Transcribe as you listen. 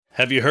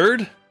Have you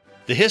heard?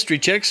 The History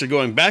Chicks are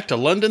going back to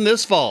London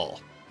this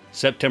fall,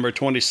 September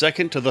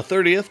 22nd to the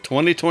 30th,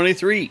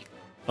 2023.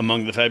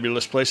 Among the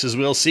fabulous places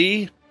we'll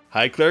see,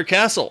 Highclere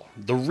Castle,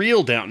 the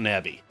real Downton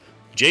Abbey,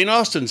 Jane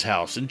Austen's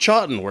house in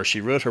Chawton where she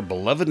wrote her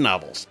beloved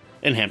novels,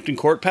 and Hampton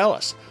Court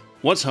Palace,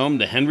 once home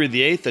to Henry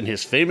VIII and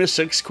his famous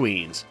 6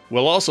 queens.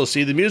 We'll also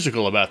see the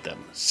musical about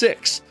them,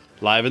 Six,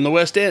 live in the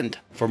West End.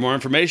 For more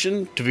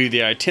information, to view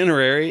the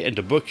itinerary, and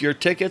to book your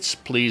tickets,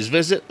 please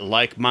visit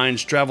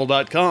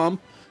likemindstravel.com.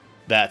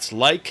 That's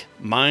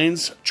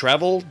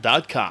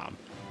likemindstravel.com.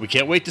 We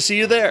can't wait to see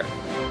you there.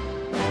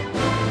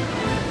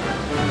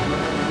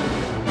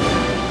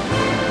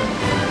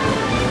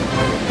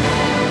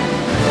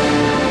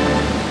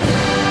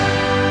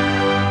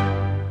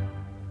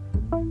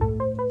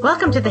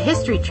 Welcome to the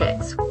History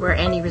Chicks, where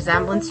any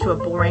resemblance to a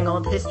boring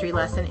old history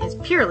lesson is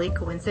purely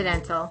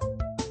coincidental.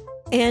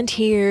 And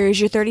here's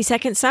your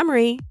 30-second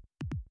summary.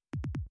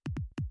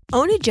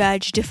 Ona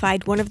Judge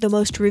defied one of the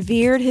most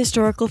revered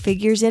historical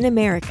figures in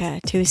America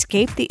to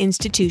escape the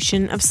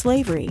institution of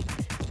slavery.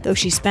 Though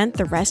she spent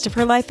the rest of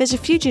her life as a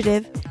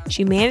fugitive,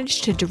 she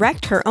managed to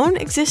direct her own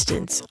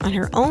existence on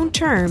her own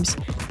terms,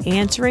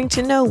 answering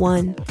to no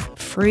one,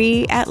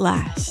 free at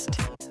last.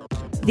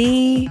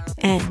 The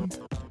end.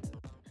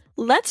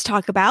 Let's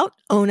talk about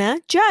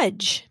Ona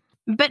Judge.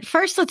 But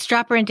first, let's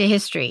drop her into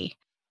history.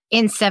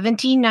 In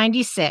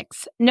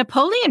 1796,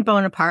 Napoleon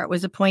Bonaparte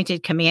was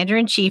appointed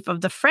commander-in-chief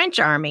of the French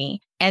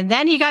army, and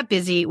then he got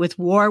busy with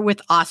war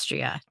with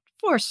Austria,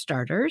 for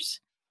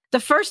starters. The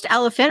first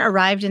elephant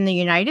arrived in the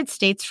United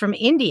States from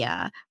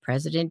India.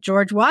 President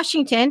George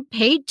Washington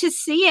paid to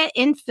see it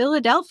in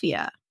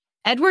Philadelphia.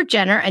 Edward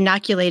Jenner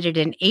inoculated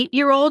an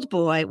 8-year-old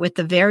boy with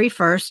the very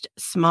first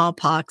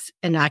smallpox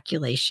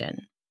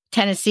inoculation.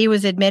 Tennessee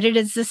was admitted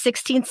as the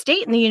 16th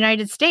state in the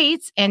United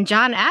States, and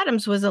John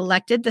Adams was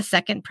elected the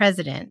second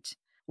president.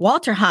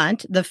 Walter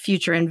Hunt, the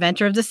future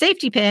inventor of the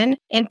safety pin,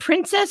 and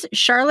Princess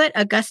Charlotte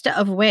Augusta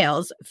of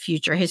Wales,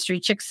 future History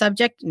Chick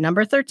subject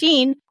number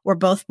 13, were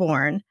both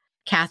born.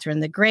 Catherine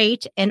the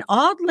Great and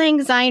Auld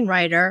Lang Syne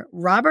writer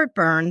Robert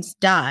Burns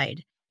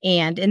died.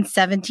 And in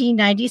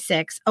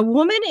 1796, a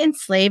woman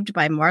enslaved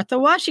by Martha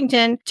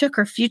Washington took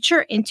her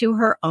future into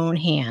her own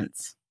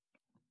hands.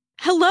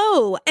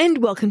 Hello, and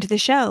welcome to the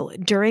show.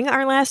 During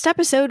our last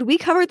episode, we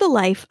covered the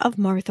life of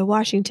Martha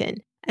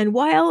Washington. And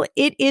while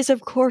it is,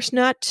 of course,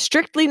 not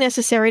strictly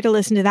necessary to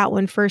listen to that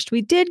one first,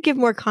 we did give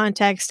more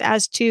context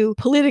as to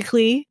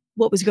politically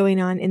what was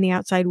going on in the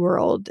outside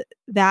world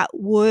that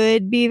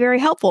would be very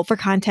helpful for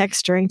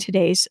context during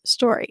today's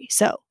story.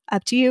 So,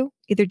 up to you.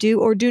 Either do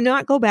or do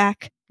not go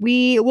back.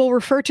 We will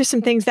refer to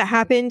some things that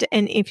happened,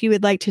 and if you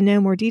would like to know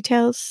more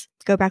details,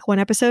 go back one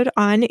episode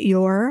on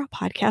your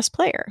podcast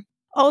player.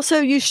 Also,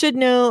 you should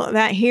know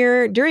that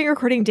here during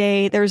recording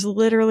day, there's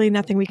literally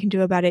nothing we can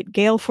do about it.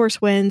 Gale force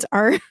winds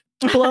are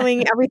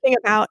blowing everything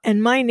about,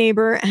 and my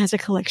neighbor has a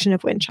collection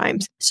of wind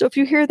chimes. So if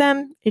you hear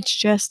them, it's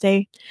just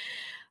a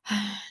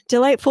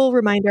delightful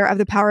reminder of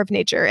the power of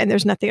nature, and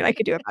there's nothing I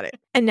can do about it.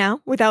 And now,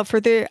 without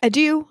further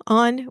ado,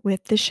 on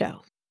with the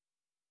show.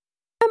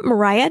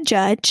 Mariah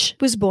Judge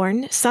was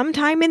born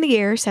sometime in the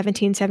year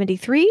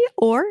 1773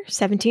 or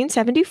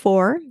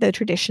 1774, though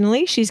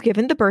traditionally she's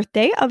given the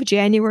birthday of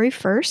January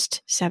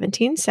 1st,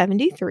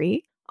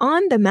 1773,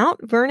 on the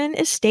Mount Vernon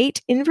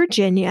estate in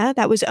Virginia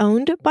that was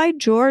owned by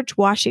George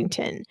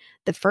Washington,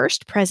 the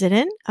first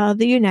president of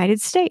the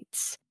United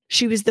States.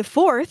 She was the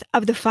fourth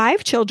of the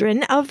 5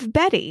 children of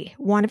Betty,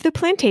 one of the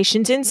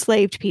plantation's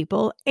enslaved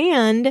people,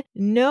 and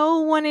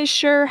no one is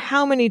sure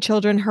how many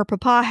children her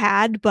papa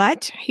had,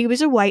 but he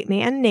was a white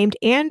man named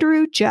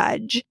Andrew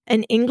Judge,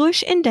 an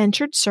English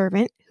indentured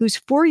servant whose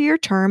 4-year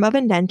term of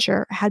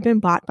indenture had been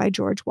bought by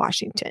George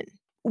Washington.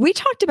 We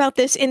talked about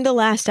this in the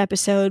last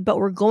episode, but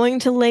we're going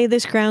to lay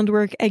this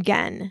groundwork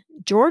again.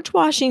 George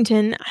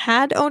Washington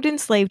had owned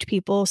enslaved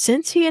people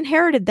since he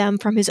inherited them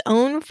from his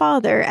own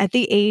father at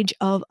the age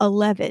of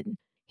 11.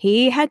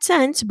 He had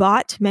since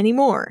bought many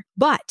more,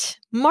 but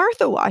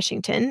Martha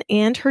Washington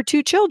and her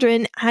 2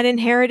 children had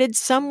inherited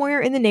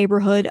somewhere in the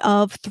neighborhood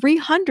of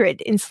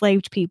 300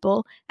 enslaved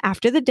people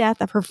after the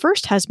death of her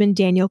first husband,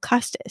 Daniel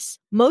Custis.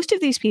 Most of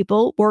these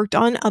people worked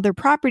on other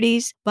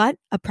properties, but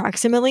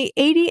approximately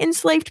 80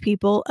 enslaved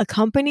people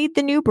accompanied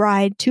the new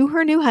bride to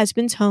her new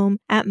husband's home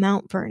at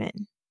Mount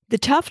Vernon. The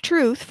tough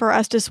truth for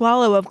us to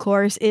swallow, of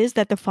course, is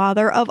that the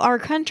father of our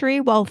country,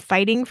 while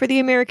fighting for the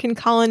American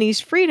colony's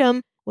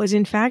freedom, was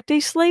in fact a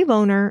slave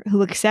owner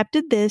who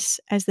accepted this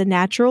as the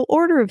natural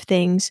order of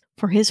things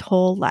for his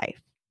whole life.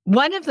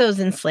 One of those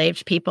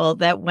enslaved people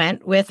that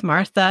went with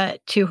Martha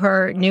to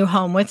her new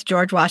home with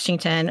George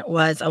Washington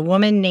was a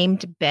woman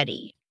named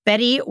Betty.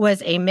 Betty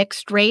was a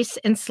mixed-race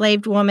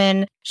enslaved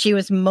woman. She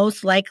was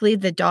most likely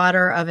the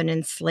daughter of an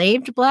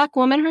enslaved Black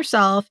woman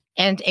herself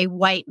and a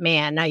white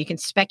man. Now, you can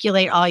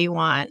speculate all you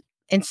want.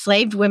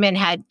 Enslaved women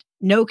had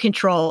no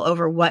control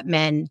over what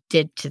men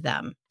did to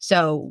them.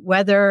 So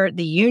whether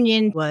the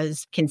union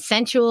was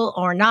consensual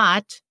or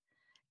not,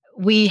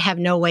 we have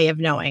no way of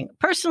knowing.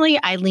 Personally,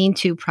 I lean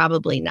to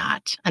probably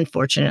not,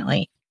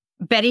 unfortunately.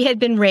 Betty had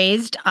been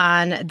raised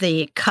on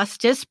the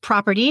Custis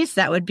properties.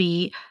 That would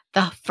be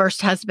the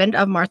first husband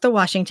of Martha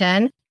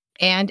Washington.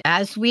 And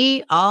as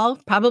we all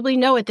probably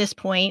know at this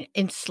point,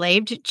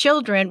 enslaved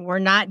children were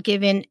not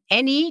given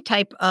any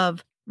type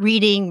of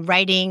reading,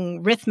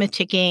 writing,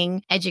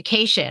 arithmeticking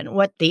education.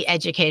 What the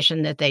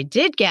education that they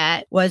did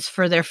get was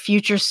for their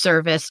future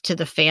service to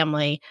the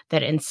family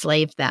that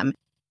enslaved them.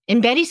 In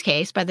Betty's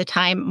case, by the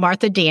time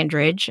Martha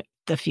Dandridge,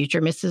 the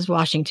future Mrs.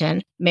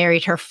 Washington,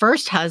 married her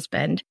first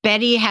husband,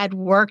 Betty had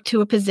worked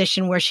to a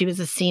position where she was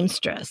a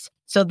seamstress.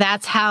 So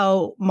that's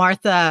how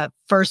Martha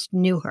first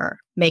knew her,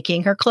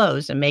 making her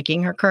clothes and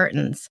making her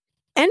curtains.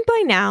 And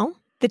by now,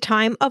 the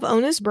time of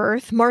Ona's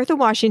birth, Martha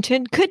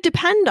Washington could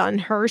depend on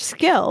her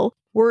skill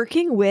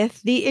working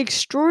with the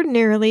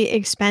extraordinarily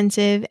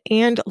expensive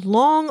and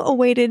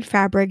long-awaited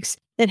fabrics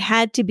that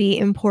had to be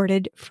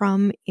imported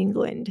from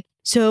England.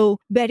 So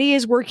Betty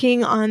is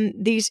working on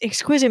these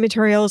exquisite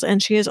materials,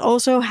 and she is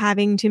also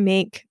having to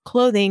make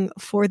clothing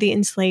for the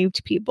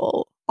enslaved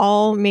people,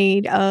 all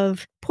made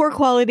of poor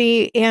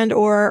quality and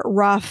or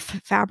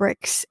rough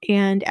fabrics,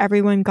 and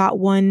everyone got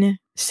one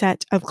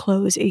set of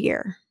clothes a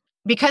year.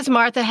 Because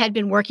Martha had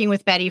been working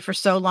with Betty for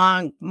so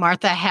long,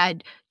 Martha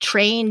had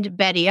trained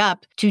Betty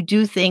up to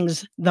do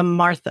things the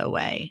Martha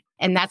way.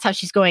 And that's how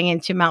she's going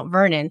into Mount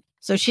Vernon.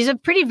 So she's a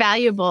pretty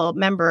valuable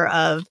member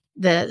of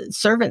the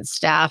servant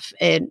staff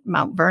in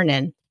Mount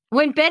Vernon.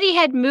 When Betty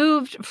had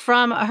moved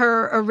from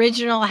her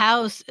original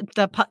house,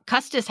 the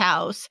Custis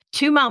house,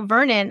 to Mount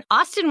Vernon,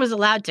 Austin was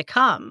allowed to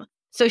come.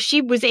 So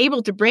she was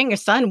able to bring a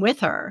son with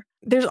her.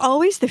 There's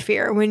always the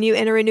fear when you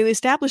enter a new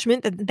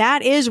establishment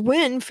that is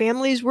when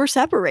families were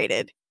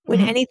separated.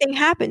 When anything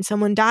happened,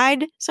 someone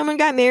died, someone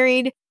got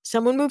married,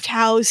 someone moved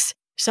house,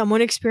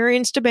 someone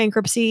experienced a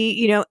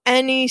bankruptcy,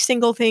 any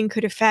single thing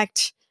could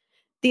affect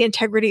the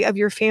integrity of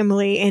your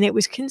family. And it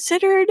was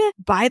considered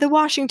by the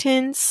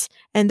Washingtons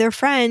and their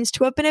friends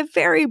to have been a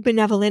very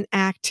benevolent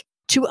act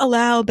to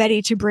allow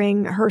Betty to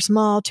bring her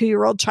small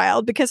 2-year-old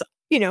child because,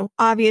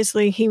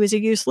 obviously he was a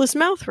useless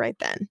mouth right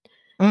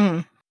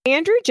then.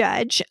 Andrew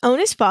Judge,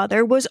 Ona's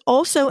father, was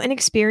also an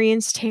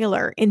experienced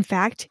tailor. In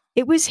fact,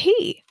 it was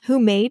he who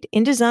made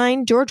and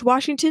designed George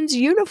Washington's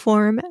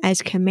uniform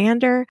as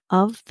commander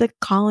of the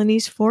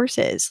colony's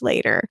forces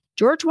later.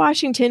 George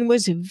Washington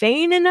was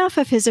vain enough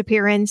of his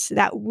appearance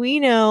that we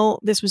know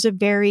this was a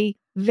very,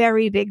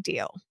 very big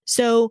deal.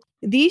 So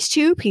these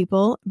two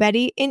people,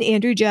 Betty and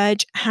Andrew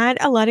Judge, had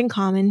a lot in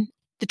common.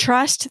 The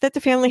trust that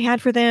the family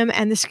had for them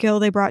and the skill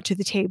they brought to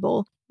the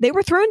table. They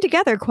were thrown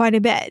together quite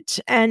a bit.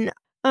 And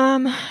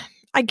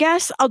I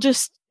guess I'll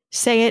just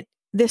say it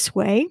this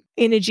way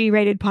in a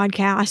G-rated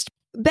podcast.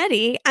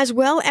 Betty, as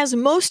well as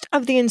most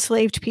of the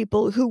enslaved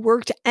people who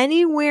worked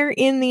anywhere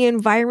in the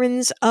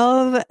environs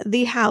of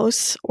the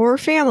house or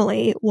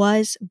family,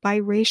 was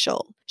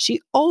biracial. She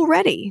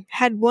already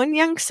had one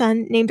young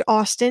son named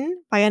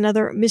Austin by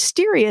another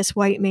mysterious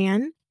white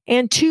man,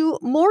 and 2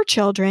 more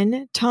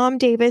children, Tom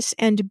Davis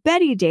and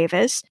Betty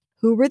Davis,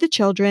 who were the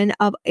children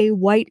of a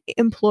white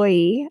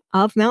employee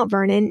of Mount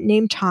Vernon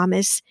named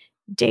Thomas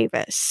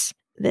Davis.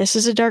 This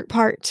is a dark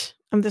part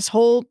of this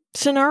whole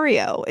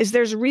scenario, is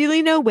there's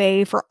really no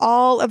way for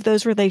all of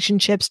those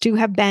relationships to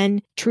have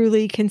been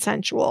truly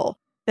consensual.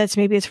 That's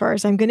maybe as far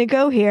as I'm going to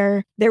go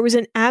here. There was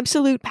an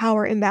absolute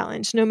power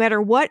imbalance. No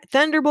matter what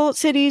Thunderbolt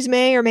cities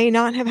may or may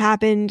not have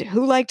happened,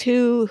 who liked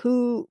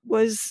who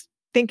was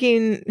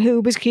thinking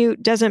who was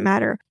cute, doesn't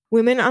matter.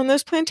 Women on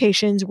those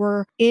plantations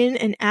were in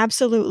an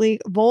absolutely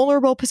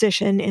vulnerable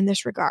position in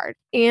this regard.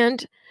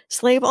 And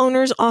slave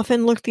owners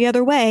often looked the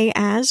other way,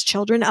 as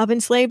children of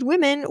enslaved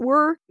women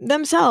were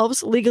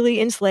themselves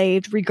legally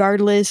enslaved,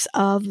 regardless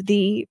of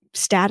the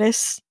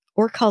status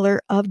or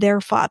color of their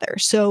father.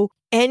 So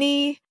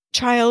any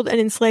child an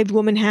enslaved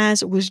woman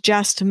has was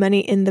just money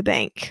in the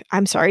bank,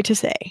 I'm sorry to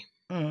say.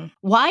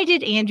 Why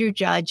did Andrew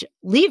Judge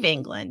leave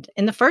England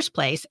in the first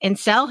place and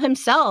sell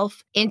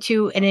himself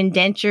into an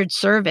indentured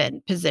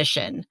servant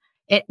position?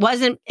 It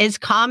wasn't as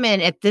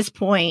common at this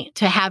point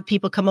to have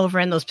people come over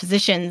in those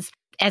positions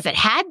as it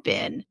had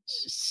been.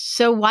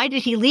 So why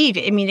did he leave?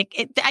 I mean,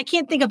 I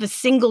can't think of a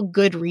single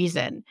good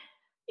reason.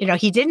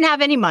 He didn't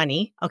have any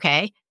money,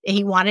 okay?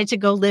 He wanted to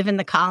go live in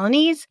the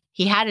colonies.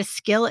 He had a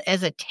skill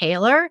as a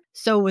tailor.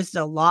 So was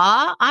the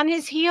law on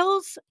his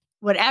heels?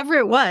 Whatever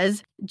it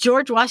was,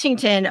 George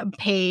Washington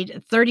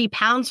paid 30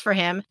 pounds for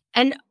him.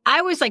 And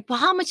I was like, well,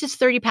 how much is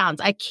 30 pounds?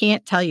 I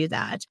can't tell you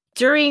that.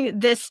 During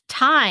this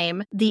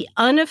time, the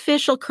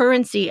unofficial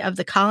currency of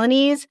the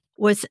colonies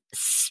was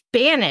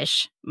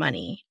Spanish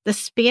money, the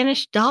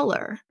Spanish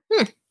dollar.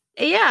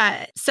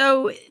 Yeah.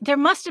 So there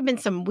must have been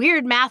some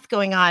weird math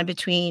going on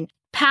between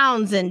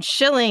pounds and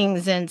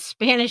shillings and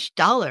Spanish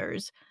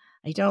dollars.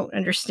 I don't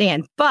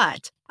understand.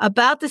 But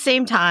about the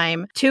same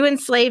time, 2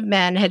 enslaved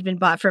men had been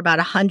bought for about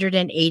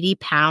 180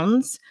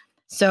 pounds.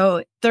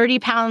 So 30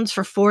 pounds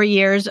for 4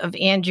 years of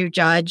Andrew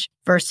Judge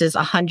versus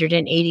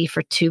 180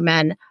 for 2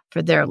 men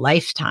for their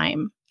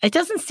lifetime. It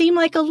doesn't seem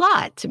like a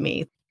lot to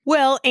me.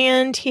 Well,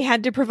 and he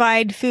had to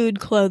provide food,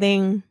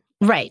 clothing,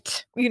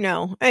 Right.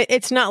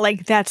 It's not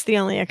like that's the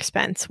only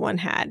expense one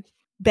had.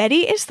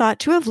 Betty is thought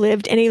to have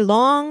lived in a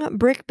long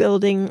brick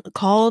building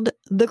called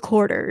the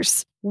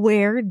Quarters,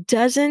 where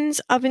dozens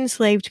of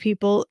enslaved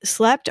people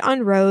slept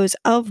on rows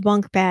of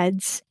bunk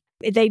beds.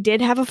 They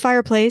did have a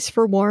fireplace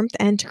for warmth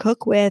and to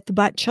cook with,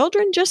 but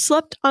children just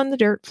slept on the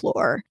dirt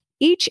floor.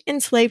 Each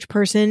enslaved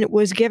person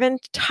was given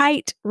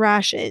tight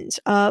rations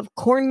of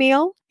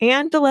cornmeal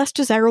and the less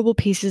desirable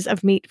pieces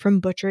of meat from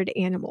butchered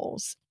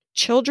animals.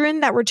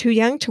 Children that were too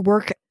young to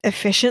work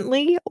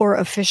efficiently or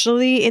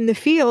officially in the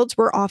fields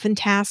were often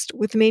tasked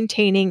with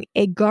maintaining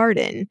a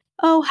garden.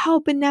 Oh, how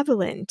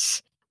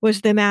benevolent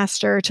was the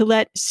master to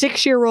let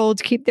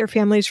 6-year-olds keep their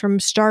families from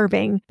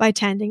starving by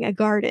tending a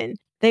garden.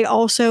 They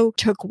also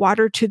took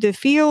water to the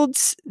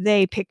fields,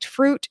 they picked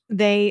fruit,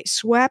 they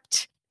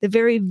swept. The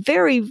very,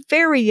 very,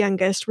 very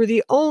youngest were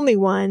the only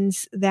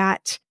ones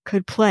that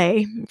could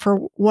play for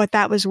what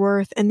that was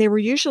worth. And they were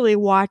usually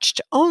watched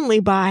only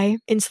by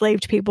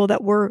enslaved people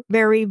that were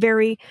very,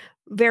 very,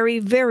 very,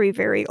 very,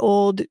 very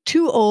old,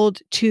 too old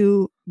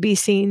to be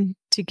seen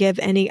to give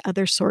any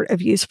other sort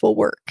of useful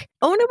work.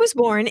 Ona was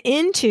born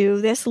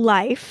into this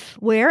life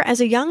where,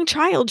 as a young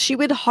child, she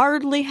would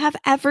hardly have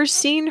ever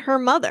seen her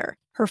mother.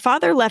 Her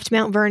father left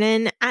Mount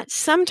Vernon at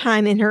some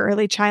time in her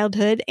early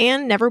childhood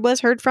and never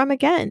was heard from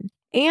again.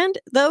 And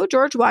though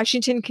George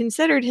Washington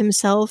considered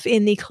himself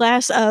in the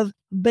class of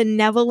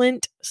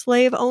benevolent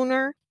slave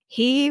owner,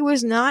 he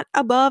was not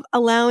above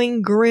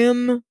allowing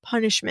grim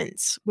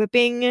punishments,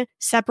 whipping,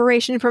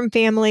 separation from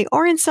family,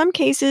 or in some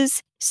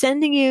cases,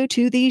 sending you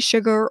to the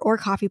sugar or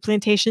coffee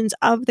plantations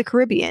of the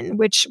Caribbean,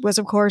 which was,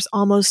 of course,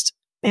 almost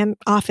and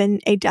often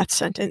a death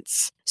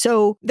sentence.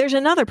 So there's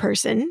another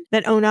person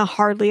that Ona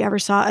hardly ever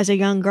saw as a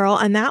young girl,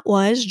 and that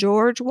was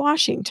George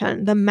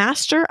Washington, the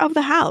master of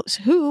the house,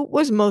 who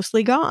was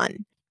mostly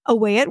gone.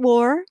 Away at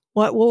war.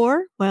 What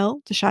war?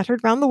 Well, the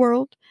shattered round the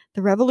world,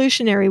 the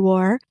Revolutionary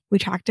War. We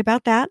talked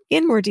about that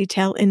in more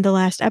detail in the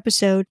last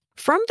episode.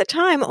 From the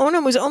time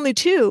Ona was only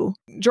 2,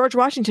 George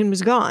Washington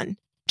was gone.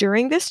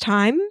 During this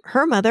time,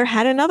 her mother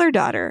had another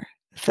daughter,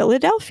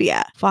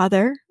 Philadelphia,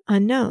 father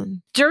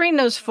unknown. During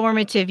those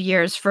formative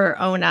years for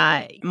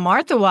Ona,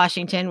 Martha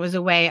Washington was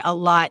away a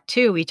lot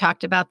too. We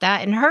talked about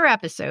that in her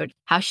episode,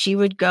 how she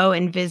would go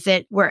and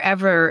visit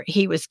wherever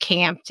he was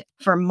camped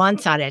for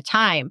months at a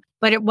time.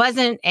 But it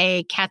wasn't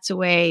a cats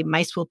away,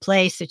 mice will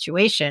play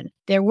situation.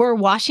 There were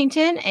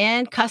Washington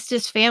and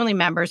Custis family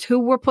members who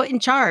were put in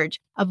charge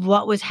of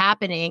what was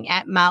happening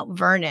at Mount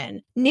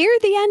Vernon. Near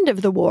the end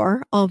of the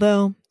war,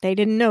 although they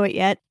didn't know it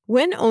yet,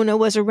 when Ona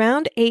was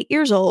around 8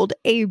 years old,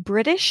 a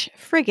British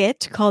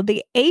frigate called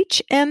the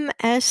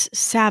HMS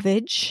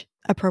Savage,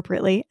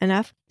 appropriately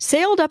enough,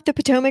 sailed up the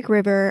Potomac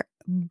River,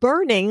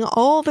 burning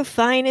all the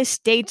fine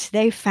estates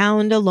they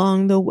found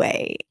along the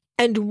way.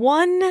 And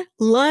one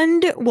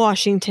Lund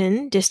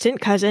Washington,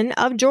 distant cousin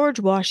of George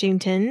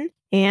Washington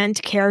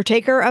and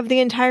caretaker of the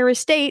entire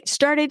estate,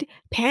 started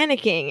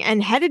panicking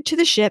and headed to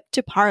the ship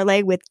to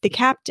parley with the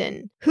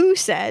captain, who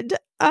said,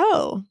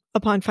 "Oh,"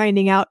 upon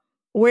finding out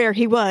where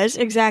he was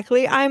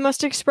exactly, "I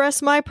must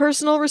express my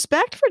personal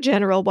respect for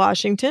General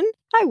Washington.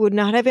 I would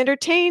not have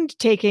entertained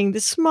taking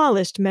the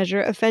smallest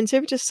measure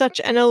offensive to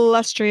such an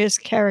illustrious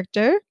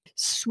character.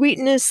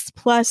 Sweetness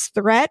plus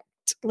threat,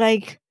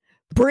 like,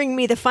 bring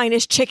me the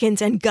finest chickens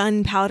and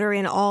gunpowder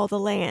in all the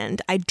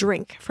land. I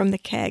drink from the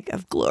keg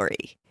of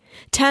glory."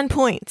 10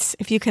 points,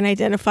 if you can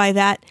identify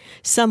that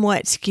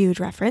somewhat skewed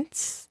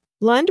reference.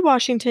 Lund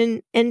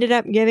Washington ended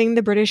up giving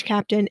the British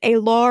captain a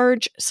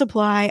large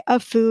supply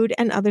of food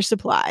and other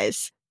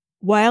supplies.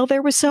 While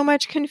there was so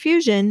much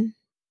confusion,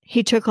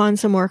 he took on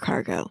some more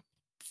cargo.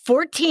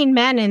 14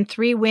 men and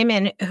 3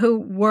 women who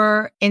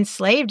were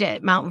enslaved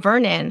at Mount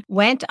Vernon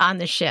went on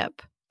the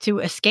ship to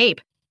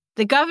escape.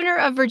 The governor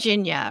of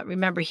Virginia,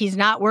 remember, he's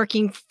not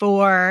working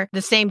for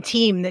the same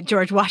team that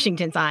George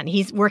Washington's on.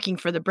 He's working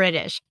for the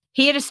British.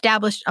 He had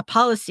established a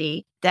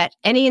policy that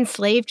any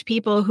enslaved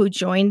people who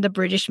joined the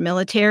British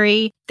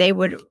military, they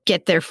would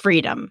get their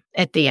freedom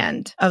at the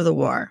end of the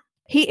war.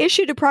 He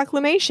issued a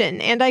proclamation,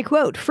 and I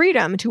quote,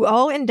 "Freedom to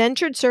all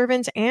indentured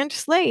servants and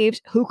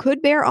slaves who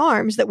could bear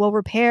arms that will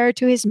repair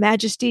to His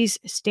Majesty's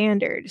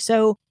standard."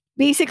 So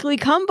basically,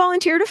 come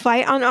volunteer to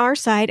fight on our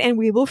side and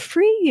we will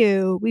free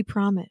you. We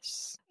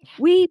promise.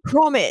 We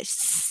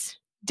promise.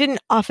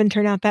 Didn't often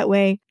turn out that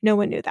way. No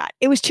one knew that.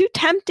 It was too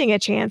tempting a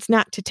chance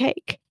not to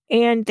take.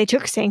 And they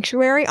took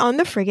sanctuary on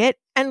the frigate,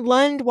 and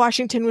Lund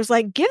Washington was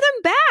like, "Give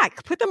them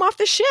back. Put them off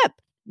the ship."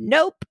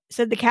 "Nope,"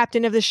 said the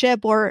captain of the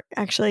ship, or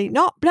actually,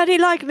 "Not bloody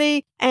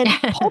likely," and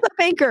pulled up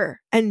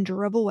anchor and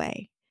drove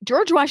away.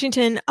 George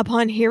Washington,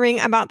 upon hearing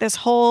about this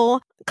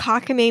whole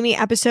cockamamie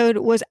episode,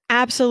 was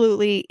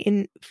absolutely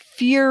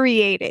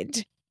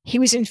infuriated. He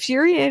was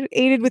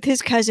infuriated with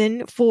his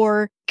cousin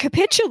for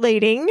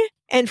capitulating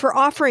and for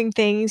offering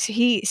things.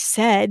 He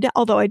said,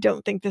 although I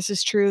don't think this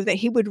is true, that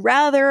he would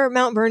rather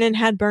Mount Vernon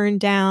had burned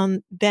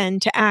down than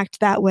to act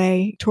that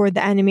way toward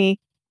the enemy.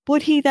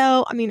 Would he,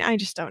 though? I mean, I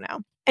just don't know.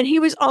 And he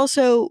was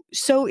also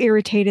so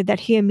irritated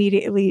that he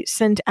immediately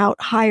sent out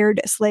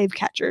hired slave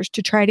catchers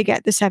to try to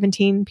get the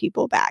 17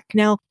 people back.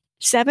 Now,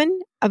 7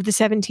 of the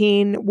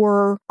 17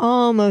 were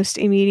almost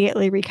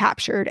immediately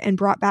recaptured and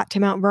brought back to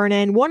Mount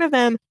Vernon. One of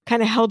them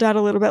kind of held out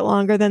a little bit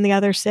longer than the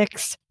other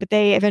 6, but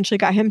they eventually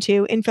got him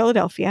too in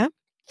Philadelphia.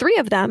 3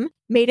 of them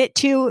made it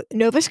to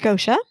Nova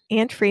Scotia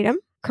and freedom,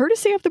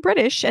 courtesy of the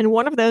British, and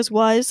one of those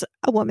was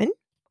a woman.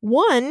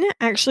 1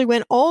 actually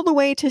went all the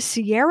way to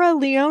Sierra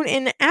Leone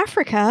in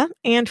Africa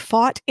and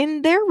fought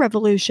in their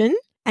revolution,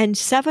 and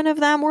 7 of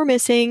them were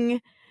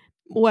missing.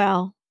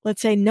 Well,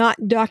 let's say not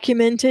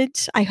documented.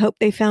 I hope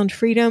they found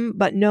freedom,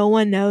 but no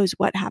one knows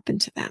what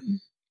happened to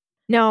them.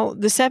 Now,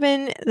 the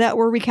 7 that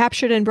were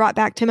recaptured and brought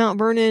back to Mount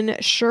Vernon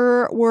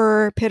sure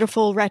were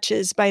pitiful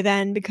wretches by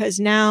then, because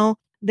now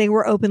they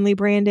were openly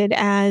branded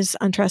as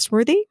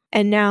untrustworthy,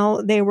 and now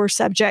they were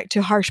subject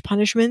to harsh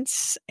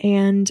punishments,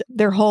 and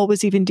their hole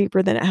was even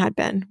deeper than it had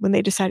been when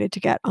they decided to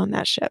get on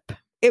that ship.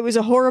 It was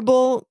a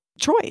horrible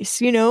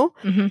choice,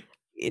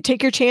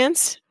 Take your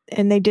chance,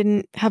 and they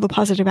didn't have a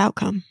positive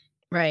outcome.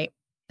 Right.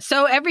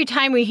 So every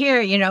time we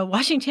hear,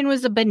 Washington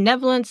was a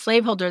benevolent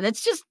slaveholder,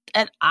 that's just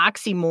an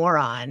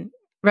oxymoron,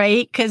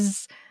 right?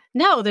 Because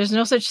no, there's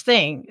no such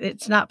thing.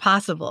 It's not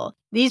possible.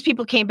 These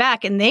people came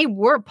back and they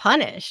were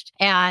punished,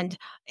 and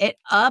it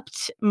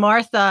upped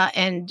Martha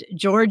and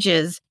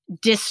George's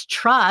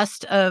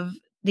distrust of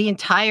the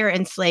entire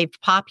enslaved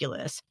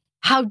populace.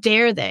 How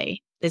dare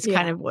they? Is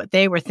kind of what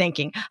they were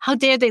thinking. How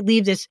dare they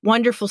leave this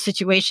wonderful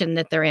situation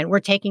that they're in?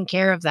 We're taking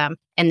care of them,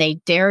 and they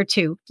dare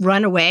to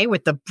run away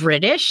with the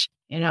British.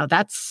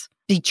 That's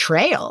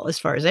betrayal as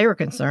far as they were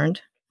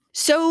concerned.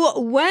 So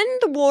when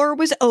the war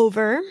was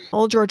over,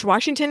 old George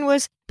Washington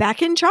was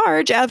back in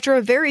charge after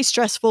a very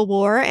stressful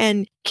war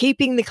and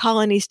keeping the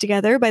colonies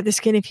together by the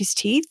skin of his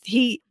teeth.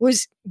 He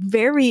was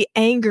very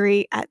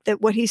angry at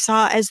what he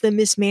saw as the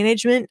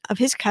mismanagement of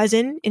his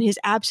cousin in his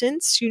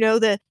absence.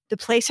 The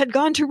place had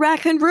gone to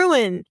rack and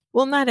ruin.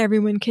 Well, not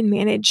everyone can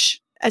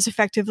manage as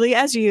effectively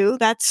as you.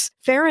 That's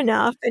fair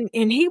enough.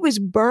 And he was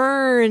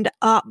burned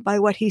up by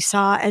what he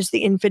saw as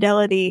the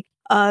infidelity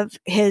of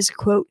his,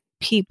 quote,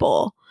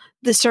 people.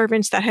 The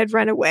servants that had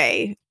run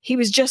away. He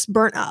was just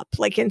burnt up,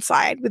 like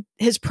inside.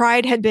 His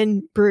pride had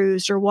been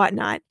bruised or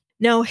whatnot.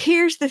 Now,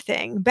 here's the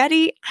thing.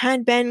 Betty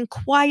had been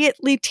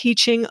quietly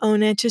teaching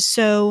Ona to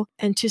sew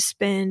and to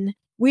spin.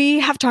 We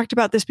have talked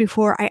about this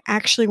before. I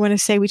actually want to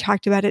say we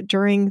talked about it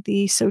during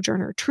the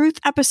Sojourner Truth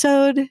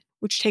episode,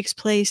 which takes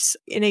place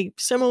in a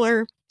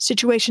similar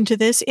situation to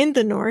this in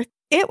the North.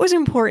 It was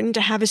important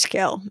to have a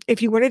skill.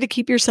 If you wanted to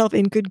keep yourself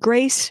in good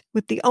grace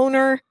with the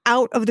owner,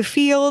 out of the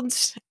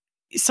fields,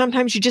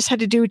 sometimes you just had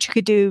to do what you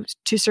could do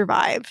to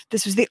survive.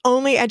 This was the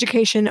only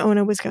education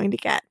Ona was going to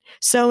get.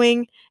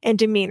 Sewing and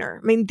demeanor.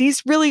 I mean,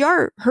 these really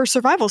are her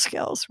survival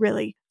skills,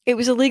 really. It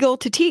was illegal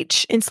to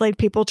teach enslaved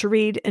people to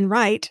read and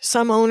write.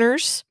 Some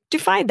owners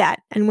defied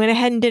that and went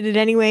ahead and did it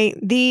anyway.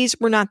 These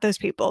were not those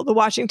people. The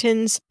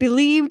Washingtons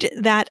believed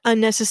that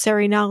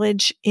unnecessary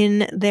knowledge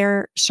in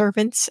their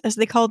servants, as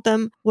they called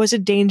them, was a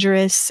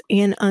dangerous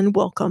and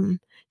unwelcome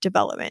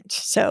development.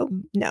 So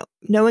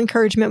no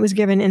encouragement was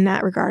given in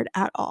that regard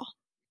at all.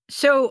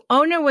 So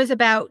Ona was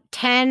about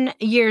 10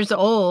 years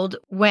old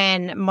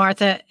when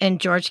Martha and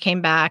George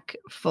came back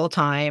full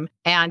time,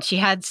 and she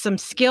had some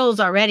skills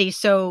already.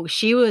 So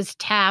she was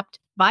tapped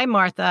by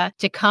Martha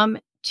to come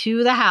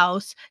to the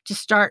house to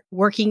start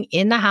working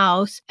in the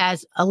house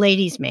as a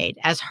lady's maid,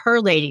 as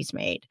her lady's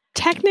maid.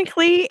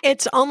 Technically,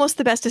 it's almost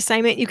the best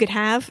assignment you could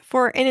have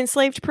for an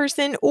enslaved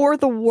person, or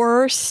the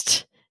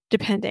worst,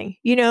 depending.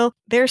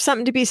 There's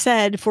something to be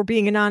said for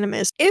being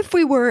anonymous. If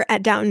we were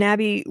at Downton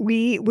Abbey,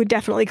 we would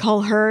definitely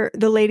call her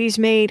the lady's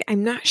maid.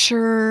 I'm not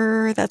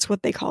sure that's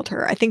what they called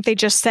her. I think they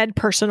just said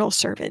personal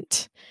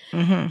servant.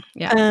 Mm-hmm.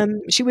 Yeah.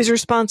 She was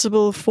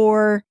responsible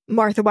for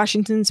Martha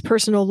Washington's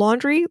personal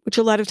laundry, which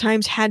a lot of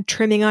times had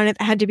trimming on it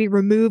that had to be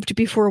removed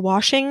before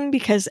washing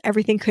because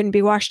everything couldn't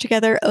be washed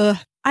together.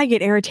 I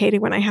get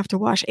irritated when I have to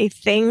wash a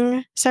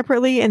thing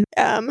separately. And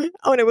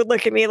Ona would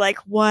look at me like,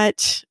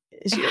 what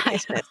is your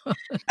business? What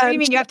do you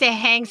mean you have to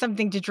hang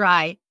something to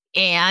dry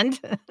and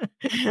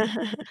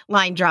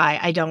line dry?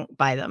 I don't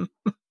buy them.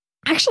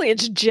 Actually,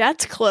 it's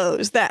Jet's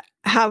clothes that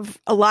have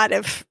a lot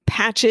of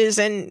patches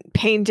and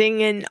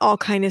painting and all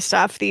kind of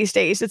stuff these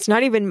days. It's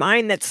not even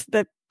mine that's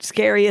the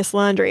scariest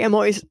laundry. I'm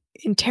always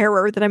in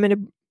terror that I'm going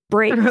to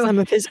break some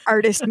of his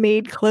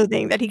artist-made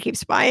clothing that he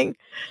keeps buying.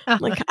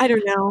 Like, I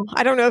don't know.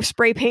 I don't know if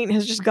spray paint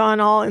has just gone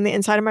all in the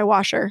inside of my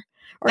washer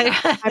or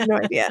not. I have no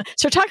idea.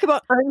 So talk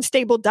about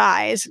unstable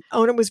dyes.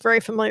 Ona was very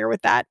familiar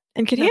with that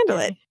and could handle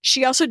it.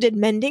 She also did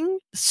mending,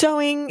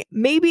 sewing,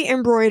 maybe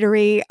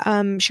embroidery.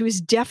 She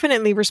was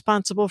definitely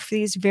responsible for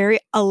these very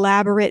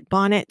elaborate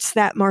bonnets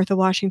that Martha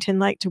Washington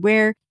liked to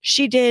wear.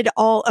 She did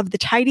all of the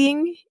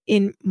tidying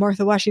in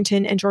Martha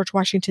Washington and George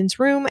Washington's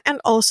room,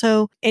 and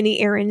also any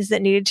errands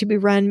that needed to be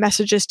run,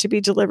 messages to be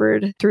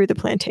delivered through the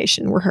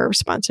plantation were her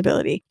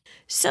responsibility.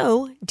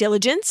 So,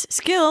 diligence,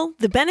 skill,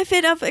 the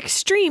benefit of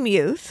extreme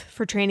youth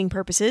for training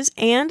purposes,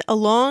 and a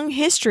long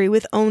history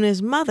with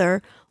Ona's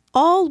mother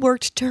all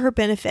worked to her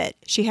benefit.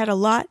 She had a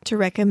lot to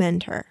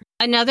recommend her.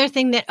 Another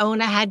thing that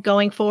Ona had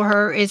going for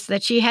her is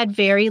that she had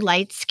very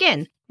light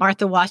skin.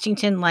 Martha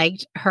Washington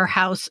liked her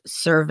house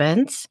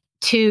servants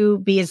to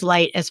be as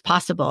light as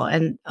possible,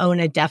 and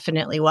Ona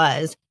definitely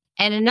was.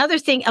 And another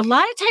thing, a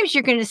lot of times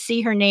you're going to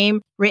see her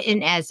name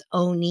written as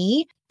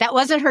Oni. That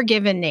wasn't her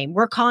given name.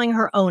 We're calling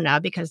her Ona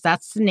because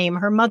that's the name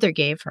her mother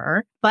gave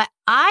her. But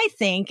I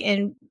think,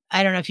 and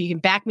I don't know if you can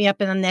back me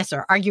up on this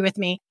or argue with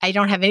me. I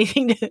don't have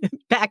anything to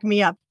back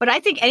me up. But I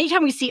think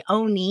anytime we see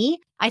Oni,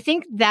 I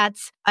think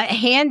that's a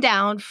hand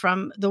down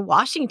from the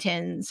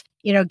Washingtons,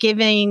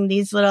 giving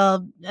these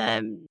little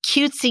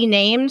cutesy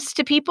names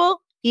to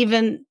people,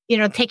 even,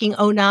 taking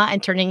Ona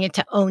and turning it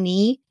to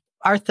Oni,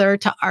 Arthur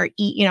to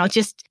R-E,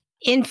 just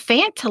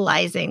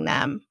infantilizing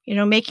them,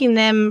 making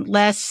them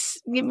less,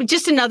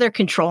 just another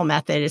control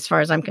method as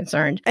far as I'm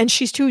concerned. And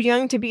she's too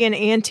young to be an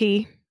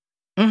auntie.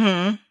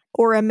 Mm-hmm.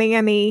 Or a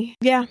mammy.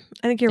 Yeah,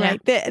 I think you're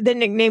right. The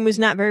nickname was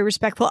not very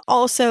respectful.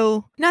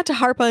 Also, not to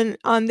harp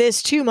on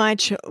this too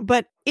much,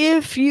 but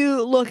if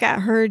you look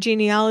at her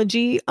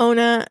genealogy,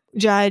 Ona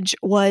Judge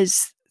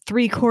was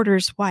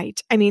 3/4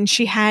 white. I mean,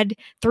 she had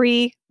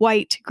 3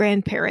 white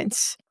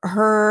grandparents.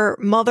 Her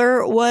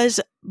mother was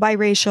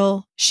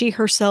biracial. She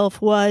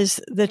herself was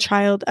the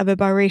child of a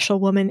biracial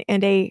woman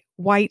and a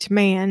white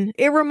man.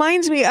 It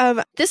reminds me of,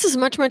 this is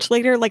much, much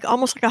later, like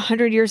almost like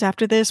 100 years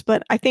after this,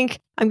 but I think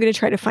I'm going to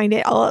try to find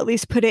it. I'll at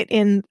least put it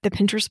in the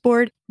Pinterest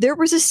board. There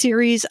was a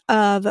series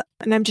of,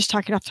 and I'm just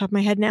talking off the top of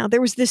my head now,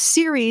 there was this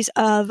series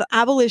of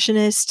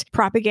abolitionist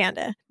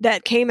propaganda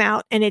that came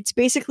out, and it's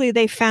basically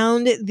they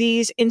found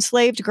these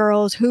enslaved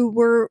girls who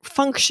were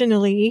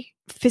functionally,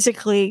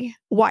 physically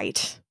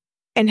white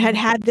and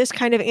had this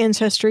kind of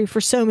ancestry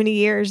for so many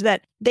years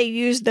that they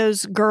used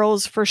those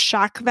girls for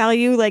shock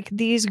value. Like,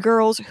 these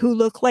girls who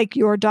look like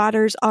your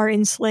daughters are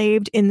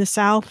enslaved in the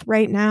South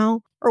right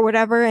now or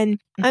whatever. And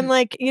I'm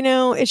like,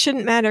 it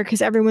shouldn't matter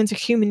because everyone's a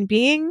human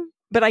being,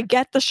 but I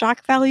get the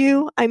shock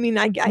value. I mean,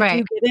 I do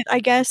get it,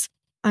 I guess.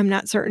 I'm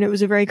not certain it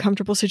was a very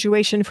comfortable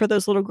situation for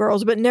those little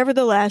girls, but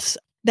nevertheless,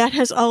 that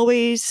has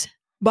always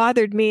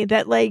bothered me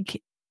that,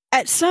 like,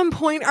 at some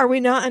point, are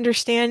we not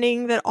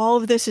understanding that all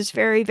of this is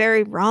very,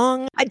 very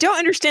wrong? I don't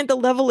understand the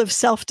level of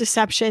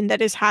self-deception that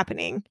is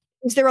happening.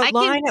 Is there a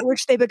line at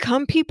which they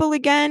become people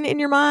again in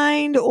your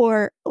mind?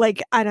 Or,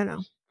 like, I don't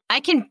know.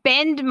 I can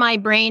bend my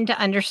brain to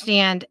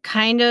understand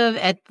kind of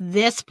at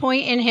this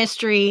point in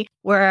history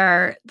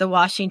where the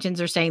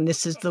Washingtons are saying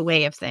this is the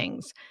way of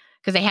things,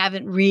 because they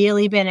haven't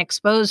really been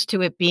exposed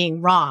to it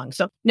being wrong.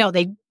 So, no,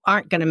 they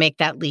aren't going to make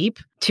that leap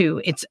to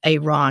it's a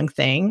wrong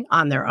thing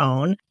on their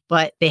own,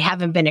 but they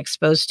haven't been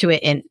exposed to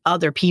it in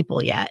other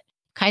people yet.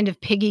 Kind of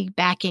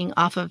piggybacking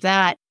off of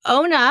that,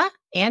 Ona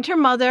and her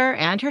mother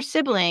and her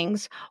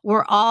siblings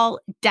were all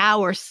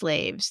dower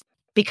slaves.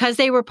 Because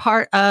they were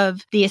part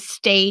of the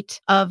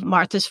estate of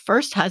Martha's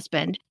first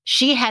husband,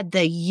 she had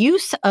the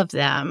use of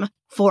them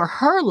for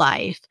her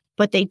life,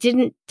 but they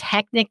didn't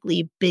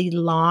technically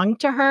belong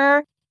to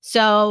her.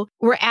 So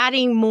we're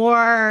adding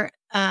more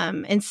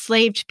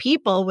enslaved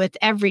people with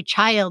every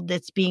child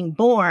that's being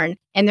born,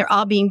 and they're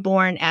all being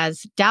born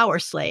as dower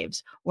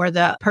slaves, where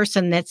the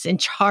person that's in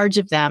charge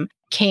of them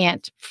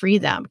can't free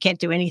them, can't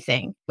do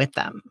anything with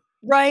them.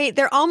 Right.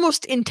 They're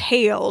almost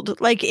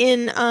entailed, like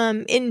in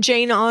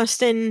Jane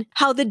Austen,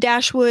 how the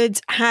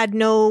Dashwoods had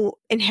no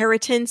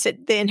inheritance.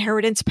 The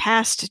inheritance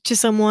passed to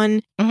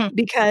someone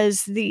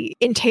because the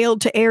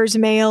entailed to heirs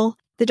male,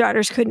 the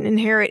daughters couldn't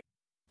inherit.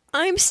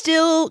 I'm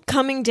still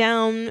coming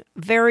down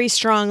very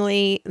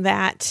strongly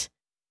that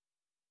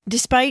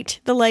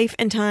despite the life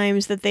and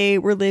times that they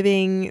were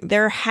living,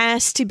 there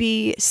has to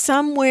be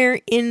somewhere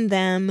in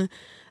them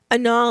a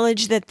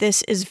knowledge that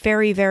this is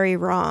very, very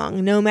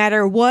wrong, no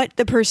matter what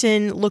the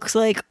person looks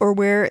like or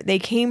where they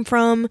came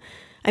from.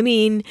 I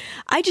mean,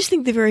 I just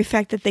think the very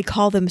fact that they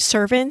call them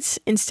servants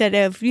instead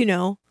of,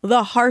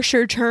 the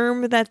harsher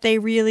term that they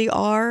really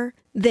are,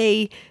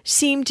 they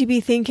seem to be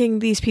thinking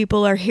these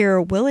people are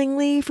here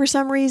willingly for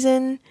some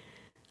reason.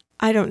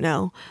 I don't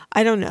know.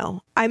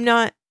 I'm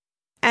not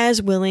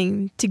as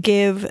willing to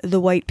give the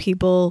white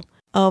people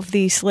of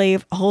the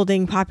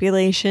slave-holding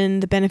population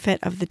the benefit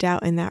of the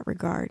doubt in that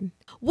regard.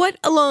 What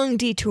a long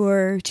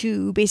detour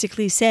to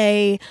basically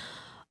say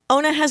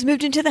Ona has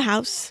moved into the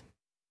house.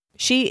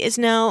 She is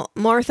now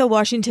Martha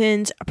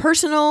Washington's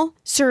personal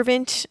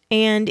servant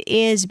and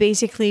is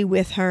basically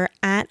with her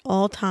at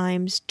all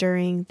times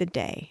during the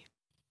day.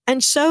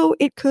 And so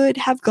it could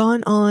have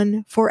gone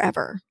on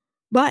forever.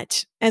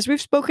 But as we've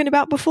spoken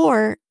about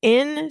before,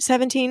 in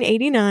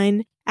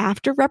 1789,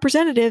 after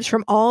representatives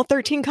from all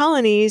 13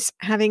 colonies,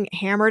 having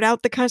hammered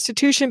out the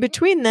Constitution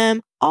between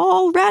them,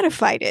 all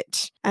ratified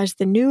it as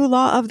the new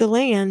law of the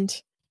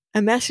land,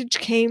 a message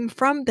came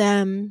from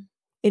them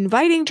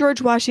inviting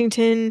George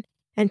Washington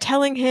and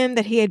telling him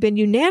that he had been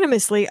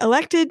unanimously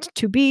elected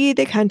to be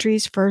the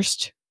country's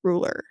first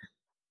ruler.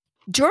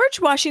 George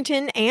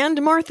Washington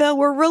and Martha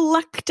were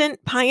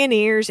reluctant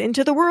pioneers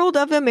into the world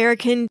of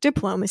American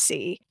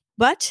diplomacy.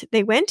 But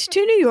they went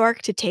to New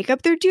York to take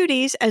up their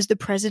duties as the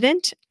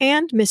President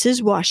and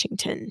Mrs.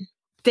 Washington.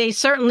 They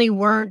certainly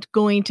weren't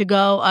going to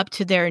go up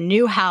to their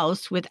new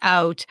house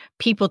without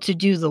people to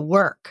do the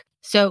work.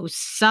 So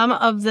some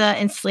of the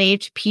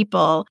enslaved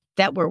people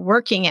that were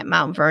working at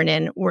Mount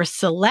Vernon were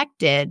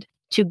selected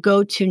to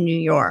go to New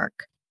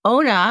York.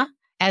 Ona,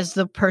 as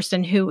the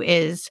person who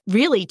is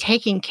really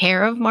taking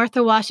care of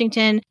Martha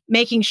Washington,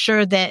 making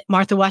sure that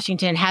Martha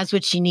Washington has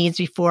what she needs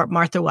before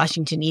Martha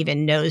Washington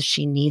even knows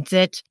she needs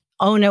it.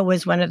 Ona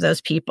was one of those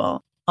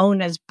people.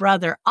 Ona's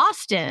brother,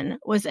 Austin,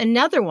 was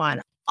another one.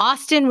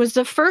 Austin was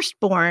the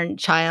firstborn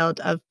child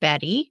of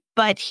Betty,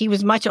 but he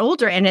was much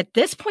older. And at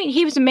this point,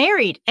 he was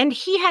married and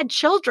he had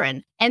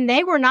children, and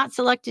they were not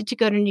selected to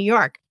go to New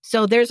York.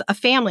 So there's a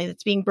family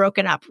that's being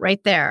broken up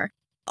right there.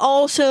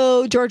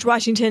 Also, George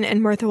Washington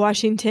and Martha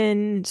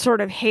Washington sort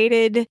of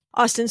hated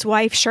Austin's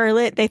wife,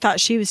 Charlotte. They thought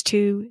she was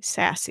too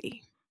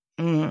sassy.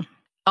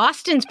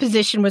 Austin's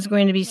position was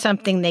going to be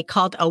something they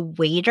called a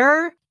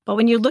waiter. But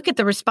when you look at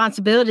the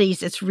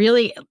responsibilities, it's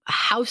really a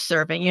house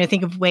servant. You know,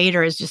 think of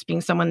waiter as just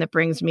being someone that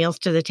brings meals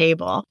to the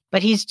table.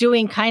 But he's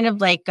doing kind of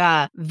like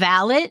a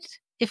valet,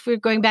 if we're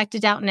going back to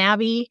Downton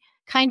Abbey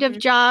kind of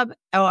job,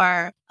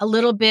 or a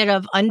little bit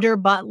of under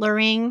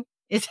butlering.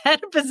 Is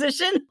that a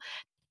position?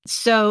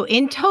 So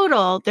in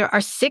total, there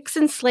are 6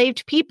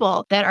 enslaved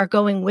people that are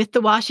going with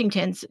the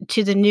Washingtons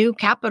to the new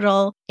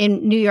capital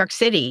in New York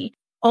City.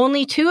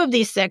 Only 2 of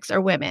these 6 are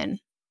women.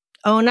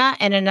 Ona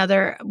and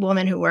another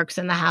woman who works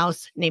in the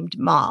house named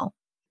Moll.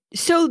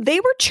 So they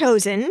were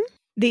chosen,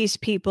 these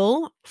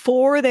people,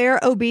 for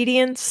their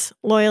obedience,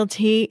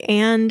 loyalty,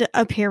 and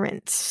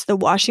appearance. The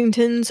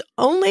Washingtons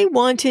only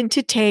wanted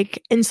to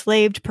take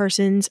enslaved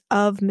persons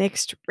of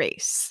mixed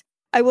race.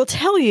 I will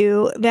tell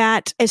you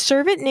that a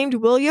servant named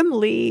William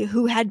Lee,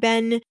 who had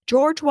been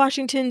George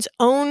Washington's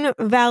own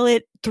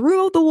valet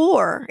through the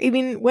war,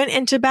 even went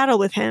into battle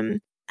with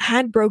him,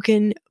 had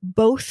broken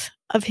both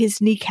of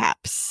his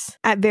kneecaps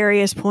at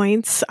various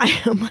points.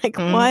 I am like,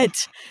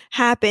 what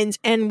happened?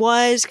 And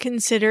was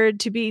considered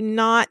to be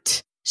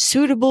not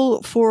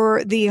suitable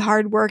for the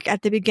hard work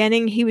at the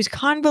beginning. He was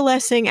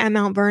convalescing at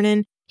Mount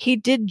Vernon. He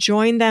did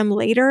join them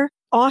later.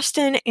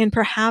 Austin and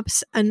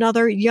perhaps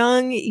another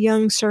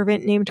young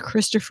servant named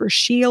Christopher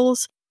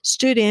Shields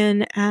stood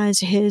in as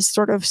his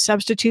sort of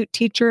substitute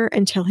teacher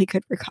until he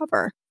could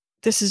recover.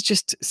 This is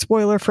just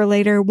spoiler for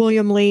later.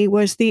 William Lee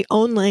was the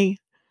only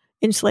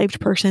enslaved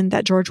person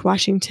that George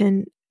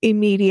Washington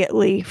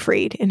immediately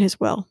freed in his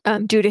will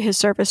due to his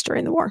service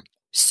during the war.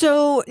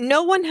 So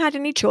no one had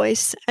any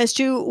choice as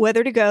to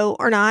whether to go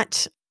or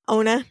not.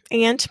 Ona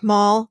and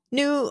Moll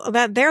knew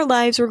that their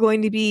lives were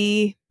going to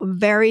be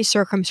very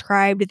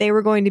circumscribed. They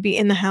were going to be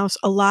in the house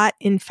a lot.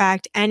 In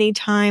fact,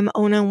 anytime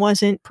Ona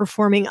wasn't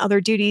performing other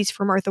duties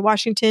for Martha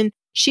Washington,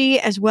 she,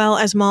 as well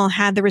as Moll,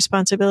 had the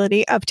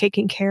responsibility of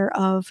taking care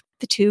of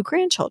the 2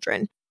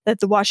 grandchildren that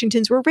the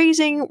Washingtons were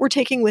raising, were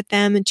taking with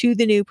them to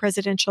the new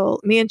presidential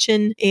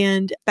mansion.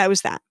 And that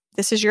was that.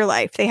 This is your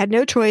life. They had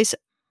no choice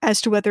as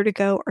to whether to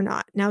go or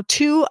not. Now,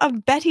 2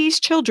 of Betty's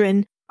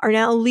children are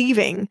now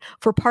leaving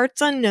for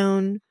parts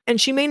unknown, and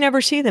she may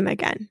never see them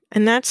again.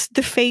 And that's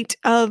the fate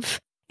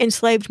of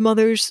enslaved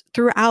mothers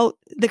throughout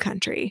the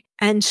country.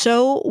 And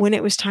so when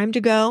it was time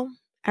to go,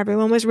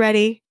 everyone was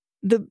ready.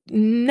 The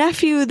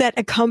nephew that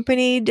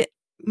accompanied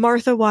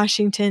Martha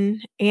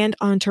Washington and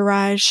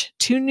entourage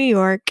to New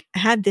York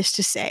had this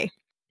to say: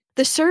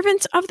 "The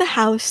servants of the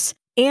house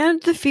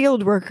and the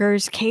field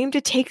workers came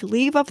to take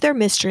leave of their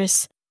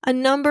mistress. A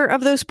number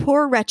of those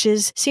poor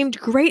wretches seemed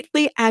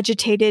greatly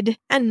agitated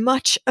and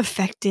much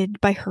affected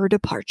by her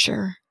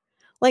departure."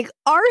 Like,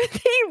 are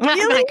they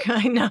really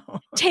I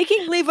know.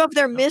 taking leave of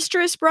their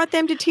mistress brought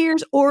them to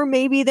tears? Or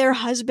maybe their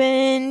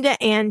husband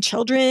and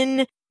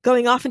children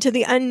going off into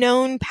the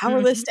unknown,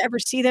 powerless to ever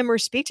see them or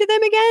speak to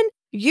them again?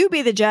 You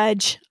be the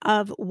judge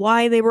of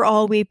why they were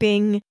all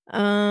weeping.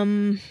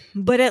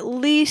 But at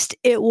least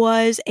it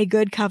was a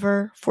good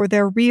cover for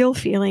their real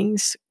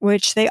feelings,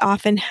 which they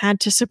often had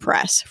to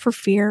suppress for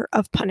fear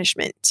of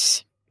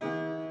punishment.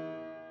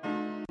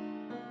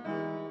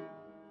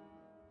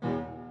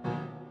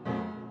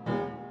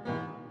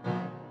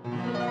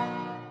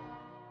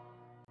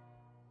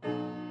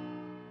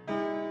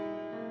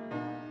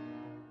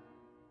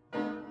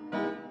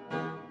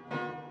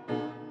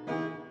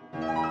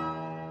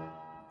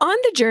 On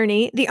the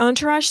journey, the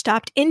entourage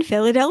stopped in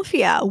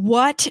Philadelphia.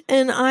 What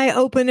an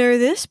eye-opener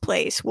this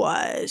place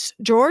was.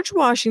 George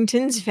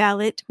Washington's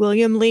valet,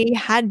 William Lee,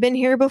 had been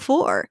here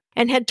before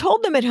and had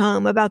told them at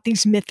home about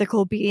these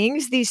mythical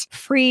beings, these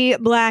free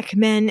Black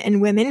men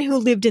and women who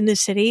lived in the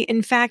city.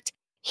 In fact,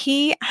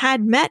 he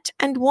had met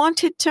and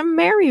wanted to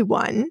marry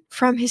one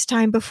from his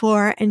time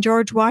before, and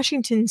George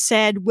Washington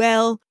said,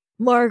 "Well,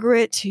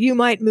 Margaret, you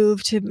might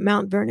move to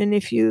Mount Vernon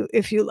if you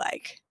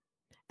like."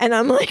 And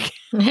I'm like,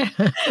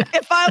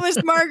 if I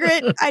was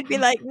Margaret, I'd be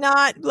like,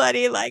 not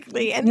bloody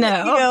likely. And,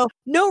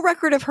 no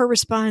record of her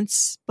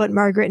response, but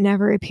Margaret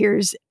never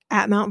appears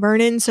at Mount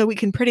Vernon. So we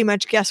can pretty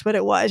much guess what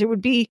it was. It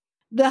would be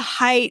the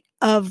height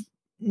of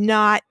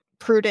not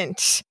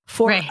prudent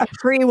for Right. a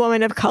free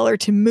woman of color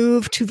to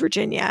move to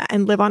Virginia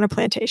and live on a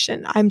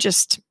plantation. I'm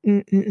just,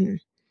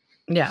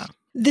 Yeah.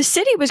 The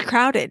city was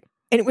crowded,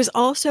 and it was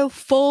also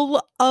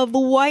full of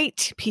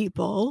white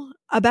people,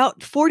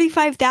 about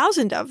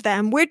 45,000 of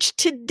them, which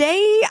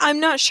today I'm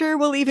not sure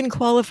will even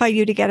qualify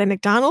you to get a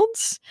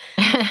McDonald's,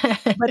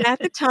 but at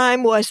the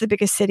time was the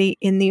biggest city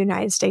in the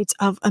United States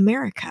of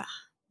America,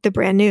 the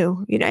brand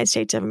new United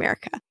States of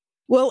America.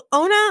 Well,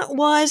 Ona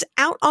was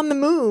out on the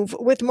move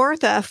with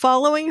Martha,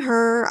 following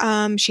her.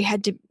 She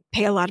had to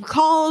pay a lot of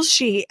calls.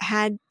 She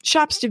had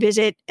shops to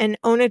visit, and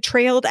Ona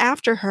trailed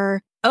after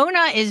her.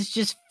 Ona is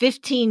just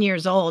 15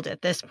 years old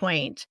at this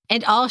point,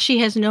 and all she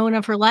has known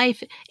of her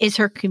life is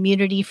her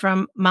community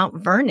from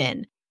Mount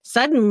Vernon.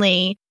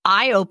 Suddenly,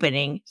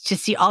 eye-opening to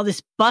see all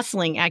this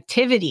bustling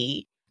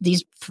activity,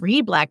 these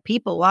free Black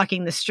people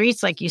walking the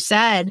streets, like you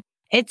said.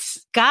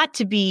 It's got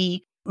to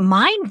be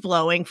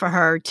mind-blowing for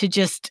her to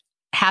just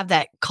have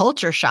that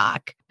culture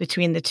shock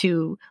between the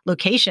two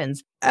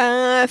locations.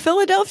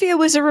 Philadelphia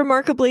was a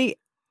remarkably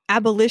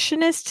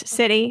abolitionist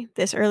city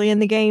this early in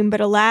the game, but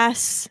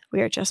alas,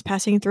 we are just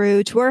passing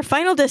through to our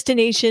final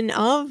destination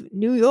of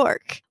New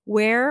York,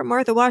 where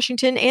Martha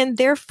Washington and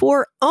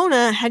therefore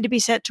Ona had to be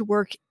set to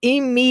work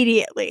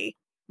immediately.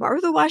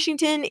 Martha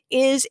Washington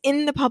is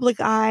in the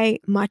public eye,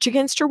 much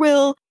against her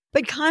will,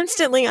 but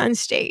constantly on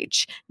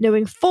stage,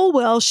 knowing full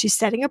well she's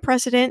setting a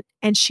precedent,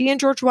 and she and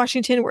George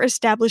Washington were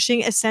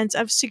establishing a sense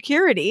of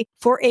security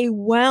for a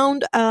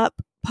wound-up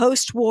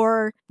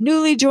post-war,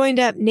 newly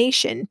joined-up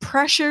nation.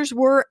 Pressures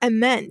were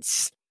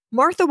immense.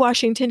 Martha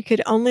Washington could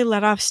only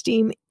let off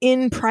steam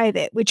in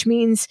private, which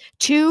means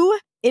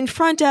in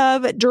front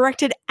of,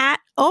 directed at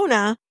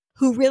Ona,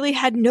 who really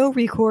had no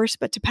recourse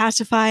but to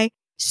pacify,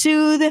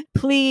 soothe,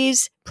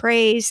 please,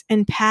 praise,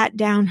 and pat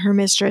down her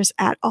mistress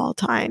at all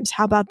times.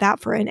 How about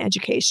that for an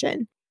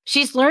education?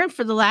 She's learned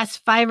for the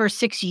last 5 or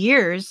 6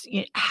 years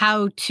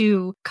how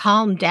to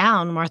calm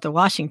down Martha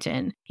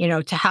Washington,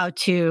 to how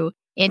to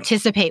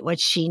anticipate what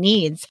she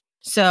needs.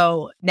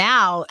 So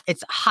now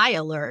it's high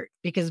alert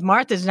because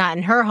Martha's not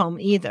in her home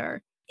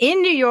either.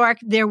 In New York,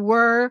 there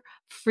were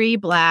free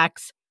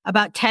Blacks.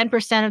 About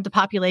 10% of the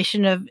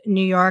population of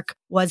New York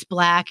was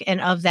Black, and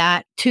of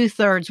that,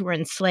 2/3 were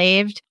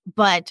enslaved.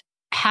 But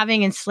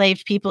having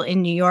enslaved people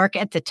in New York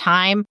at the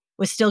time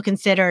was still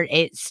considered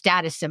a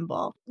status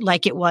symbol,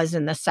 like it was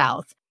in the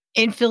South.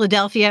 In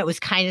Philadelphia, it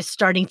was kind of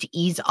starting to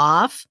ease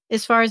off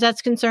as far as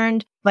that's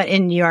concerned. But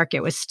in New York,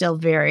 it was still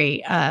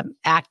very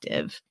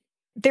active.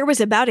 There was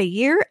about a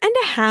year and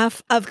a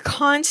half of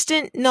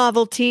constant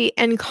novelty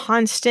and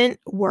constant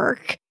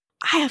work.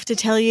 I have to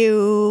tell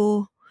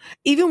you,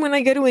 even when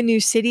I go to a new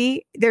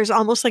city, there's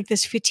almost like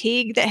this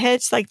fatigue that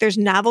hits, like there's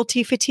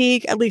novelty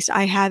fatigue. At least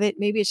I have it.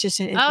 Maybe it's just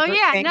an introvert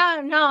thing.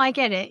 No, I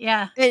get it.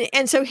 Yeah.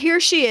 And so here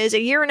she is,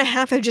 a year and a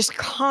half of just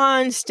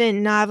constant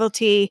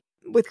novelty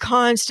with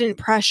constant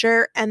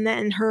pressure. And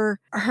then her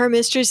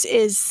mistress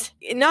is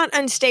not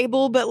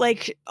unstable, but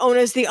like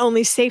Ona's the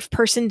only safe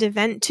person to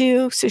vent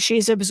to. So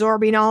she's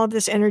absorbing all of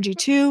this energy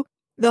too.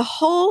 The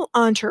whole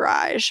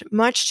entourage,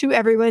 much to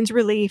everyone's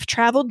relief,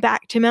 traveled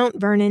back to Mount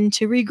Vernon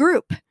to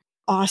regroup.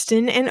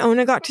 Austin and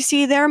Ona got to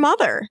see their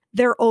mother,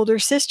 their older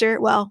sister.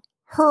 Well,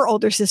 her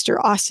older sister,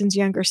 Austin's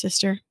younger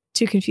sister.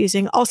 Too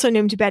confusing. Also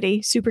named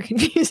Betty. Super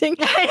confusing.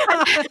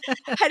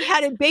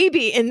 had a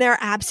baby in their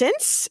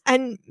absence.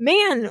 And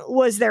man,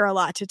 was there a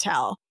lot to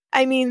tell.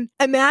 I mean,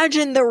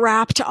 imagine the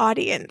rapt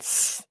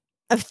audience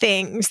of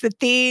things that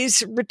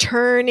these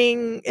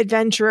returning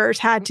adventurers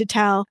had to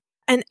tell.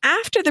 And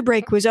after the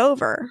break was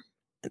over,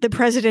 the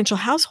presidential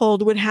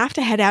household would have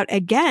to head out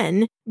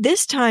again,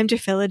 this time to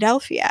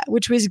Philadelphia,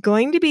 which was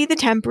going to be the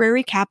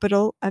temporary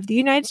capital of the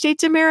United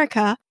States of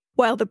America,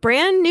 while the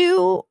brand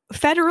new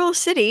federal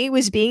city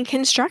was being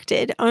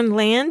constructed on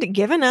land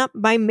given up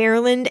by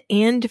Maryland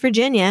and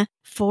Virginia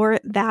for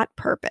that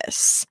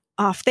purpose.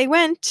 Off they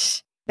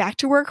went, back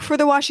to work for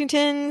the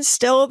Washingtons,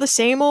 still the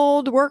same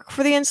old work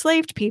for the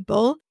enslaved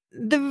people.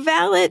 The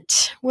valet,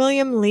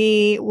 William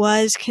Lee,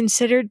 was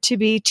considered to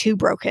be too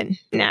broken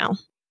now.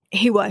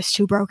 He was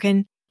too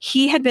broken.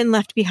 He had been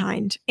left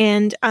behind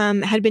and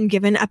had been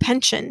given a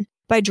pension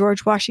by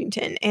George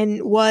Washington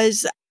and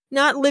was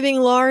not living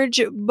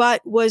large,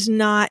 but was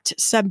not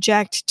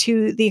subject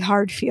to the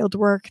hard field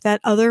work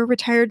that other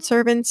retired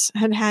servants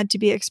had to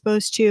be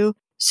exposed to.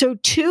 So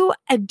 2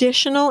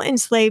 additional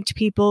enslaved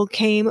people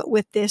came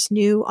with this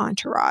new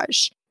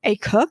entourage. A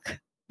cook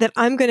that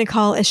I'm going to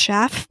call a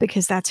chef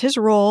because that's his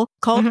role,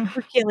 called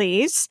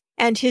Hercules,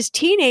 and his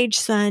teenage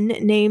son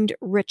named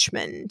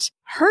Richmond.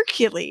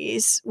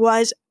 Hercules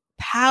was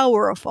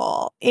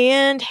powerful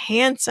and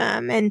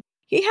handsome, and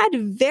he had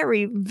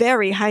very,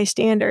 very high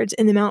standards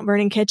in the Mount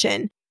Vernon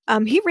kitchen.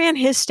 He ran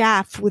his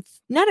staff with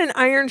not an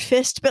iron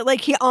fist, but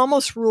like he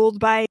almost ruled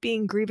by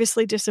being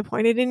grievously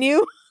disappointed in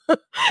you.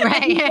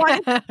 Right. You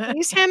wanted to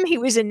please him. He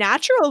was a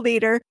natural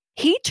leader.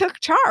 He took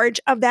charge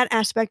of that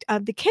aspect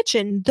of the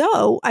kitchen,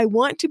 though I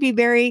want to be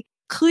very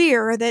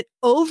clear that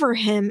over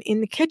him in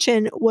the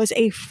kitchen was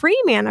a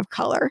free man of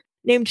color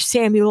named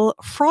Samuel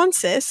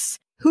Francis,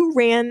 who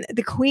ran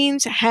the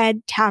Queen's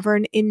Head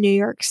Tavern in New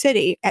York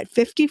City at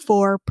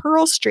 54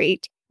 Pearl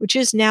Street, which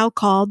is now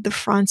called the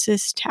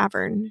Francis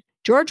Tavern.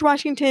 George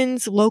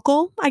Washington's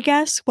local, I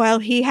guess, while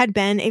he had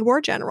been a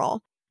war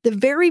general. The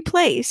very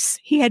place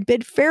he had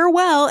bid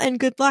farewell and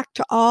good luck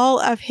to all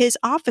of his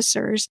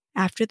officers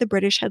after the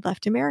British had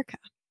left America.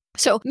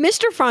 So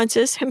Mr.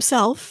 Francis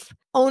himself,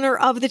 owner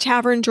of the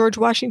tavern George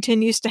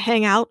Washington used to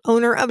hang out,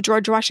 owner of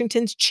George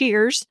Washington's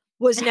Cheers,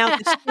 was now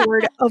the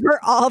steward over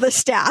all the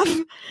staff.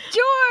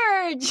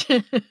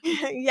 George!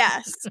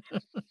 Yes.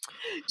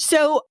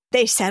 So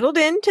they settled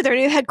into their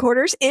new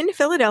headquarters in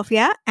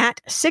Philadelphia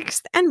at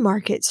 6th and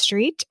Market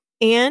Street.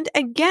 And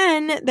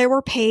again, there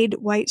were paid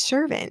white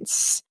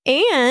servants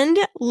and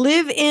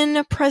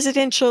live-in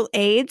presidential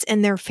aides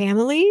and their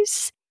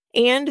families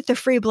and the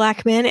free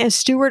black men as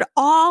steward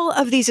all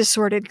of these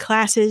assorted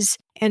classes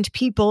and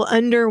people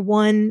under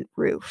one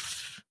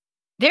roof.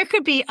 There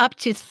could be up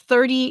to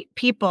 30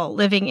 people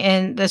living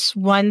in this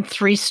one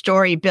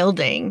 3-story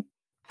building.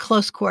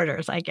 Close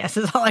quarters, I guess,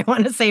 is all I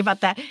want to say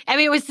about that. I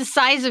mean, it was the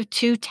size of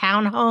 2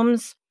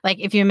 townhomes. Like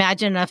if you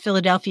imagine a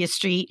Philadelphia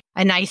street,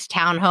 a nice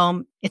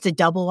townhome, it's a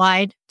double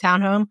wide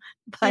townhome,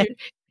 but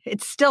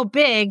it's still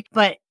big,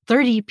 but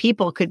 30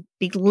 people could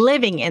be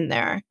living in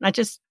there, not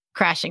just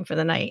crashing for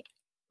the night.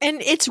 And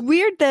it's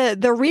weird,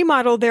 the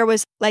remodel, there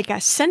was like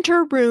a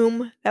center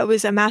room that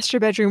was a master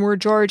bedroom where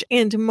George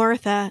and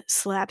Martha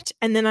slept.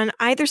 And then on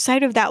either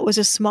side of that was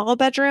a small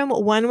bedroom.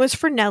 One was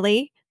for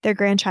Nellie, their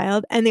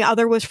grandchild, and the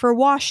other was for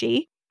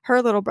Washi,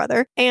 her little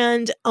brother.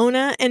 And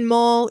Ona and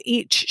Moll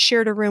each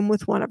shared a room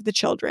with one of the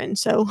children.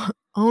 So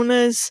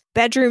Ona's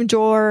bedroom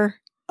door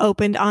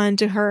opened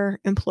onto her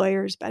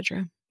employer's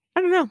bedroom.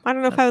 I don't know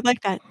if I would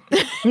like that.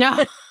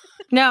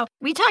 No,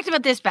 we talked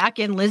about this back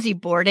in Lizzie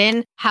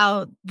Borden,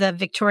 how the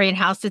Victorian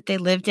house that they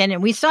lived in,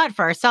 and we saw it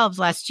for ourselves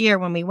last year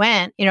when we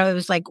went. You know, it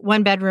was like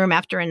one bedroom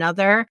after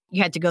another.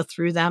 You had to go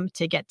through them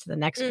to get to the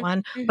next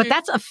one. But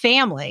that's a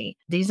family.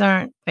 These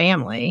aren't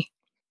family.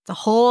 It's a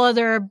whole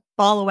other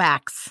ball of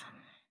wax.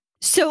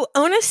 So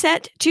Ona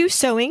set to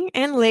sewing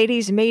and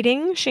ladies'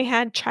 maiding. She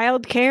had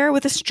childcare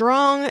with a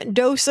strong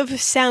dose of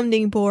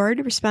sounding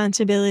board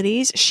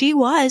responsibilities. She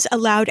was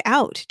allowed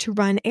out to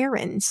run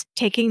errands,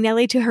 taking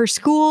Nellie to her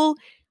school,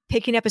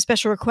 picking up a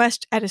special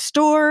request at a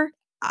store.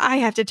 I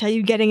have to tell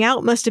you, getting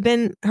out must have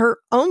been her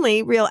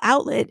only real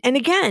outlet. And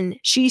again,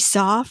 she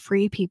saw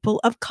free people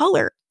of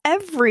color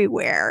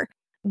everywhere.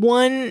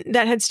 One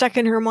that had stuck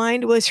in her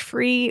mind was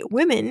free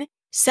women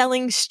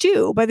selling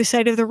stew by the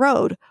side of the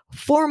road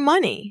for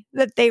money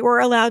that they were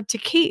allowed to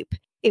keep.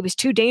 It was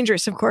too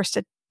dangerous, of course,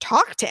 to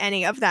talk to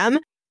any of them.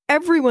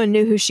 Everyone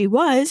knew who she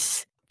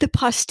was. The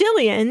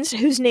postilions,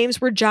 whose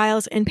names were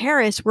Giles and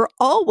Paris, were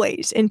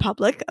always in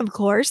public, of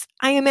course.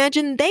 I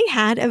imagine they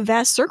had a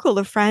vast circle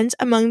of friends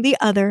among the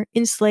other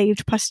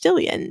enslaved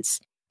postilions.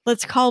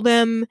 Let's call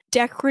them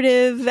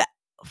decorative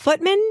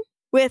footmen,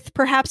 with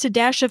perhaps a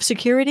dash of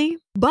security.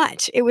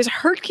 But it was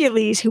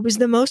Hercules who was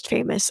the most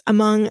famous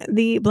among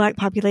the Black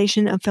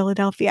population of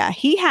Philadelphia.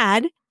 He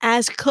had,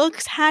 as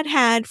cooks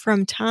had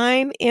from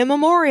time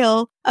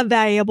immemorial, a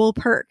valuable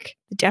perk.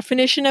 The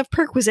definition of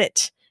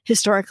perquisite,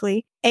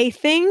 historically, a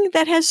thing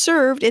that has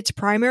served its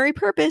primary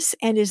purpose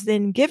and is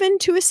then given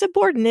to a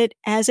subordinate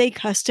as a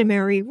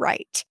customary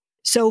right.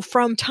 So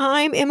from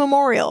time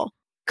immemorial,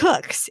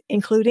 cooks,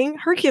 including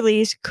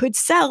Hercules, could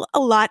sell a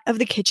lot of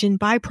the kitchen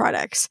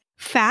byproducts.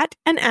 Fat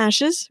and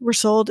ashes were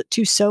sold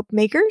to soap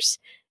makers,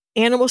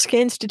 animal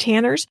skins to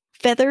tanners,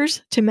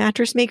 feathers to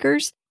mattress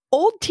makers.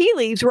 Old tea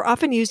leaves were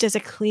often used as a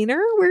cleaner,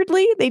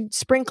 weirdly. They'd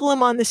sprinkle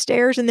them on the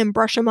stairs and then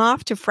brush them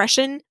off to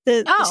freshen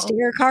the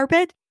stair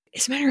carpet.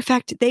 As a matter of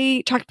fact,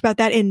 they talked about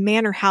that in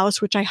Manor House,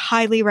 which I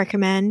highly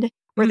recommend,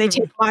 where they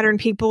take modern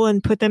people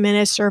and put them in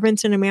as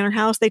servants in a manor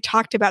house. They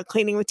talked about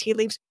cleaning with tea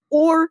leaves,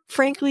 or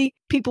frankly,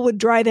 people would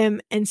dry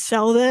them and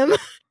sell them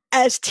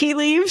as tea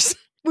leaves,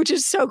 which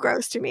is so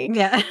gross to me.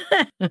 Yeah.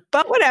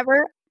 But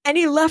whatever.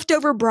 Any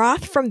leftover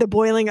broth from the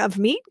boiling of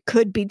meat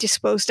could be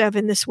disposed of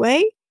in this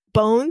way.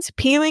 Bones,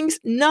 peelings,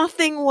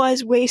 nothing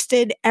was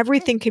wasted.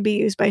 Everything could be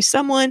used by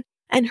someone.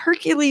 And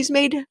Hercules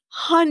made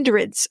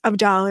hundreds of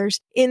dollars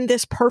in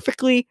this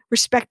perfectly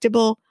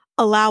respectable,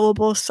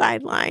 allowable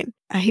sideline.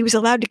 He was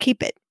allowed to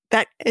keep it.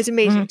 That is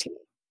amazing to me.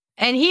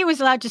 And he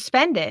was allowed to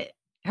spend it.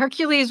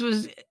 Hercules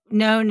was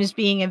known as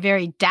being a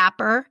very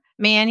dapper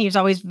man. He was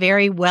always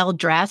very well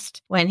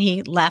dressed when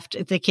he left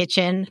the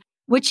kitchen,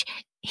 which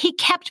he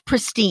kept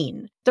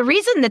pristine. The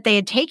reason that they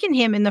had taken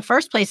him in the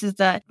first place is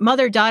the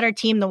mother-daughter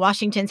team the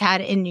Washingtons had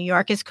in New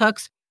York as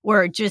cooks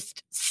were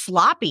just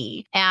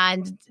sloppy,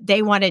 and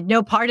they wanted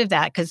no part of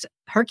that because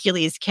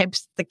Hercules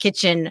keeps the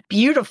kitchen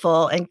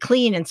beautiful and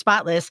clean and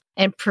spotless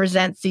and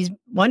presents these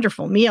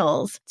wonderful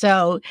meals.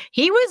 So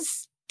he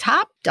was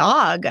top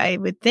dog, I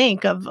would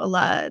think, of a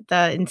lot of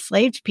the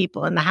enslaved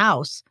people in the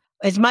house,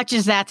 as much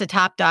as that's a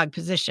top dog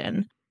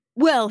position.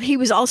 Well, he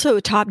was also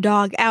a top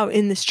dog out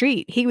in the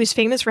street. He was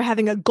famous for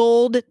having a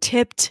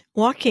gold-tipped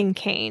walking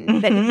cane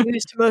that he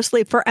used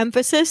mostly for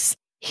emphasis.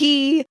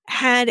 He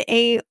had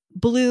a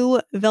blue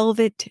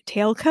velvet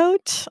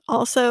tailcoat,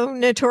 also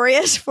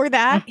notorious for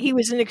that. He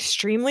was an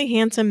extremely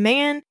handsome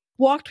man,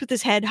 walked with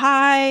his head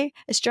high,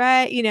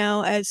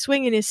 a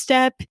swing in his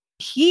step.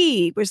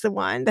 He was the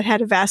one that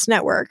had a vast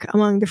network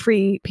among the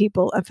free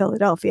people of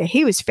Philadelphia.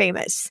 He was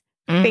famous.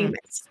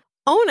 Famous.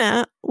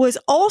 Ona was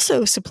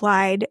also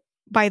supplied,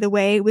 by the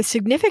way, with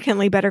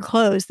significantly better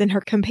clothes than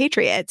her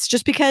compatriots,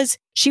 just because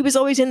she was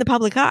always in the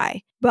public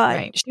eye.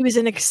 But she was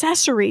an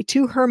accessory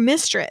to her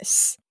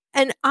mistress.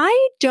 And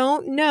I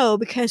don't know,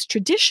 because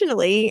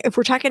traditionally, if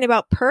we're talking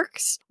about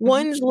perks,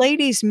 one's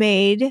lady's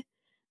maid,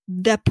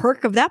 the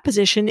perk of that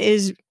position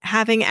is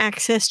having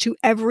access to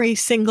every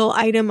single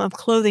item of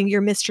clothing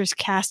your mistress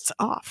casts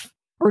off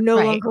or no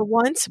longer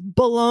wants,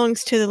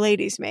 belongs to the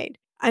lady's maid.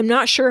 I'm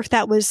not sure if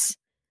that was,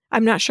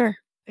 I'm not sure.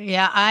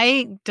 Yeah,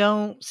 I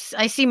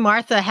see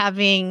Martha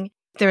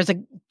there's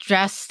a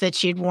dress that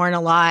she'd worn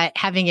a lot,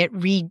 having it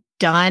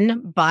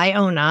redone by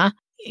Ona,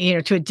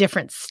 to a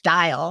different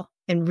style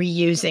and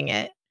reusing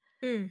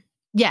it.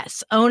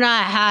 Yes,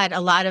 Ona had a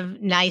lot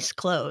of nice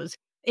clothes.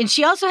 And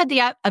she also had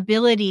the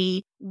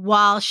ability,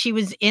 while she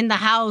was in the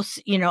house,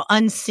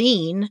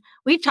 unseen.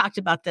 We've talked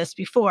about this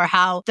before,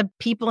 how the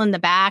people in the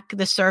back,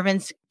 the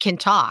servants, can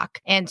talk.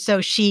 And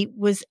so she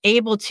was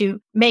able to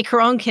make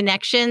her own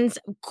connections,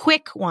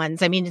 quick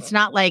ones. I mean, it's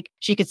not like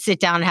she could sit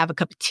down and have a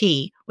cup of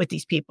tea with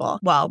these people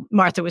while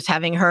Martha was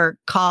having her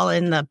call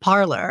in the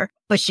parlor,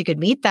 but she could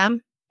meet them,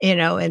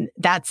 and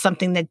that's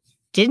something that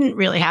didn't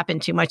really happen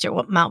too much at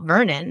Mount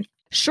Vernon.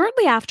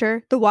 Shortly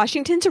after the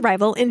Washingtons'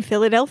 arrival in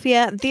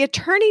Philadelphia, the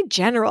Attorney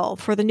General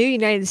for the new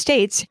United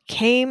States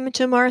came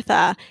to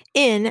Martha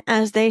in,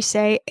 as they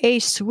say, a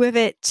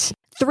swivet.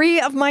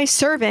 3 of my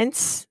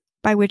servants,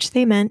 by which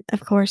they meant,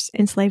 of course,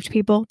 enslaved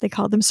people, they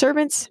called them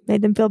servants,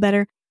 made them feel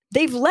better.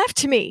 They've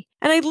left me,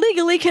 and I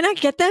legally cannot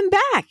get them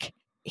back.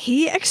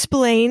 He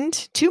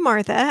explained to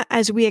Martha,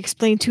 as we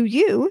explained to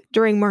you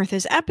during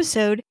Martha's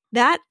episode,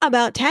 that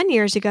about 10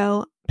 years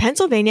ago,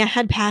 Pennsylvania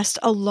had passed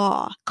a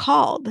law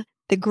called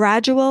the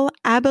Gradual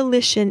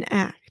Abolition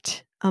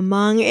Act.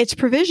 Among its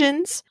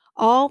provisions,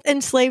 all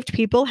enslaved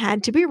people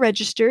had to be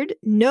registered.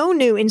 No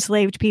new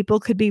enslaved people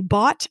could be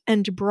bought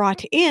and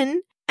brought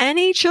in.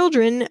 Any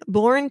children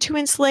born to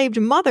enslaved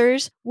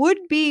mothers would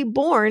be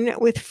born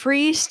with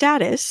free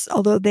status,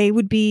 although they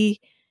would be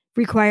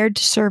required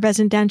to serve as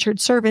indentured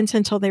servants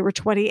until they were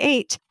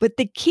 28. But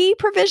the key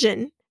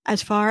provision,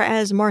 as far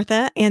as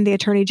Martha and the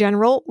Attorney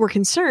General were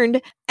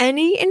concerned,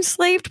 any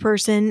enslaved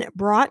person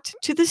brought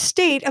to the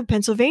state of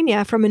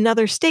Pennsylvania from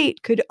another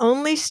state could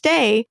only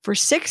stay for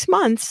 6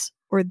 months,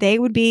 or they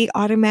would be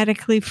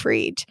automatically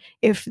freed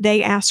if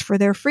they asked for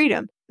their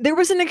freedom. There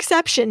was an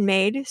exception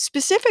made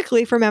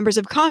specifically for members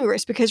of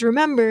Congress, because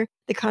remember,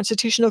 the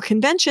constitutional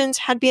conventions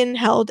had been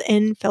held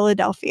in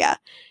Philadelphia,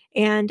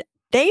 and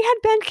they had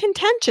been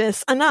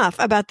contentious enough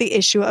about the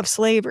issue of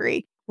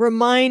slavery.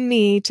 Remind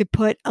me to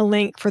put a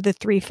link for the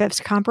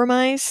 3/5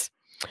 compromise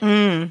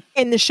in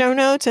the show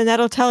notes, and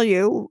that'll tell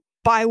you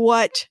by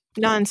what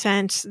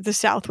nonsense the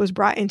South was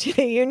brought into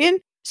the Union.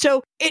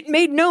 So it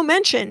made no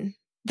mention,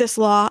 this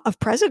law, of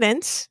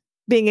presidents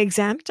being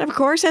exempt, of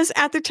course, as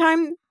at the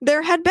time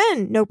there had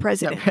been no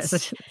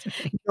presidents,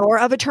 nor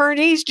of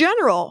attorneys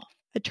general.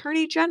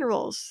 Attorney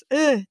generals.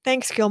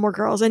 Thanks, Gilmore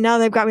Girls. And now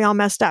they've got me all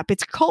messed up.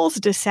 It's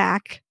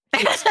cul-de-sac.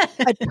 It's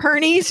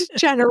attorneys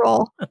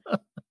general.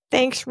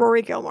 Thanks,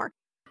 Rory Gilmore.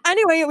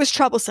 Anyway, it was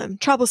troublesome.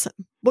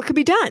 What could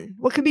be done?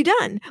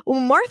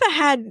 Well, Martha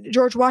had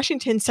George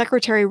Washington's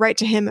secretary write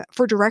to him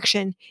for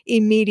direction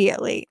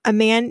immediately, a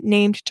man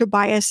named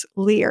Tobias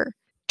Lear.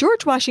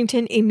 George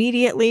Washington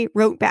immediately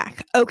wrote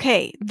back,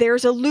 okay,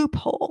 there's a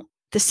loophole.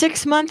 The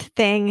 6-month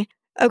thing,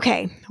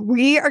 okay,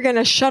 we are going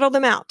to shuttle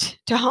them out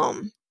to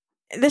home.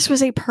 This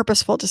was a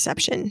purposeful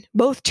deception,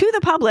 both to the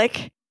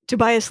public.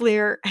 Tobias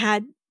Lear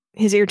had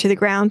his ear to the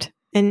ground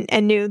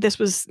and knew this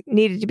was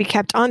needed to be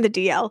kept on the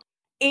DL,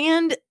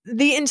 and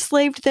the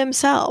enslaved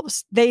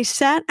themselves. They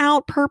set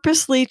out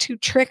purposely to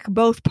trick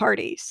both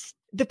parties.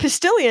 The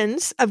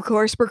Postilions, of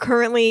course, were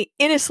currently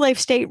in a slave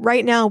state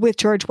right now with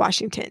George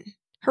Washington.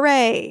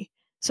 Hooray!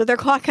 So their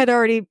clock had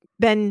already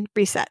been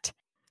reset.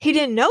 He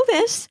didn't know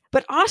this,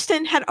 but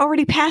Austin had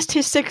already passed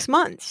his 6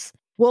 months.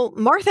 Well,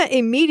 Martha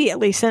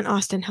immediately sent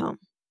Austin home.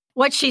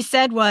 What she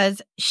said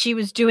was she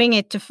was doing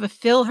it to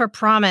fulfill her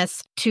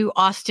promise to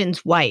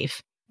Austin's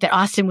wife, that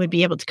Austin would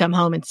be able to come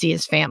home and see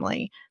his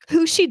family.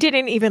 Who she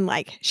didn't even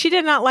like. She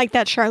did not like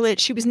that Charlotte.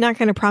 She was not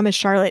going to promise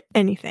Charlotte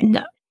anything.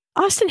 No.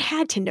 Austin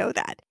had to know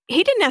that.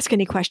 He didn't ask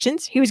any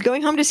questions. He was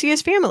going home to see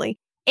his family.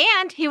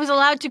 And he was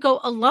allowed to go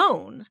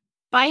alone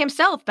by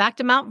himself back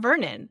to Mount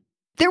Vernon.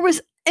 There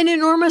was an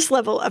enormous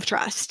level of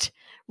trust,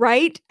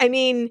 right? I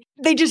mean,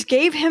 they just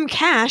gave him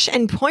cash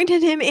and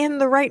pointed him in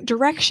the right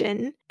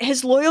direction.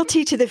 His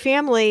loyalty to the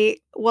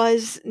family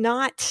was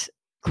not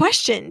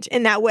questioned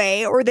in that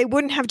way, or they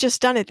wouldn't have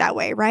just done it that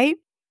way, right?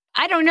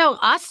 I don't know.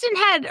 Austin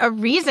had a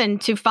reason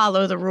to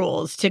follow the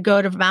rules, to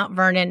go to Mount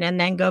Vernon and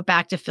then go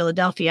back to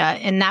Philadelphia,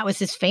 and that was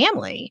his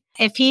family.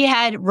 If he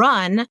had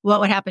run,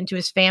 what would happen to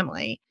his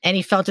family? And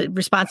he felt a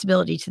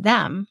responsibility to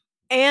them.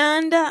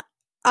 And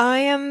I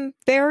am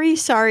very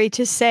sorry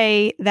to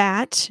say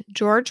that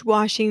George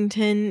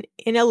Washington,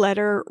 in a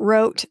letter,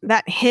 wrote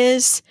that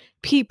his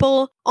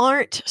people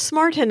aren't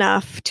smart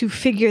enough to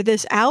figure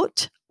this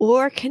out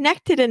or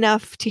connected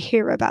enough to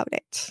hear about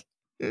it.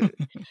 And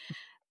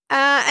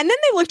then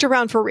they looked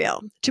around for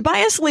real.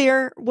 Tobias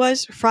Lear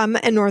was from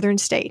a northern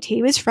state.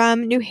 He was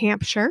from New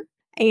Hampshire,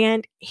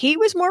 and he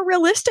was more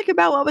realistic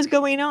about what was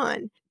going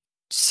on.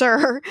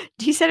 Sir,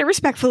 he said it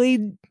respectfully,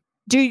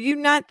 do you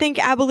not think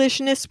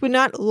abolitionists would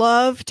not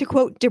love to,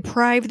 quote,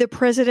 deprive the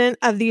president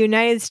of the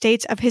United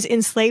States of his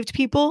enslaved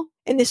people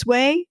in this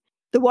way?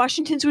 The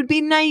Washingtons would be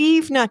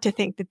naive not to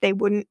think that they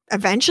wouldn't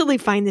eventually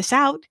find this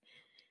out.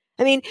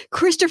 I mean,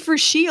 Christopher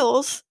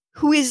Shields,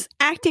 who is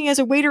acting as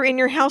a waiter in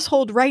your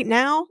household right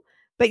now,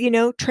 but,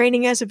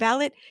 training as a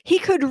valet, he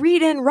could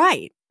read and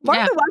write.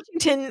 Martha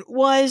Washington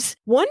was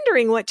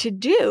wondering what to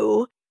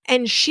do,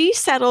 and she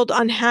settled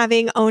on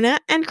having Ona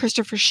and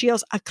Christopher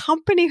Shields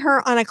accompany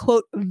her on a,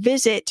 quote,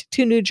 visit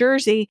to New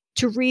Jersey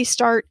to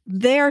restart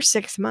their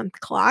 6-month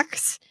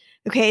clocks.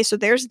 Okay, so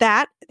there's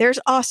that. There's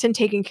Austin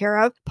taken care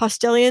of.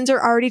 Postilions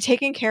are already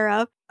taken care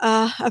of.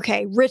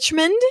 Okay,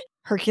 Richmond,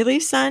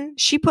 Hercules' son,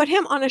 she put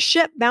him on a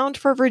ship bound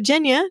for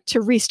Virginia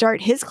to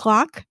restart his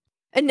clock.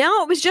 And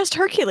now it was just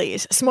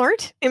Hercules,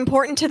 smart,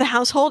 important to the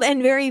household,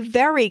 and very,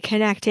 very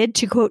connected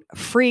to, quote,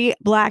 free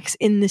blacks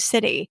in the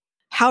city.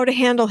 How to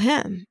handle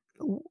him?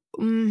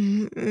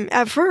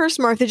 At first,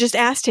 Martha just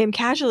asked him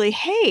casually,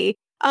 hey,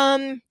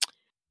 I'm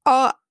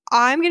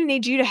going to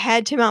need you to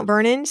head to Mount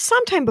Vernon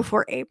sometime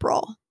before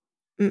April.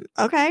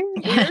 Okay,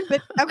 weird,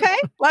 but okay.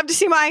 Love to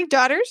see my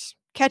daughters,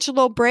 catch a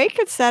little break,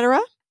 etc.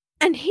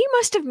 And he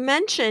must have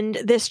mentioned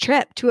this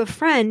trip to a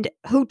friend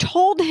who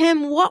told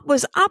him what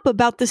was up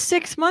about the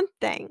 6-month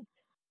thing.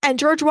 And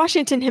George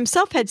Washington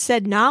himself had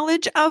said,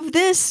 knowledge of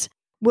this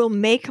will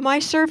make my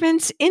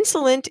servants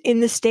insolent in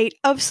the state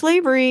of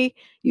slavery.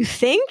 You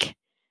think?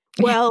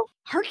 Well,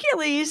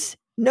 Hercules,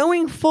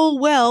 knowing full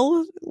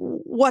well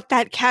what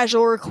that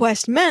casual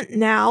request meant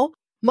now,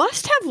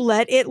 must have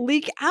let it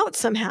leak out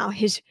somehow.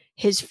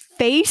 His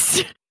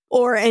face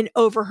or an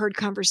overheard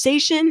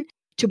conversation.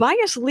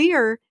 Tobias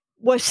Lear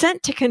was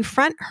sent to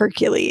confront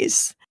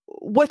Hercules.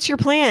 What's your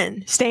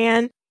plan,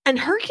 Stan? And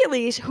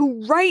Hercules,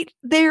 who right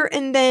there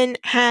and then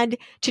had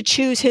to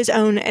choose his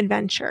own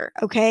adventure,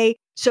 okay?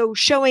 So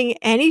showing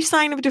any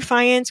sign of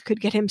defiance could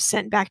get him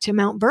sent back to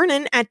Mount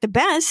Vernon at the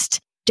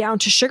best, down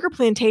to sugar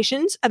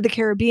plantations of the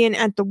Caribbean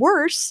at the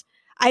worst.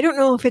 I don't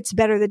know if it's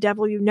better the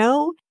devil you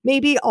know.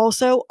 Maybe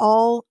also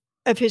all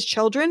of his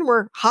children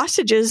were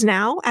hostages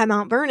now at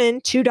Mount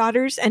Vernon, 2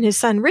 daughters and his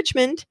son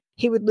Richmond.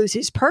 He would lose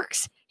his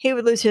perks. He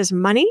would lose his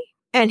money.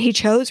 And he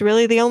chose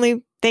really the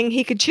only thing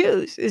he could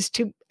choose is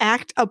to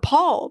act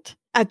appalled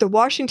at the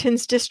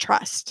Washingtons'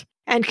 distrust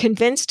and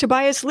convince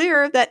Tobias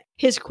Lear that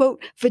his,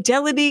 quote,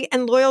 fidelity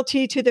and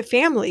loyalty to the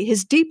family,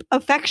 his deep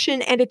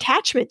affection and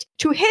attachment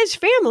to his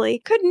family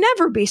could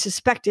never be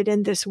suspected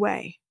in this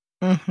way.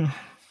 Mm-hmm.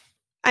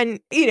 And,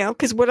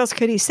 because what else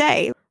could he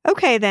say?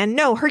 Okay, then,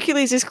 no,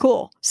 Hercules is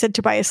cool, said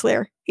Tobias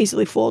Lear,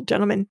 easily fooled,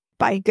 gentlemen,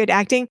 by good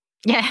acting.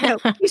 Yeah.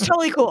 No, he's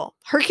totally cool.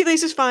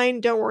 Hercules is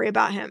fine. Don't worry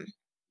about him.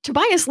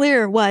 Tobias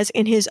Lear was,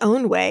 in his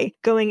own way,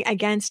 going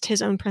against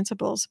his own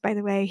principles, by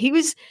the way. He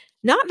was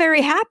not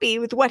very happy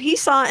with what he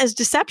saw as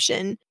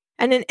deception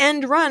and an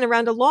end run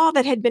around a law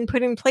that had been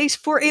put in place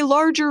for a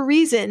larger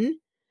reason,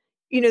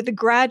 the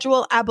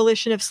gradual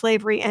abolition of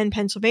slavery in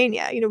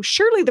Pennsylvania.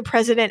 Surely the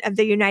president of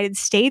the United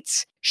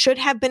States should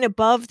have been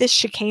above this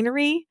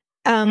chicanery,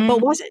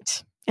 but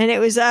wasn't. And it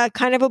was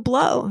kind of a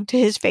blow to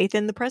his faith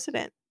in the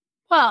president.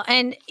 Well,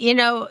 and,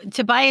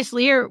 Tobias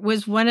Lear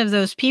was one of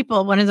those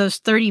people, one of those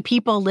 30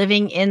 people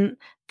living in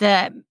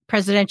the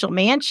presidential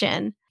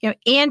mansion,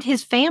 and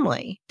his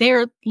family.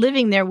 They're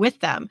living there with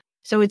them.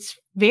 So it's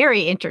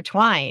very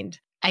intertwined.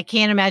 I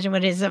can't imagine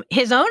what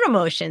his own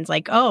emotions,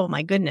 like, oh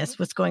my goodness,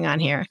 what's going on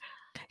here?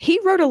 He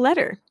wrote a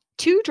letter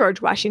to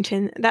George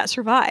Washington that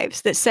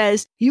survives that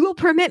says, you will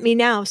permit me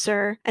now,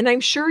 sir, and I'm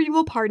sure you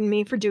will pardon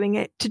me for doing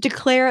it, to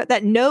declare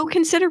that no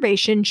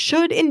consideration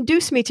should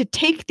induce me to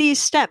take these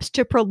steps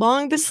to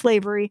prolong the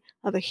slavery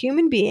of a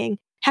human being,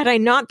 had I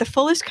not the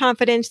fullest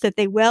confidence that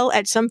they will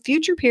at some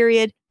future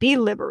period be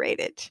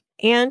liberated,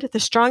 and the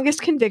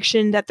strongest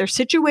conviction that their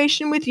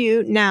situation with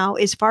you now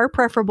is far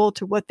preferable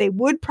to what they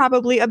would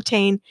probably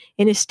obtain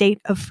in a state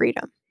of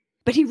freedom.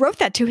 But he wrote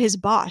that to his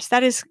boss.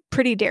 That is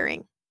pretty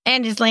daring.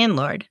 And his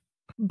landlord.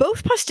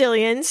 Both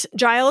postilions,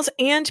 Giles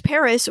and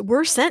Paris,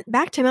 were sent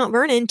back to Mount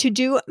Vernon to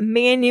do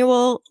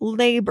manual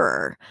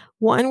labor,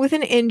 one with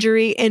an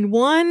injury and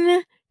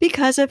one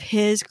because of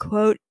his,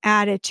 quote,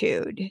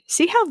 attitude.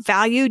 See how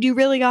valued you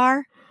really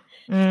are?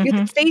 Mm-hmm.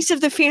 You're the face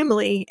of the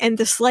family, and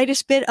the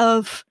slightest bit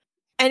of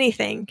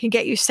anything can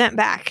get you sent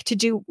back to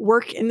do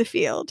work in the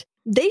field.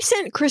 They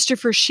sent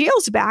Christopher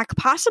Shields back,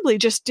 possibly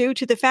just due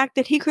to the fact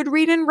that he could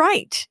read and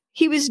write.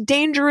 He was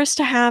dangerous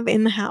to have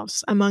in the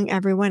house among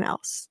everyone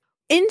else.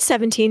 In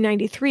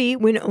 1793,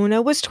 when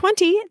Ona was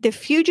 20, the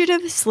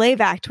Fugitive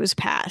Slave Act was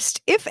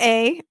passed. If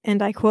a,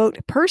 and I quote,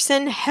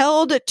 person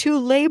held to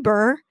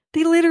labor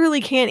they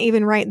literally can't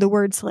even write the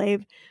word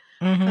slave,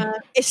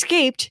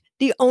 escaped,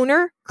 the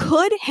owner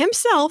could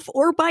himself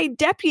or by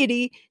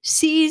deputy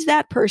seize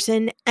that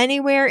person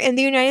anywhere in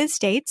the United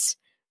States,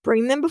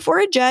 bring them before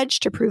a judge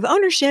to prove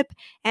ownership,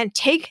 and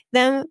take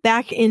them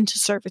back into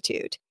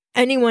servitude.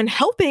 Anyone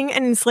helping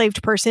an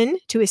enslaved person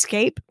to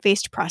escape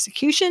faced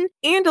prosecution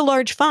and a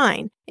large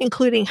fine,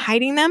 including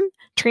hiding them,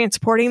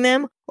 transporting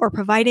them, or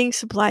providing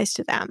supplies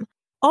to them.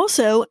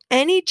 Also,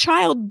 any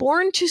child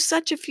born to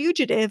such a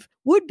fugitive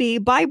would be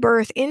by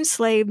birth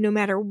enslaved no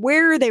matter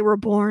where they were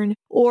born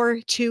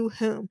or to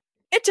whom.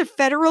 It's a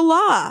federal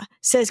law,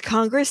 says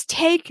Congress.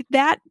 Take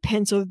that,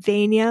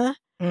 Pennsylvania.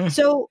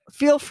 So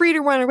feel free to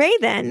run away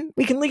then.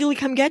 We can legally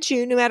come get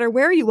you no matter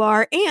where you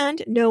are,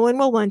 and no one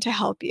will want to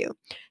help you.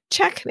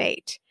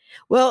 Checkmate.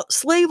 Well,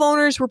 slave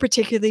owners were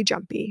particularly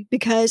jumpy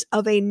because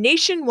of a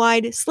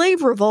nationwide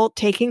slave revolt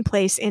taking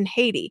place in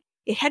Haiti.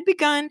 It had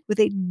begun with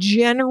a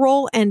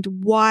general and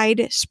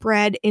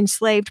widespread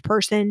enslaved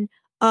person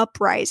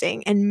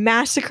uprising and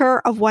massacre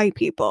of white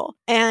people.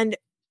 And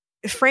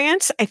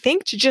France, I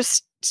think, to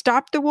just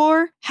stop the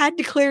war, had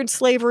declared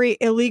slavery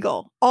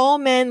illegal. All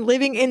men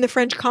living in the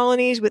French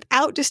colonies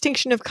without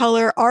distinction of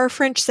color are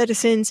French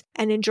citizens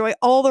and enjoy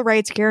all the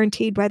rights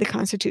guaranteed by the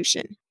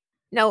Constitution.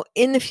 Now,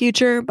 in the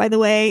future, by the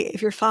way,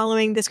 if you're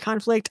following this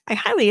conflict, I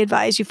highly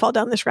advise you fall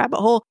down this rabbit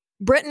hole.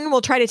 Britain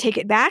will try to take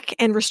it back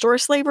and restore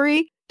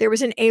slavery. There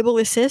was an able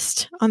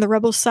assist on the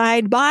rebel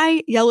side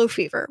by yellow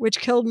fever, which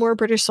killed more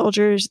British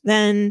soldiers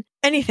than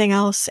anything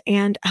else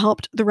and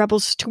helped the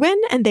rebels to win,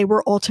 and they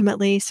were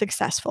ultimately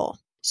successful.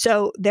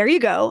 So there you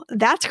go.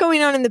 That's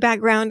going on in the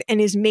background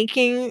and is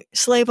making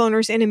slave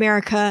owners in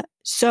America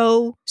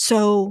so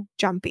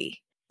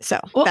jumpy. So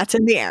that's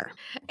in the air.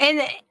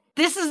 And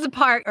this is the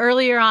part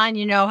earlier on,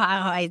 how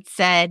I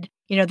said,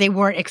 they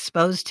weren't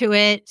exposed to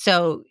it.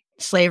 So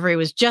slavery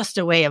was just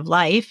a way of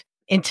life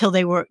until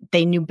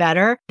they knew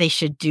better. They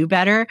should do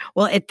better.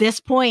 Well, at this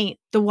point,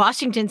 the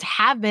Washingtons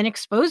have been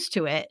exposed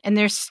to it and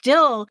they're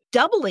still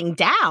doubling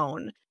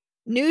down.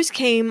 News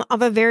came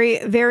of a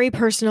very, very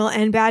personal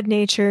and bad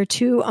nature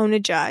to Ona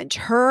Judge.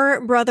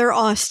 Her brother,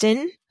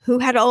 Austin, who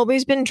had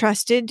always been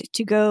trusted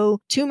to go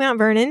to Mount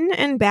Vernon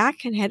and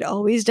back and had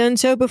always done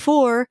so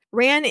before,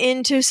 ran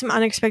into some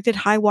unexpected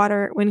high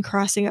water when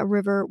crossing a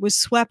river, was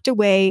swept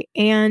away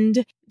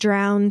and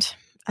drowned.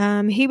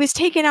 He was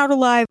taken out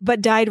alive,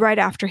 but died right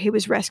after he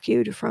was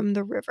rescued from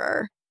the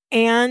river.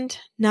 And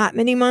not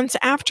many months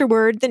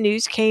afterward, the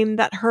news came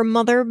that her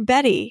mother,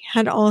 Betty,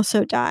 had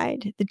also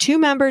died. The two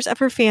members of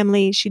her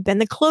family she'd been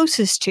the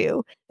closest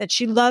to, that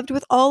she loved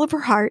with all of her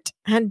heart,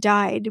 had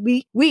died.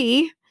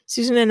 We,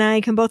 Susan and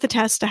I, can both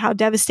attest to how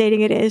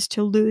devastating it is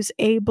to lose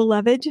a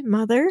beloved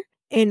mother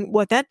and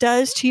what that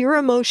does to your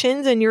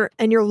emotions and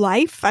your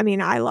life. I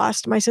mean, I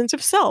lost my sense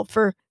of self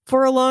for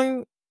a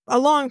long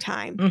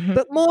time. Mm-hmm.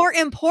 But more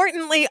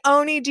importantly,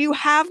 Oni, do you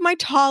have my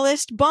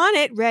tallest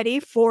bonnet ready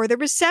for the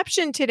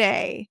reception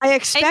today? I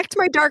expect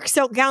my dark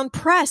silk gown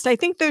pressed. I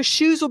think those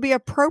shoes will be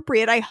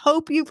appropriate. I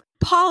hope you've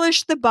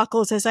polished the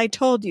buckles as I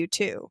told you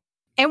to.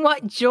 And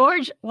what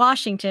George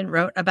Washington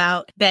wrote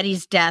about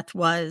Betty's death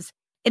was,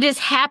 "It is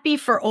happy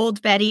for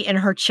old Betty and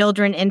her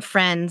children and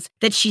friends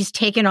that she's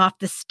taken off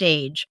the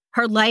stage.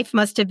 Her life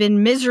must have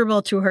been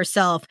miserable to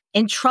herself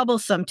and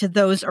troublesome to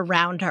those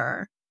around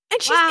her."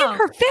 And she's in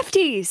her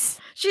 50s.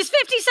 She's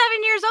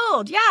 57 years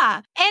old.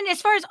 Yeah. And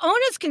as far as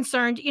Ona's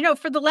concerned,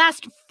 for the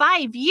last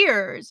 5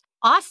 years,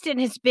 Austin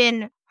has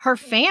been her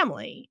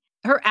family,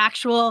 her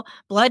actual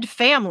blood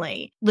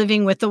family,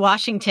 living with the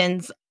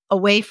Washingtons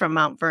away from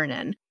Mount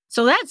Vernon.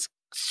 So that's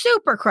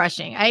super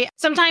crushing.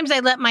 Sometimes I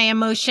let my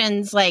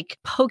emotions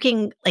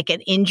poking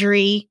an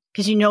injury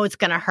because it's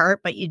going to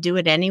hurt, but you do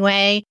it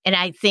anyway. And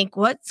I think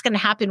what's going to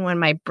happen when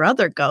my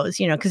brother goes,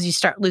 because you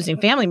start losing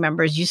family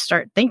members, you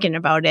start thinking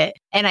about it.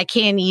 And I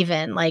can't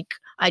even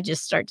I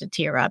just start to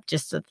tear up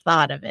just the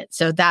thought of it.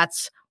 So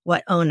that's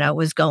what Ona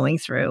was going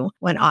through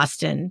when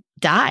Austin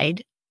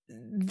died.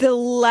 The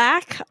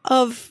lack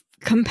of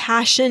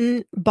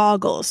compassion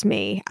boggles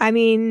me. I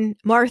mean,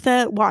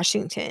 Martha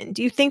Washington,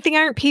 do you think they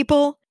aren't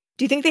people?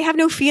 Do you think they have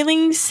no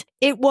feelings?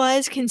 It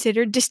was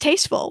considered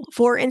distasteful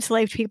for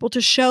enslaved people to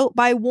show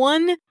by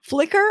one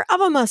flicker of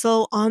a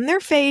muscle on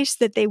their face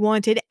that they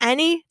wanted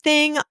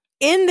anything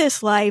in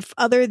this life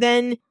other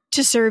than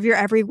to serve your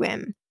every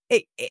whim.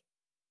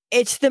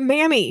 It's the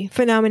mammy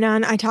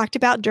phenomenon I talked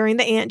about during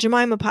the Aunt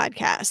Jemima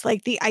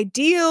podcast. The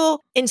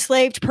ideal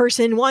enslaved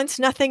person wants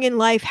nothing in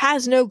life,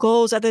 has no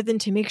goals other than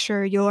to make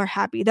sure you're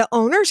happy. The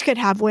owners could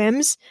have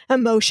whims,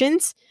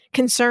 emotions,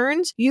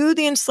 concerns. You,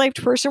 the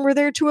enslaved person, were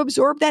there to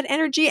absorb that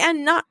energy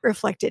and not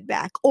reflect it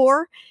back.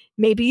 Or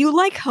maybe you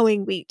like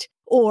hoeing wheat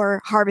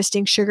or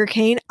harvesting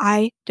sugarcane.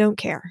 I don't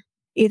care.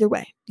 Either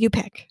way, you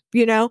pick,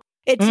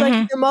 It's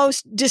like the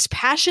most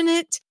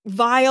dispassionate,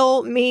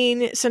 vile,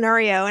 mean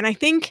scenario. And I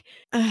think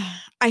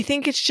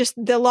it's just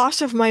the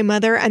loss of my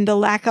mother and the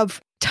lack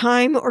of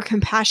time or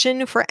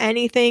compassion for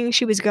anything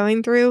she was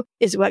going through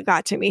is what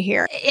got to me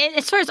here.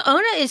 As far as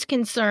Ona is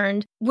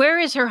concerned, where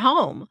is her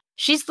home?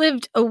 She's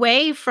lived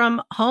away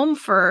from home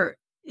for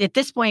at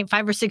this point,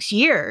 5 or 6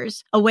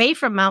 years away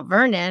from Mount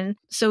Vernon.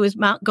 So is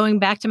going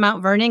back to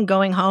Mount Vernon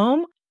going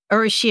home?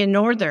 Or is she a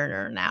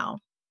northerner now?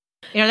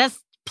 That's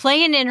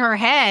playing in her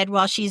head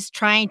while she's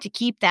trying to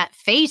keep that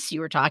face you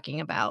were talking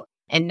about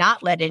and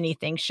not let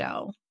anything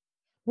show.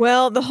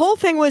 Well, the whole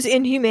thing was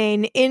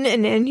inhumane in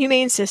an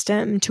inhumane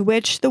system to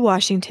which the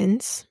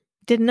Washingtons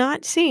did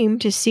not seem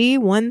to see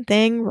one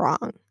thing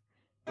wrong.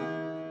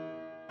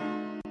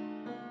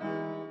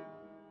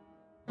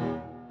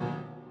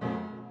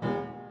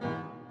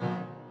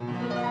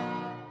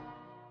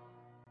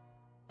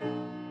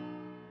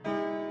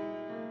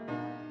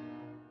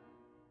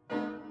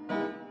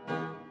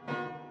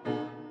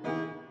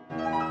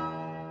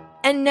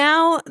 And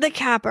now the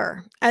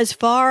capper, as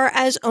far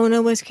as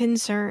Ona was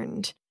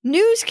concerned.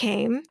 News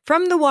came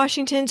from the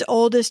Washingtons'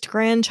 oldest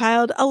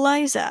grandchild,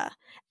 Eliza,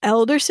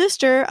 elder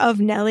sister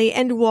of Nellie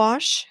and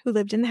Wash, who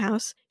lived in the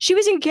house. She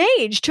was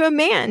engaged to a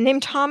man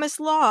named Thomas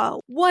Law.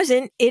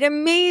 Wasn't it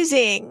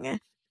amazing?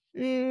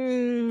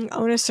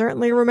 Ona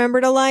certainly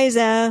remembered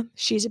Eliza.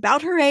 She's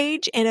about her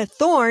age and a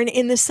thorn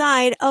in the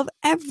side of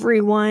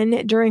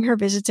everyone during her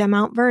visits at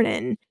Mount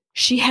Vernon.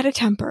 She had a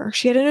temper.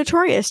 She had a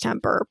notorious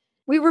temper.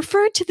 We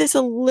referred to this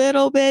a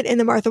little bit in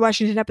the Martha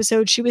Washington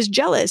episode. She was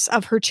jealous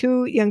of her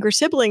 2 younger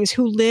siblings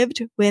who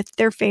lived with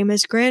their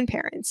famous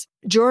grandparents.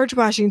 George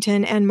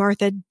Washington and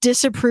Martha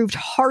disapproved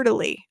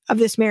heartily of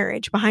this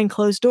marriage behind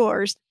closed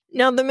doors.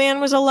 Now, the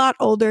man was a lot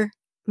older.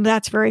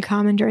 That's very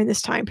common during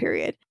this time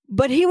period.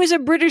 But he was a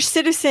British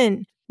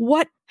citizen.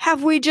 What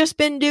have we just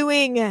been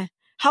doing?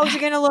 How's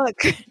it going to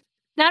look?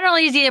 Not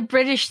only is he a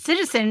British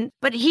citizen,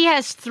 but he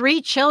has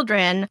 3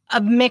 children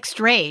of mixed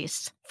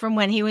race from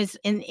when he was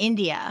in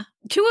India.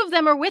 2 of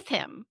them are with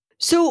him.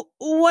 So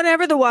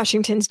whatever the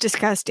Washingtons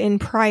discussed in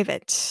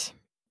private,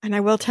 and I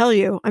will tell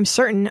you, I'm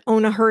certain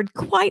Ona heard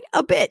quite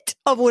a bit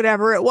of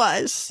whatever it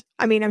was.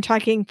 I mean, I'm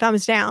talking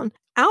thumbs down.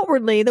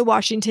 Outwardly, the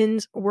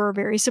Washingtons were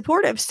very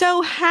supportive.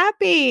 So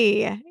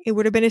happy! It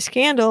would have been a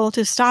scandal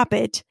to stop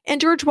it.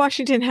 And George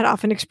Washington had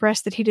often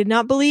expressed that he did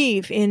not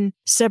believe in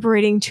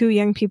separating 2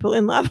 young people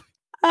in love.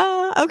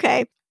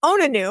 Okay.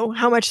 Ona knew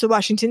how much the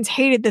Washingtons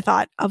hated the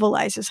thought of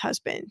Eliza's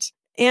husband.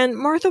 And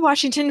Martha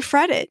Washington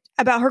fretted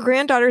about her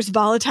granddaughter's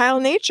volatile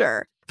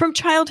nature. From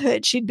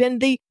childhood, she'd been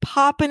the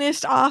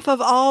poppinest off of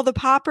all the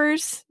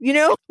poppers.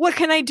 What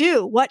can I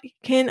do? What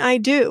can I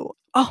do?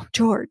 Oh,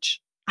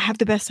 George, I have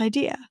the best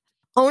idea.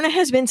 Ona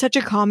has been such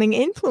a calming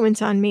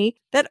influence on me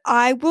that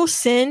I will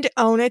send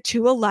Ona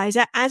to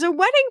Eliza as a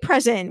wedding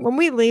present when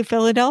we leave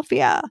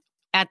Philadelphia.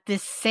 At the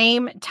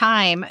same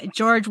time,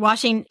 George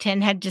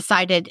Washington had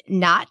decided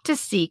not to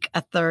seek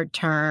a 3rd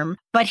term,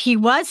 but he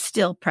was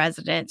still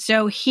president.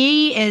 So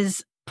he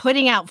is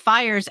putting out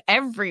fires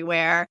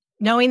everywhere,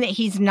 knowing that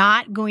he's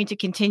not going to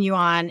continue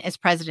on as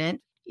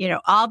president.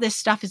 All this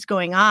stuff is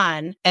going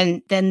on.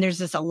 And then there's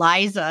this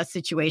Eliza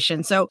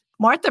situation. So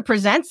Martha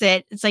presents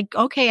it. It's like,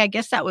 okay, I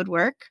guess that would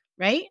work,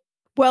 right?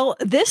 Well,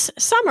 this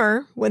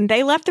summer, when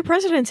they left the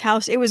president's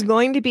house, it was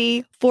going to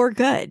be for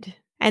good.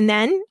 And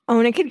then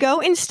Ona could go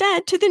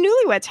instead to the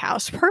newlyweds'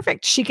 house.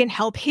 Perfect. She can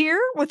help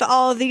here with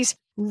all of these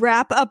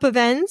wrap-up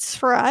events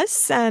for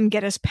us,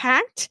 get us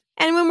packed.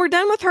 And when we're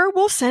done with her,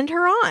 we'll send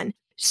her on.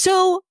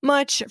 So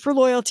much for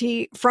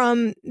loyalty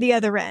from the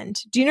other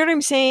end. Do you know what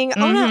I'm saying?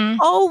 Mm-hmm. Ona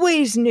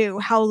always knew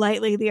how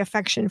lightly the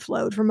affection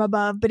flowed from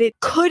above, but it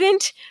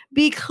couldn't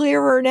be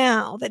clearer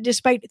now that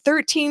despite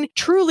 13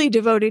 truly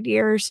devoted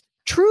years,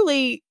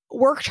 truly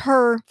worked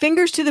her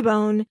fingers to the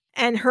bone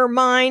and her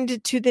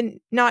mind to the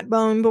not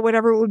bone, but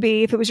whatever it would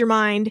be if it was your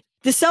mind.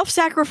 The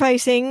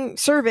self-sacrificing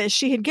service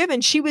she had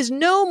given, she was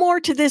no more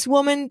to this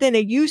woman than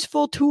a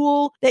useful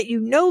tool that you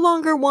no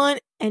longer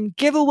want and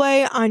give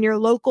away on your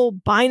local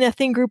Buy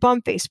Nothing group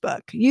on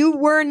Facebook. You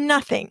were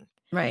nothing.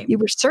 Right. You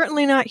were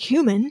certainly not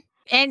human.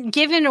 And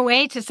given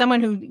away to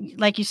someone who,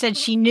 like you said,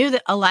 she knew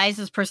that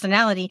Eliza's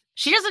personality.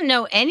 She doesn't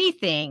know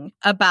anything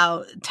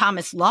about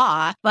Thomas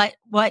Law, but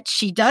what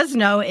she does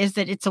know is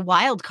that it's a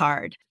wild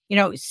card.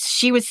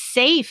 She was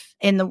safe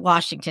in the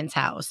Washington's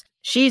house.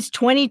 She's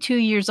 22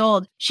 years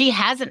old. She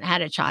hasn't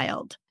had a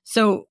child.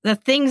 So the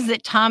things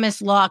that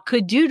Thomas Law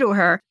could do to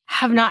her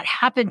have not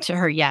happened to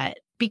her yet.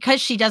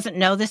 Because she doesn't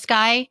know this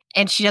guy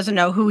and she doesn't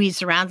know who he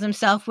surrounds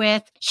himself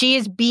with, she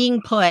is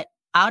being put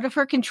out of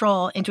her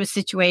control into a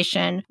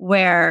situation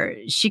where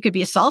she could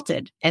be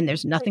assaulted and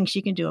there's nothing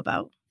she can do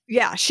about.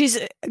 Yeah, she's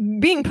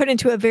being put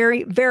into a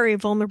very, very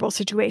vulnerable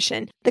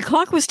situation. The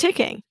clock was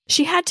ticking.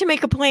 She had to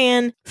make a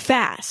plan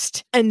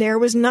fast, and there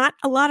was not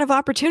a lot of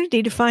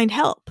opportunity to find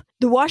help.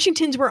 The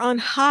Washingtons were on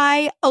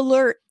high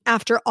alert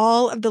after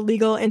all of the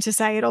legal and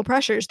societal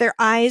pressures. Their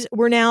eyes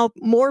were now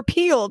more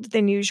peeled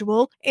than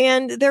usual,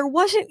 and there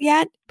wasn't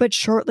yet, but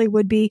shortly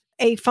would be,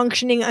 a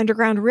functioning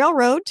underground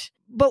railroad.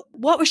 But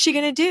what was she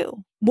going to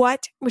do?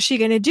 What was she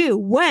going to do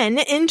when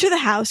into the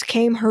house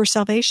came her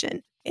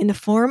salvation in the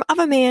form of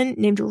a man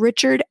named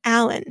Richard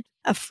Allen,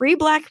 a free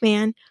black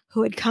man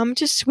who had come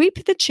to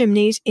sweep the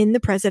chimneys in the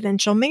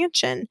presidential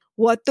mansion.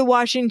 What the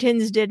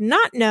Washingtons did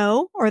not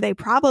know, or they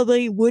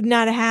probably would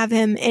not have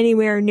him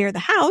anywhere near the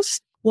house,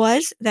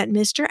 was that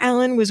Mr.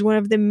 Allen was one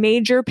of the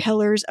major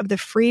pillars of the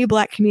free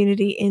Black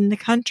community in the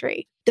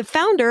country, the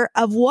founder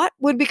of what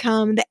would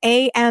become the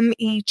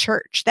AME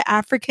Church, the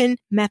African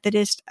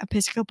Methodist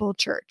Episcopal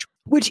Church,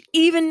 which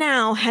even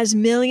now has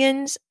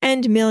millions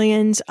and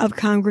millions of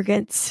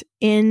congregants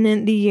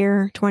in the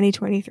year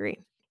 2023.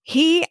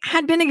 He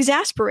had been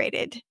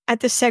exasperated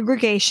at the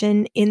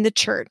segregation in the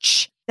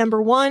church.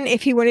 Number one,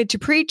 if he wanted to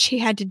preach, he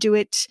had to do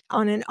it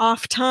on an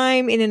off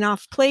time, in an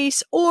off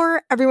place,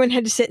 or everyone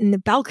had to sit in the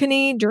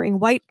balcony during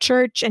white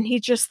church. And he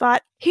just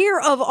thought, here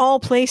of all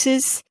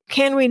places,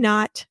 can we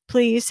not,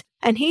 please?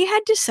 And he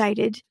had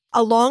decided,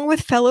 along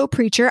with fellow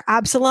preacher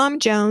Absalom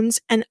Jones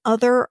and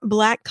other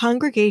Black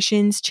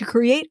congregations, to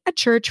create a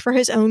church for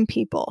his own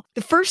people,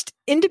 the first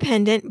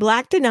independent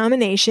Black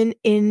denomination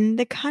in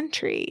the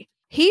country.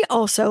 He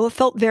also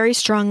felt very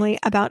strongly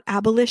about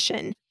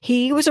abolition.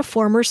 He was a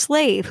former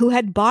slave who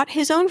had bought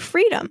his own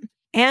freedom,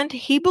 and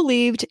he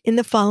believed in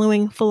the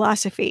following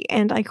philosophy,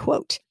 and I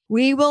quote,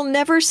 "We will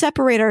never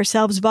separate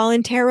ourselves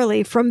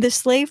voluntarily from the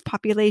slave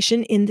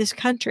population in this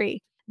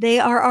country. They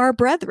are our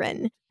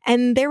brethren,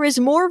 and there is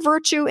more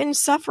virtue in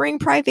suffering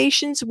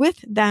privations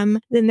with them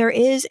than there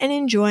is in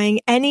enjoying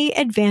any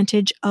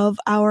advantage of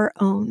our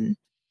own."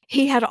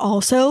 He had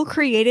also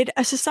created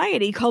a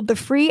society called the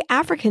Free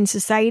African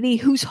Society,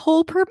 whose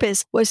whole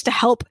purpose was to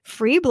help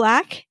free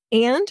Black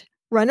and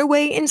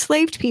runaway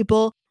enslaved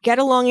people get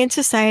along in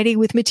society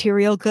with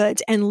material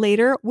goods. And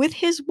later, with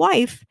his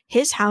wife,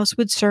 his house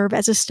would serve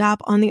as a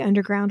stop on the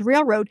Underground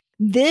Railroad.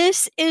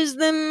 This is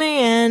the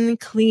man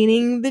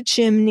cleaning the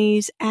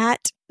chimneys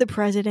at the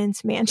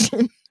president's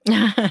mansion.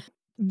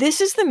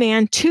 This is the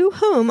man to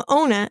whom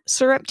Ona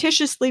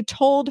surreptitiously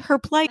told her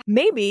plight,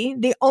 maybe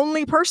the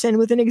only person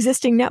with an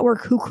existing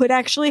network who could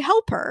actually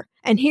help her.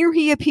 And here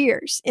he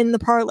appears in the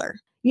parlor,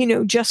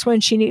 just when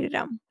she needed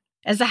him.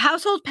 As the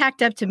household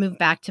packed up to move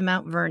back to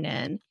Mount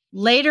Vernon,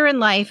 later in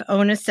life,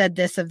 Ona said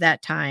this of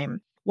that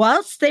time: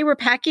 "Whilst they were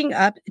packing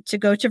up to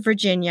go to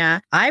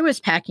Virginia, I was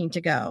packing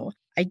to go.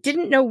 I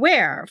didn't know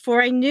where,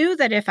 for I knew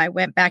that if I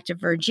went back to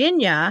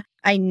Virginia,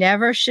 I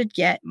never should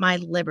get my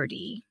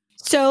liberty."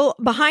 So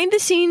behind the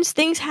scenes,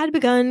 things had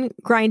begun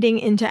grinding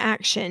into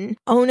action.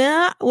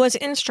 Ona was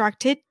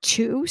instructed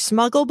to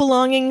smuggle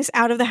belongings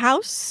out of the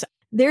house.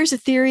 There's a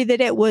theory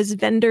that it was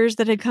vendors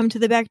that had come to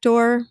the back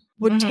door,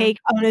 would take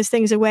Ona's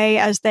things away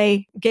as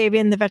they gave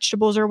in the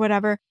vegetables or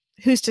whatever.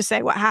 Who's to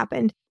say what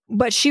happened?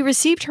 But she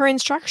received her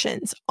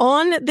instructions.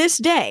 On this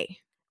day,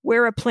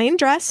 wear a plain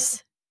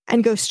dress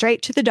and go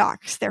straight to the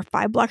docks. They're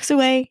 5 blocks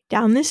away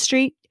down this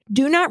street.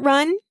 Do not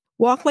run.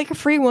 Walk like a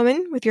free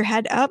woman with your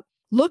head up.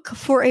 Look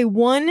for a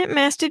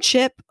one-masted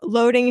ship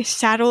loading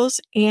saddles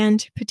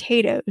and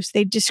potatoes.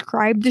 They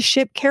described the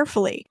ship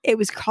carefully. It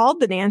was called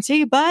the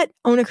Nancy, but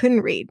Ona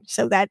couldn't read,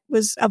 so that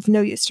was of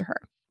no use to her.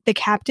 The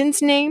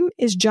captain's name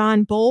is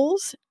John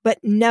Bowles, but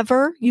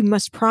you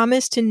must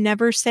promise to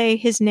never say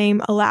his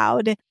name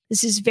aloud.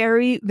 This is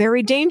very,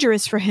 very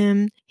dangerous for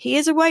him. He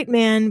is a white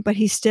man, but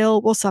he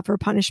still will suffer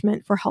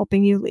punishment for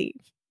helping you leave.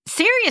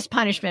 Serious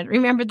punishment.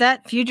 Remember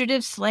that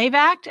Fugitive Slave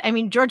Act? I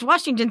mean, George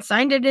Washington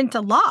signed it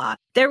into law.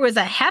 There was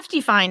a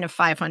hefty fine of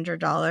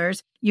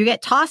 $500. You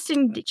get tossed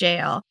in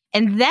jail,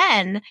 and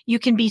then you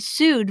can be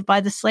sued by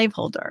the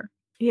slaveholder.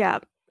 Yeah.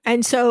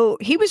 And so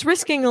he was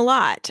risking a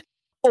lot.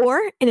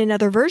 Or in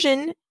another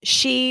version,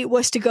 she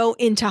was to go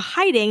into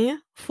hiding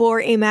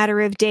for a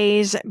matter of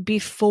days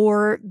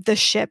before the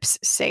ships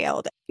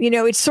sailed.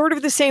 It's sort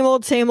of the same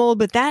old,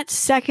 but that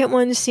second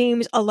one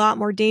seems a lot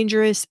more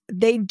dangerous.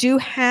 They do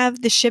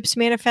have the ship's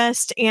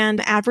manifest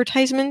and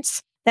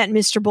advertisements that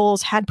Mr.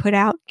 Bowles had put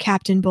out,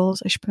 Captain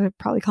Bowles, I should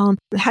probably call him,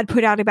 had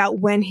put out about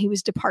when he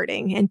was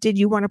departing. And did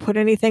you want to put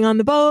anything on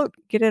the boat?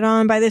 Get it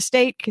on by this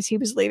date because he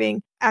was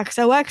leaving.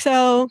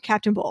 XOXO,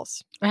 Captain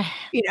Bowles,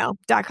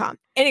 .com.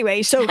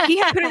 Anyway, so he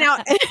had put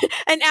out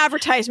an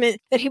advertisement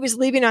that he was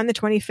leaving on the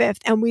 25th.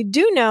 And we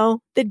do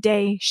know the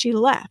day she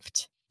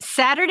left.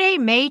 Saturday,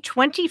 May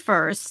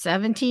 21st,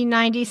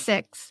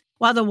 1796.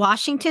 While the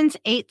Washingtons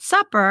ate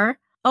supper,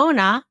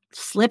 Ona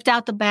slipped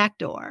out the back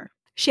door.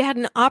 She had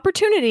an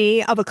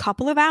opportunity of a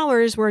couple of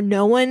hours where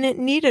no one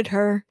needed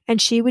her,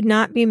 and she would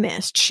not be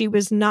missed. She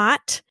was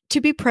not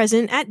to be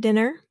present at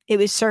dinner. It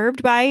was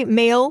served by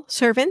male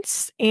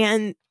servants,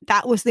 and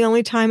that was the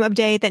only time of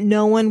day that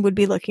no one would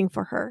be looking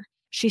for her.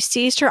 She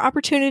seized her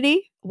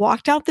opportunity,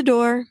 walked out the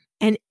door,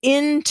 and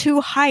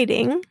into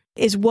hiding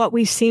is what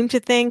we seem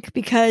to think,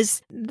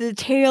 because the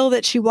tale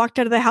that she walked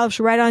out of the house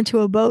right onto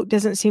a boat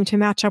doesn't seem to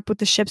match up with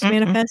the ship's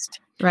manifest.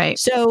 Right.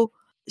 So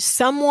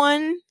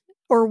someone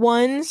or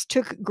ones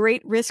took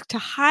great risk to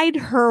hide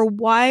her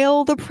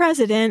while the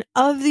president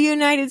of the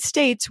United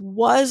States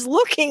was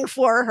looking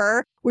for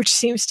her, which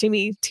seems to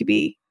me to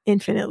be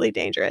infinitely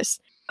dangerous.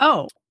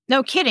 Oh,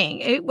 no kidding.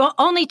 It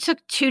only took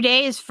 2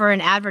 days for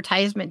an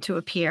advertisement to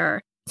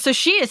appear. So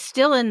she is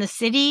still in the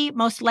city,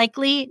 most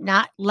likely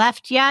not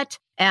left yet.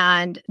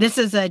 And this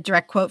is a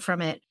direct quote from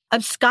it.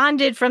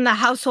 "Absconded from the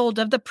household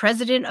of the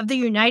President of the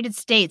United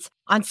States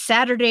on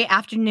Saturday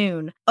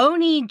afternoon,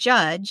 Ona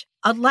Judge,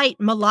 a light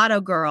mulatto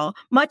girl,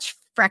 much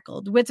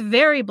freckled, with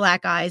very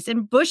black eyes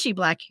and bushy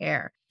black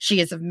hair. She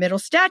is of middle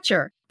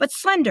stature, but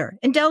slender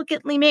and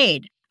delicately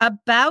made,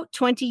 about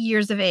 20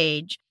 years of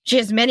age. She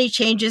has many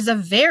changes of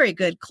very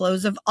good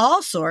clothes of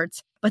all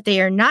sorts, but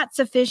they are not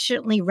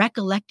sufficiently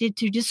recollected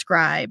to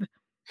describe.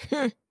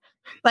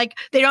 Like,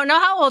 they don't know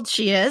how old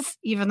she is,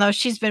 even though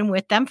she's been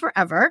with them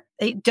forever.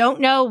 They don't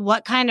know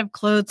what kind of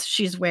clothes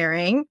she's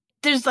wearing.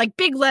 There's like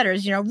big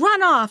letters,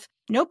 run off,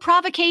 no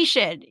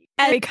provocation.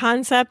 The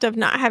concept of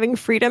not having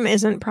freedom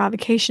isn't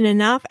provocation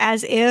enough,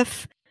 as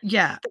if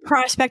the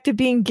prospect of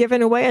being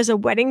given away as a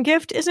wedding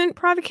gift isn't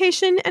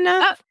provocation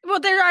enough. Well,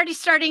 they're already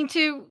starting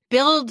to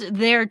build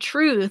their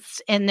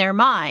truths in their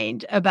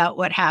mind about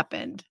what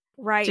happened.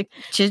 Right.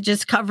 To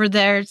just cover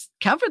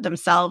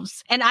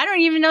themselves. And I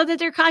don't even know that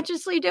they're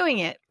consciously doing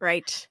it.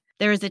 Right.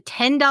 There is a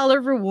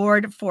 $10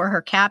 reward for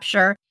her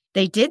capture.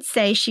 They did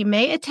say she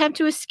may attempt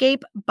to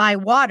escape by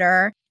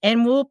water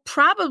and will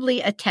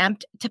probably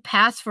attempt to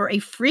pass for a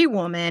free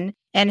woman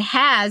and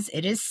has,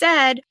 it is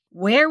said,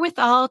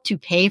 wherewithal to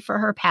pay for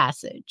her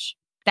passage.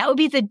 That would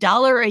be the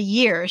 $1 a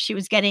year she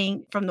was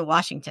getting from the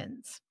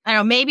Washingtons. I don't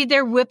know, maybe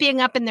they're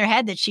whipping up in their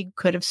head that she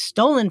could have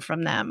stolen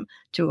from them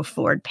to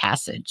afford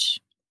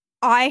passage.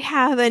 I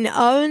have an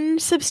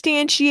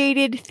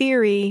unsubstantiated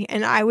theory,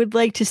 and I would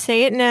like to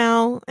say it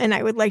now, and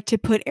I would like to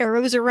put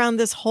arrows around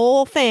this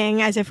whole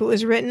thing as if it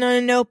was written on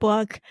a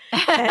notebook.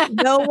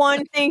 No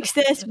one thinks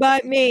this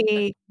but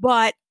me,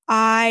 but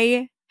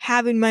I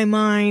have in my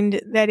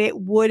mind that it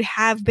would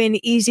have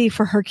been easy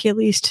for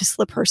Hercules to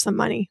slip her some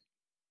money.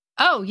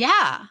 Oh,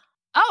 yeah.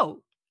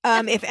 Oh.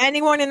 If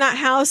anyone in that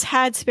house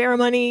had spare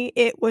money,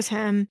 it was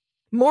him.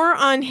 More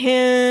on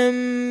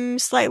him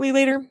slightly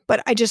later,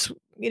 but I just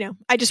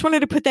wanted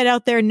to put that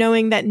out there,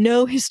 knowing that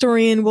no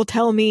historian will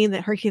tell me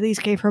that Hercules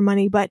gave her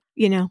money. But,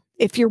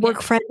 if your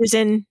work friend is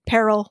in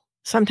peril,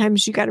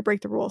 sometimes you got to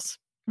break the rules.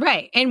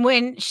 Right. And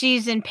when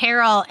she's in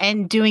peril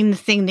and doing the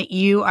thing that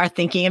you are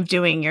thinking of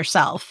doing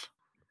yourself.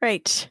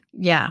 Right.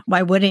 Yeah.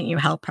 Why wouldn't you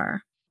help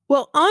her?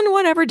 Well, on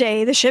whatever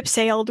day the ship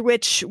sailed,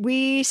 which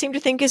we seem to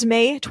think is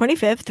May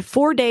 25th,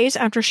 4 days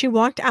after she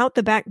walked out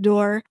the back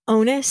door,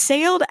 Ona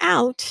sailed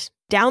out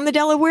down the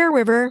Delaware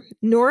River,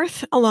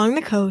 north along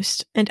the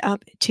coast, and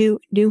up to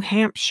New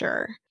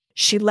Hampshire.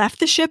 She left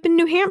the ship in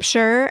New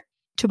Hampshire,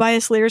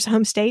 Tobias Lear's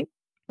home state,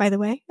 by the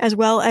way, as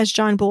well as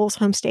John Bull's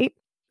home state.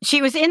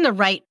 She was in the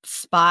right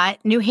spot.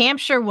 New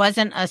Hampshire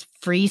wasn't a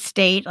free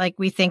state like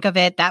we think of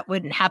it. That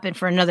wouldn't happen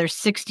for another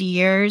 60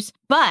 years.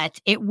 But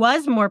it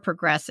was more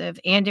progressive,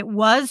 and it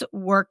was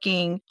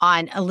working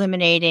on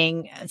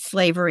eliminating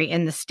slavery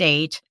in the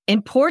state.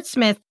 In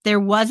Portsmouth, there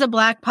was a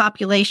Black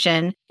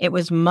population. It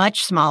was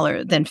much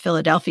smaller than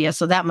Philadelphia,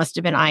 so that must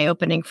have been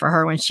eye-opening for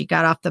her when she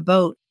got off the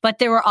boat. But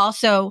there were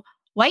also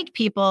white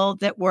people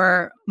that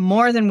were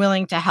more than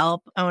willing to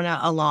help Ona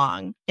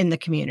along in the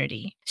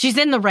community. She's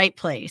in the right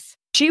place.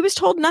 She was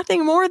told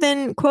nothing more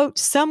than, quote,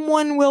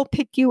 someone will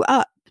pick you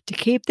up. To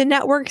keep the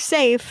network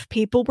safe,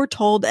 people were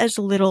told as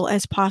little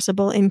as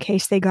possible in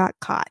case they got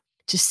caught,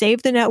 to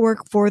save the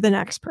network for the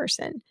next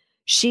person.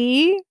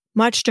 She,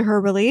 much to her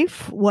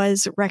relief,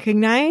 was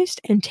recognized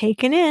and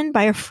taken in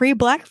by a free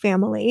Black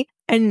family,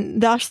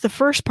 and thus the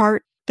first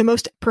part, the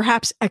most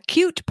perhaps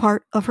acute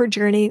part of her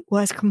journey,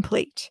 was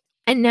complete.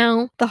 And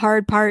now the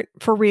hard part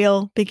for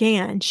real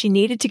began. She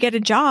needed to get a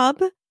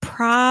job.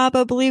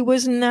 Probably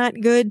was not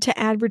good to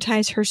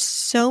advertise her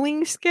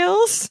sewing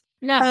skills.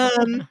 No.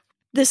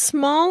 The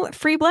small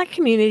free Black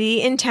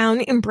community in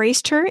town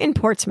embraced her in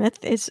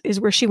Portsmouth, is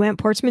where she went.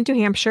 Portsmouth, New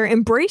Hampshire,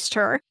 embraced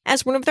her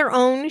as one of their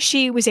own.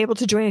 She was able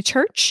to join a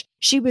church.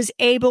 She was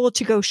able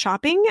to go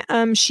shopping.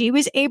 She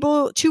was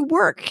able to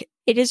work.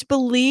 It is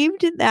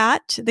believed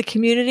that the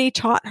community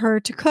taught her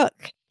to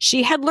cook.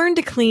 She had learned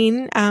to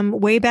clean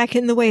way back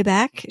in the way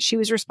back. She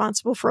was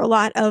responsible for a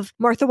lot of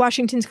Martha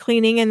Washington's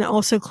cleaning and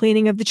also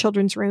cleaning of the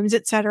children's rooms,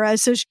 etc.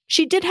 So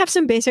she did have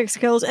some basic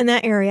skills in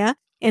that area.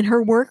 And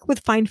her work with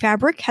fine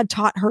fabric had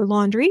taught her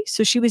laundry.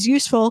 So she was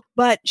useful,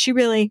 but she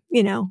really,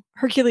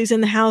 Hercules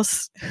in the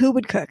house, who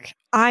would cook?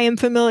 I am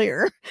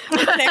familiar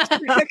with an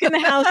expert cook in the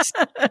house.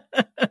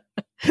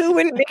 Who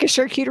wouldn't make a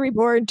charcuterie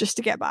board just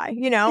to get by?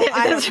 I don't know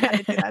how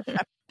to do that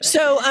stuff.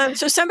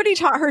 So somebody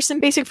taught her some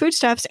basic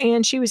foodstuffs,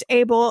 and she was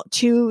able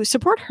to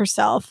support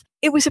herself.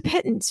 It was a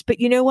pittance, but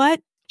you know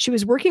what? She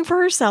was working for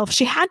herself.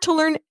 She had to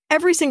learn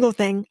every single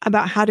thing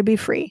about how to be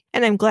free,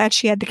 and I'm glad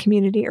she had the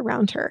community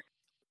around her.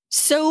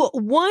 So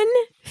one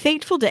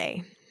fateful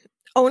day,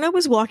 Ona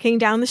was walking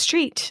down the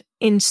street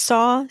and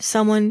saw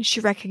someone she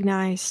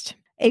recognized.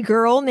 A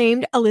girl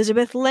named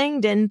Elizabeth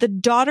Langdon, the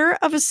daughter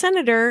of a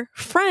senator,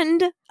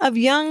 friend of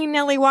young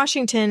Nellie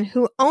Washington,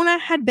 who Ona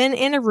had been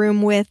in a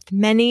room with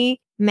many,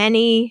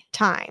 many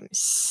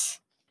times.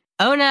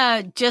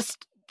 Ona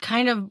just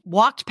kind of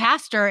walked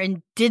past her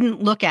and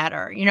didn't look at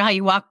her. You know how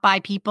you walk by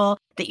people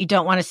that you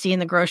don't want to see in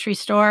the grocery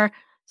store?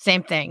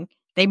 Same thing.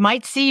 They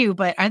might see you,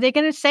 but are they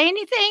going to say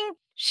anything?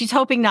 She's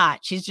hoping not.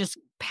 She's just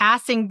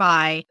passing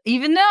by,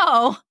 even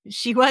though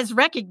she was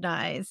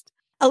recognized.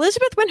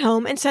 Elizabeth went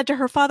home and said to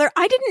her father,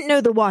 I didn't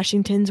know the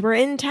Washingtons were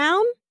in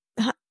town.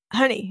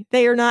 honey,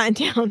 they are not in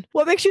town.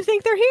 What makes you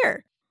think they're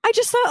here? I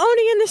just saw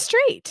Oni in the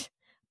street.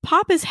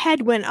 Papa's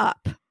head went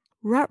up.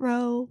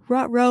 Ruh-roh,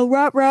 ruh-roh,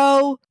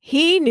 ruh-roh.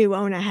 He knew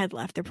Ona had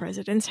left the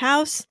president's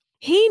house.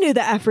 He knew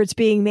the efforts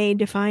being made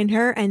to find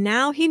her, and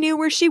now he knew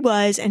where she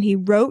was, and he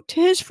wrote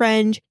to his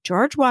friend,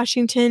 George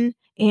Washington,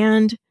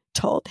 and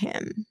told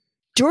him.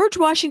 George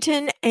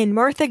Washington and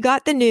Martha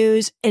got the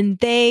news, and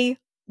they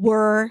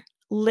were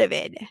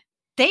livid.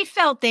 They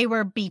felt they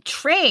were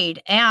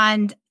betrayed,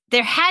 and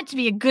there had to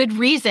be a good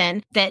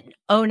reason that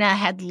Ona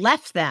had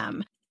left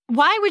them.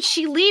 Why would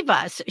she leave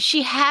us?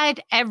 She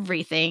had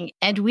everything,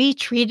 and we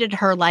treated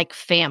her like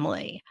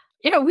family.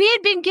 We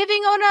had been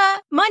giving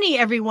Ona money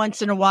every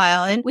once in a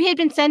while, and we had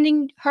been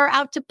sending her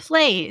out to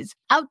plays,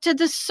 out to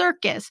the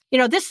circus.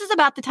 This is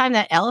about the time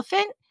that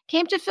elephant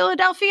came to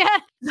Philadelphia,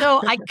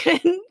 so I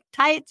couldn't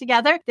tie it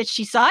together that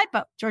she saw it,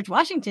 but George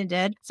Washington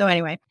did. So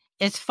anyway,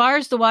 as far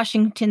as the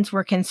Washingtons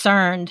were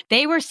concerned,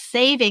 they were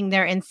saving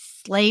their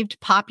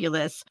enslaved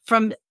populace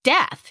from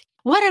death.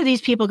 What are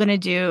these people going to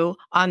do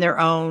on their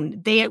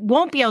own? They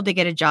won't be able to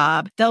get a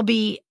job. They'll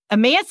be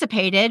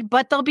emancipated,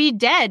 but they'll be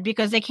dead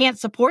because they can't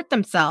support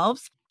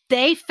themselves.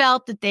 They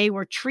felt that they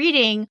were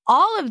treating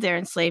all of their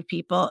enslaved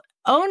people,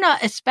 Ona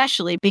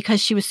especially,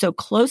 because she was so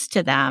close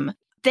to them.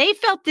 They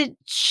felt that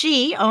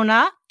she,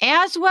 Ona,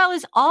 as well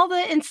as all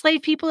the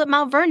enslaved people at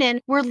Mount Vernon,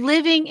 were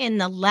living in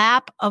the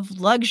lap of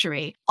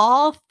luxury,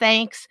 all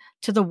thanks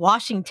to the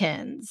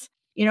Washingtons.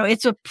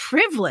 It's a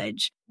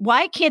privilege.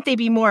 Why can't they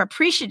be more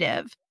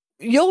appreciative?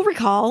 You'll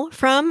recall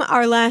from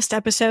our last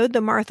episode, the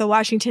Martha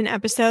Washington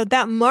episode,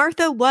 that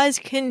Martha was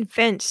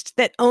convinced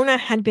that Ona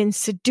had been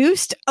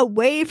seduced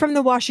away from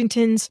the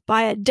Washingtons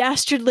by a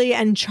dastardly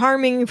and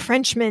charming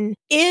Frenchman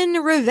in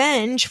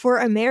revenge for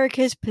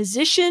America's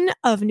position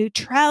of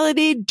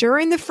neutrality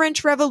during the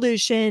French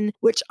Revolution,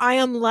 which I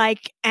am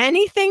like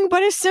anything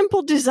but a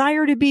simple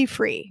desire to be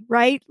free,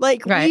 right?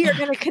 Right. We are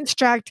going to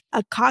construct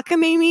a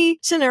cockamamie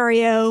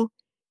scenario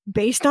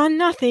based on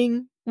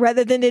nothing,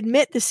 rather than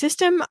admit the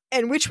system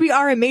in which we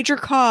are a major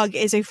cog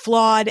is a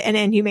flawed and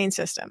inhumane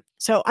system.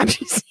 So I'm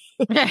just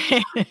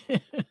saying,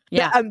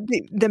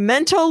 the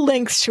mental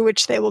lengths to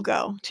which they will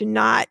go to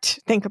not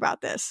think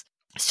about this.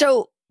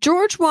 So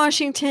George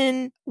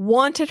Washington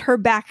wanted her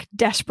back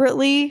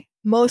desperately,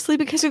 mostly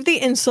because of the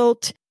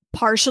insult,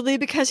 partially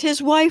because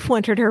his wife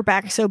wanted her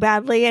back so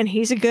badly, and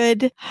he's a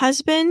good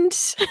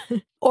husband,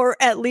 or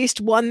at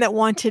least one that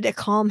wanted a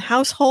calm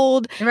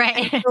household.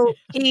 Right. And so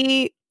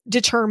he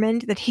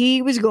determined that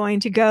he was going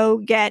to go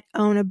get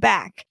Ona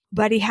back.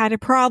 But he had a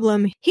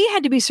problem. He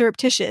had to be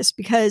surreptitious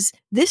because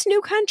this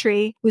new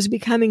country was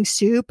becoming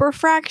super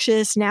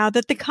fractious now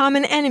that the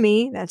common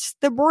enemy, that's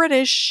the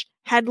British,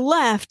 had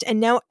left. And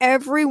now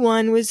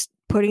everyone was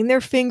putting their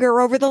finger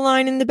over the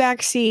line in the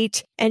back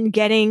seat and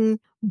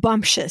getting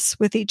bumptious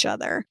with each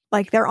other.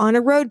 Like they're on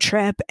a road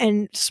trip,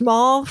 and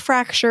small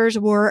fractures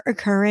were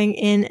occurring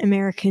in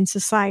American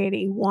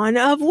society, one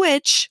of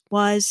which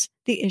was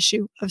the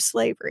issue of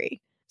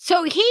slavery.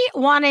 So he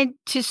wanted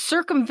to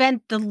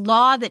circumvent the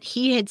law that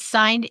he had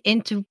signed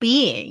into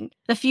being,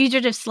 the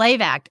Fugitive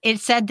Slave Act.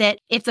 It said that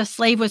if the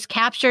slave was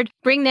captured,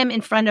 bring them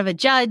in front of a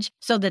judge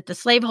so that the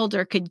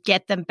slaveholder could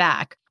get them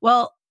back.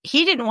 Well,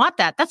 he didn't want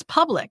that. That's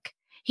public.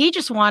 He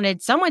just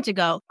wanted someone to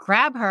go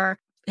grab her,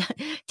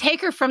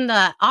 take her from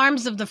the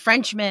arms of the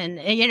Frenchman,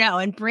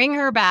 and bring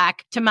her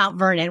back to Mount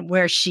Vernon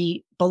where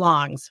she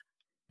belongs.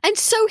 And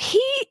so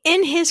he,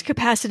 in his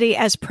capacity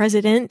as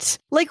president,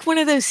 like one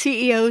of those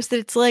CEOs that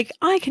it's like,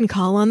 I can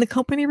call on the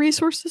company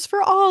resources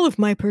for all of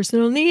my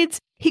personal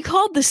needs. He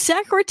called the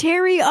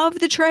Secretary of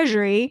the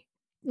Treasury,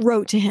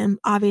 wrote to him.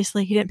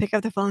 Obviously, he didn't pick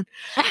up the phone,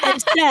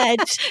 and said,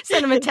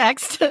 send him a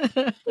text.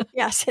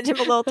 Yeah, send him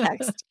a little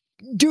text.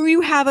 Do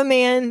you have a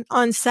man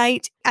on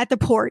site at the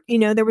port?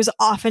 There was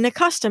often a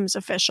customs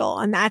official,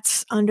 and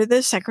that's under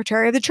the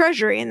Secretary of the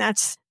Treasury, and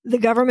that's the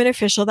government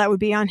official that would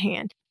be on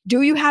hand.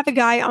 Do you have a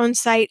guy on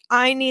site?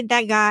 I need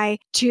that guy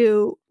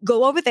to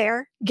go over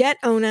there, get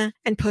Ona,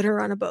 and put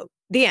her on a boat.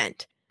 The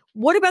end.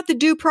 What about the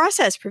due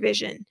process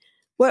provision?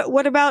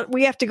 What about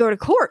we have to go to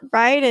court,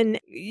 right? And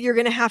you're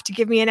going to have to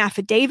give me an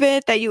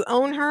affidavit that you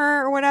own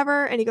her or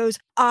whatever. And he goes,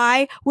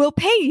 I will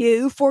pay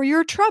you for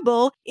your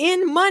trouble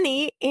in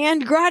money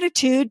and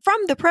gratitude from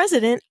the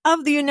President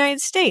of the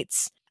United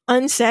States.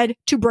 Unsaid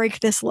to break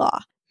this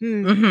law.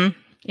 Mm-hmm.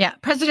 Yeah.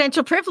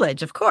 Presidential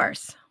privilege, of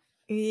course.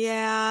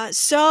 Yeah,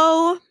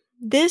 so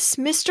this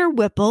Mr.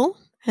 Whipple,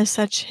 as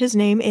such his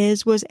name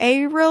is, was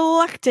a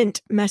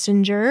reluctant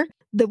messenger.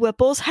 The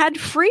Whipples had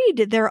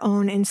freed their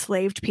own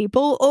enslaved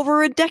people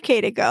over a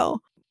decade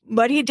ago,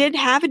 but he did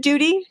have a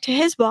duty to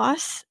his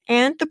boss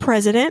and the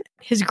president,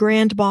 his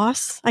grand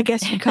boss, I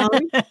guess you'd call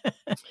him.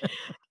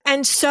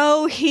 And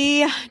so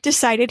he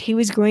decided he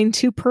was going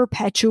to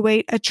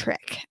perpetuate a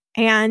trick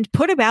and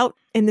put about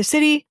in the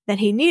city that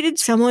he needed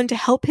someone to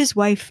help his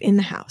wife in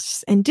the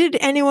house. And did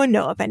anyone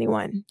know of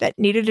anyone that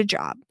needed a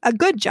job, a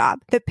good job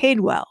that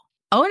paid well?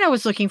 Ona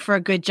was looking for a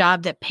good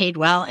job that paid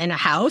well in a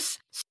house.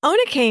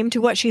 Ona came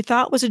to what she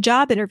thought was a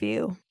job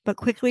interview, but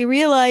quickly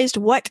realized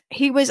what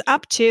he was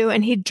up to,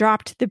 and he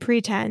dropped the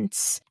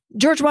pretense.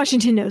 George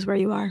Washington knows where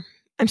you are.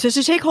 I'm supposed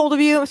to take hold of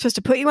you. I'm supposed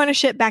to put you on a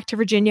ship back to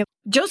Virginia.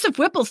 Joseph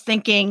Whipple's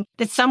thinking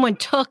that someone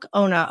took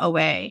Ona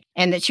away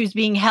and that she was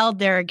being held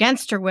there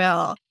against her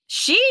will.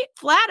 She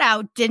flat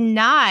out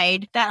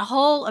denied that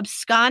whole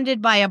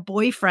absconded by a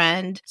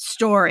boyfriend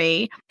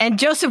story. And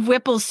Joseph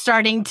Whipple's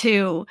starting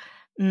to,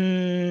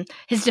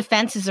 his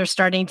defenses are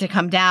starting to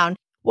come down.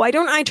 Why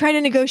don't I try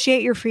to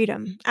negotiate your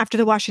freedom after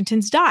the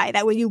Washingtons die?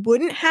 That way you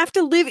wouldn't have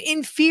to live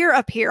in fear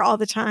up here all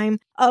the time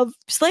of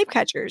slave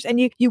catchers, and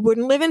you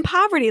wouldn't live in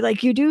poverty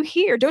like you do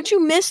here. Don't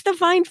you miss the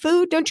fine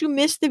food? Don't you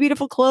miss the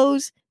beautiful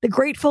clothes, the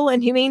grateful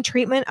and humane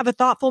treatment of a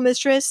thoughtful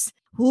mistress?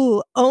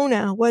 Ooh,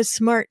 Ona was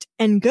smart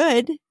and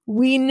good.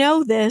 We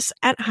know this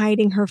at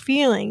hiding her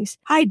feelings.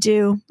 I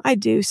do,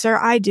 sir.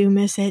 I do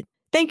miss it.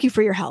 Thank you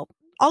for your help.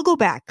 I'll go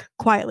back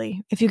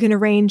quietly if you can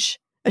arrange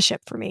a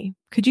ship for me.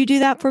 Could you do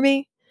that for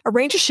me?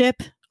 Arrange a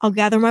ship. I'll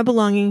gather my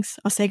belongings.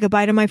 I'll say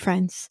goodbye to my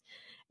friends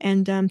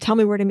and tell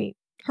me where to meet.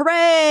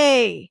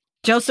 Hooray!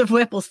 Joseph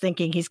Whipple's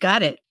thinking he's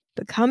got it.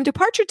 But come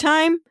departure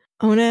time,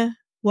 Ona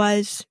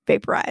was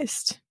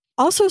vaporized.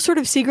 Also, sort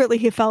of secretly,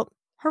 he felt,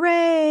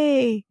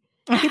 hooray!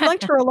 He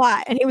liked her a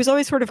lot, and he was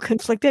always sort of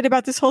conflicted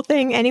about this whole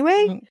thing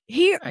anyway.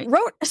 He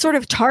wrote a sort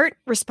of tart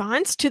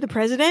response to the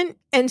president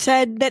and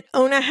said that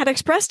Ona had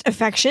expressed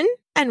affection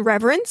and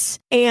reverence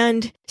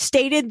and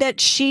stated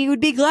that she would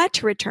be glad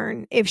to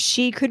return if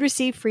she could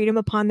receive freedom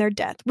upon their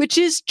death, which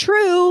is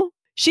true.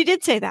 She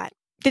did say that,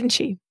 didn't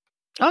she?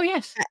 Oh,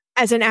 yes.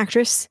 As an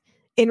actress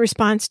in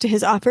response to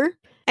his offer.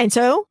 And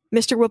so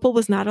Mr. Whipple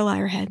was not a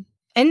liarhead.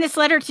 In this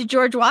letter to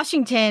George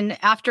Washington,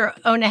 after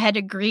Ona had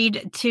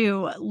agreed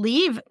to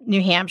leave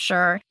New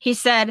Hampshire, he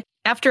said,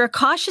 after a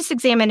cautious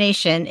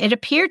examination, it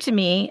appeared to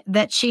me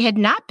that she had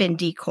not been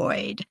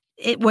decoyed.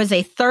 It was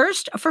a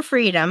thirst for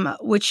freedom,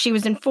 which she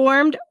was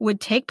informed would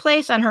take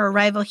place on her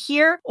arrival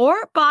here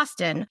or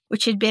Boston,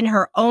 which had been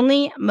her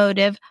only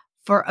motive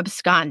for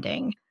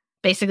absconding.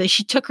 Basically,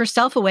 she took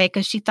herself away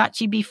because she thought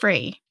she'd be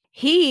free.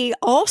 He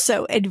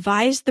also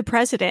advised the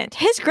president,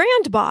 his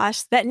grand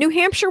boss, that New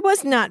Hampshire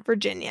was not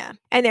Virginia,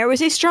 and there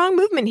was a strong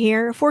movement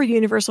here for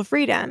universal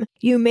freedom.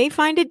 You may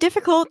find it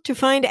difficult to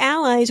find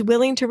allies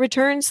willing to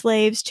return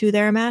slaves to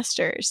their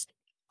masters.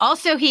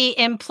 Also, he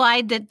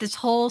implied that this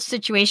whole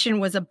situation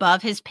was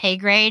above his pay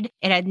grade.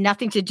 It had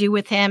nothing to do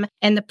with him,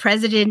 and the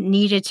president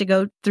needed to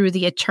go through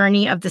the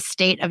attorney of the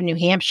state of New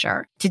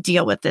Hampshire to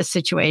deal with this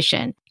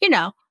situation. You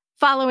know,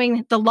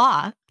 following the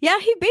law. Yeah,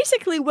 he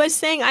basically was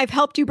saying, I've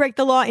helped you break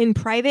the law in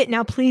private.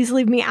 Now please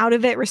leave me out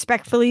of it.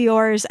 Respectfully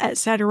yours,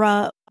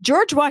 etc.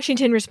 George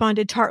Washington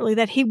responded tartly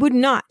that he would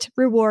not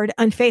reward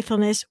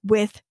unfaithfulness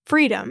with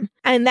freedom,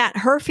 and that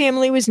her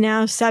family was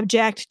now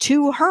subject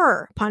to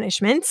her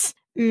punishments.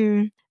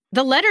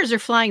 The letters are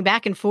flying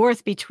back and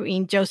forth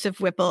between Joseph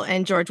Whipple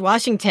and George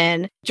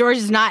Washington. George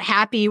is not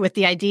happy with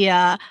the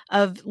idea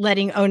of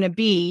letting Ona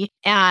be,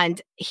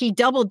 and he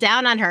doubled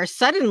down on her.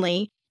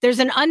 Suddenly, there's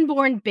an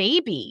unborn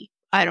baby.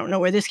 I don't know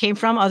where this came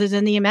from other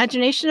than the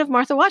imagination of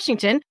Martha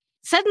Washington.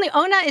 Suddenly,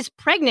 Ona is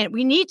pregnant.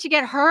 We need to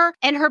get her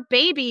and her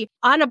baby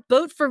on a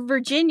boat for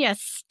Virginia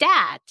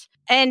stat.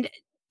 And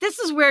this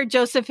is where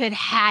Joseph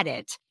had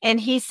it. And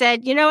he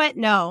said, you know what?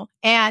 No.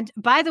 And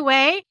by the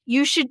way,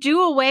 you should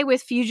do away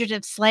with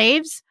fugitive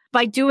slaves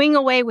by doing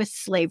away with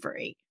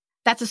slavery.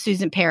 That's a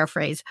Susan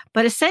paraphrase.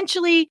 But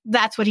essentially,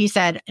 that's what he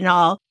said in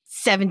all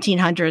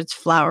 1700s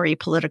flowery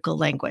political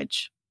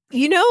language.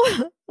 You know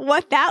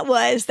what that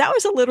was? That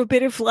was a little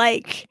bit of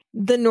like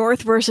the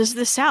North versus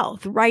the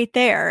South right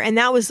there. And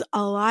that was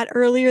a lot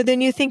earlier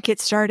than you think it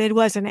started,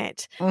 wasn't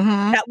it?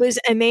 Mm-hmm. That was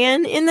a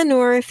man in the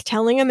North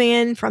telling a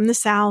man from the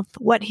South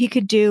what he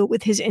could do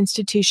with his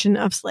institution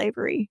of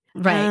slavery.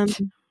 Right.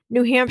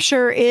 New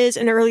Hampshire is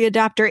an early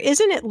adopter.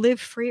 Isn't it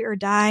live free or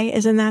die?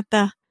 Isn't that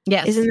the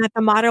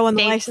motto on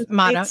the license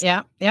motto? plates?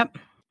 Yeah. Yep.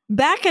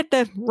 Back at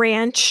the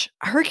ranch,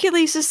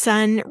 Hercules'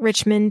 son,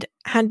 Richmond,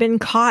 had been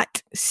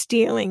caught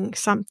stealing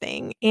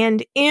something.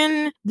 And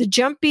in the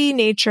jumpy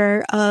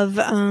nature of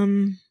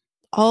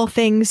all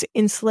things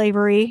in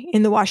slavery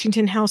in the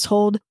Washington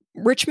household,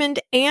 Richmond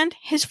and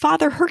his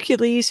father,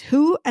 Hercules,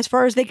 who, as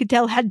far as they could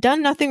tell, had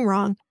done nothing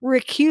wrong, were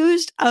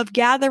accused of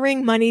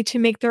gathering money to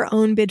make their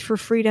own bid for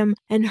freedom.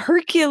 And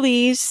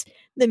Hercules,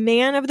 the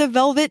man of the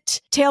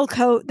velvet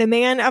tailcoat, the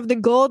man of the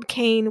gold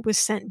cane, was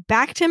sent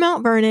back to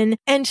Mount Vernon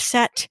and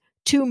set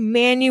to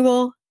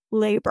manual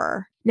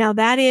labor. Now,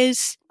 that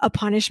is a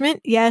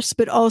punishment, yes,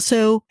 but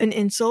also an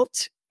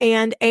insult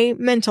and a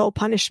mental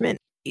punishment.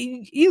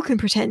 You can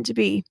pretend to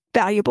be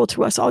valuable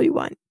to us all you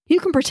want.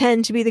 You can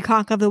pretend to be the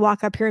cock of the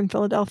walk up here in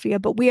Philadelphia,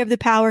 but we have the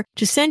power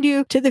to send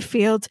you to the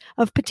fields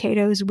of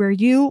potatoes where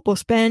you will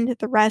spend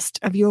the rest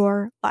of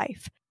your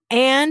life.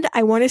 And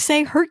I want to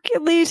say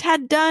Hercules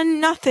had done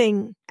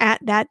nothing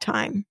at that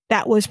time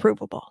that was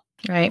provable.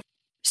 Right.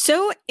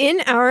 So,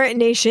 in our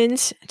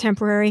nation's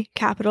temporary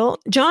capital,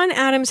 John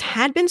Adams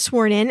had been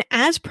sworn in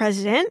as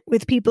president,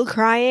 with people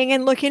crying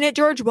and looking at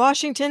George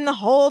Washington the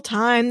whole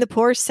time the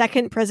poor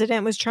second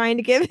president was trying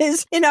to give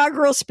his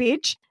inaugural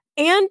speech.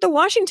 And the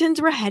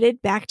Washingtons were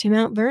headed back to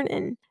Mount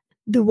Vernon.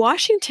 The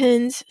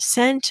Washingtons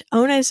sent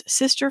Ona's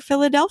sister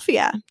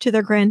Philadelphia to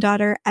their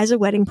granddaughter as a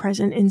wedding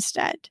present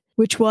instead,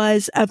 which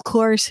was, of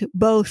course,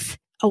 both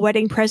a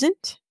wedding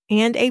present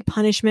and a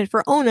punishment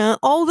for Ona,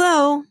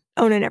 although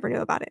Ona never knew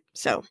about it.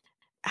 So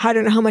I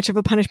don't know how much of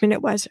a punishment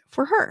it was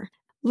for her.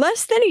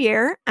 Less than a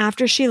year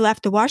after she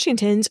left the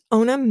Washingtons,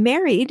 Ona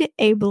married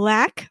a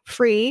black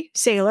free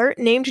sailor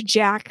named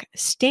Jack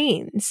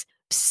Staines.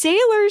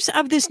 Sailors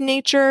of this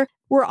nature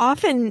were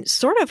often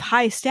sort of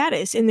high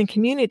status in the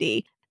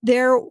community.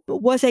 There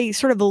was a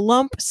sort of a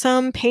lump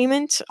sum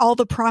payment, all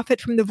the profit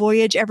from the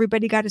voyage.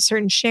 Everybody got a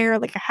certain share,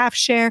 like a half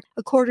share,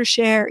 a quarter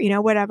share,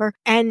 whatever.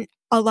 And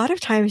a lot of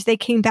times they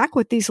came back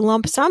with these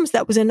lump sums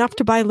that was enough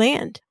to buy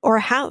land or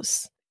a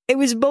house. It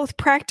was both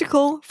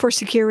practical for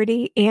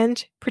security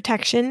and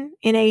protection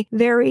in a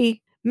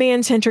very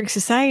man-centric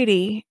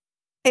society.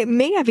 It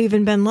may have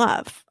even been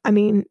love. I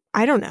mean,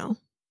 I don't know.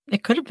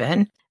 It could have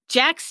been.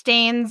 Jack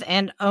Staines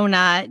and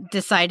Ona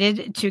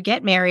decided to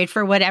get married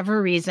for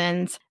whatever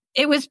reasons.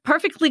 It was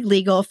perfectly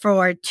legal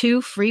for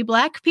two free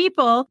black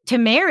people to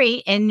marry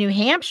in New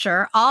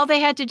Hampshire. All they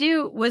had to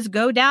do was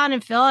go down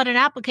and fill out an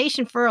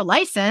application for a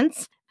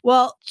license.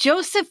 Well,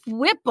 Joseph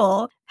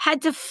Whipple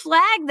had to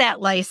flag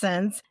that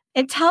license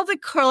and tell the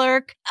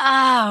clerk,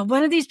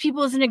 one of these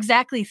people isn't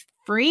exactly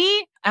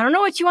free. I don't know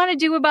what you want to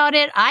do about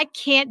it. I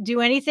can't do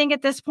anything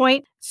at this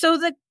point. So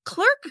the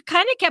clerk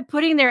kind of kept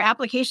putting their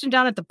application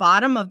down at the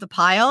bottom of the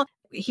pile.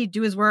 He'd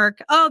do his work.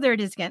 Oh, there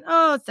it is again.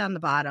 Oh, it's down the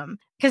bottom.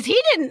 Because he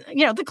didn't,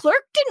 the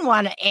clerk didn't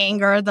want to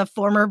anger the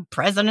former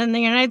president of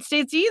the United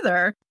States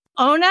either.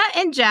 Ona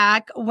and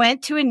Jack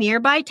went to a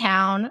nearby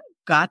town,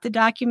 got the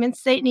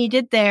documents they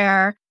needed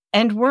there,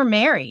 and were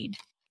married.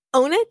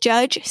 Ona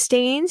Judge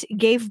Staines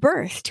gave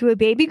birth to a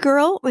baby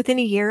girl within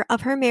a year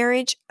of her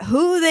marriage,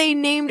 who they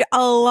named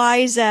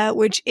Eliza,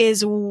 which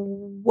is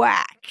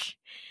whack.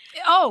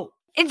 Oh,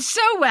 it's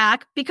so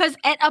whack because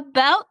at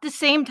about the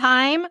same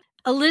time,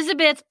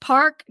 Elizabeth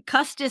Parke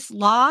Custis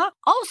Law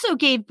also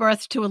gave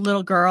birth to a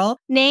little girl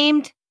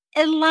named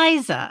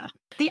Eliza.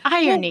 The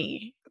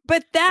irony.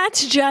 But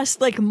that's just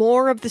like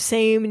more of the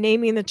same,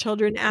 naming the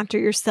children after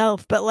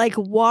yourself. But like,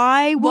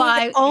 why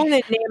would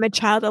Ona name a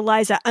child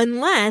Eliza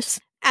unless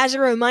as a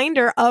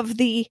reminder of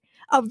the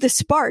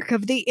spark,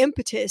 of the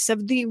impetus,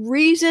 of the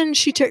reason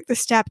she took the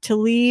step to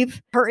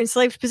leave her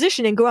enslaved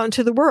position and go out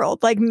into the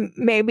world? Like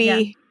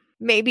maybe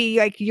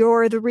like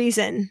you're the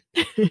reason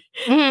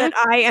that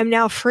I am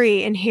now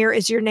free. And here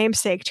is your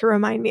namesake to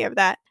remind me of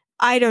that.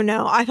 I don't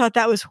know. I thought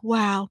that was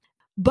wow.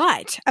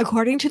 But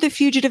according to the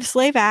Fugitive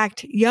Slave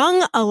Act,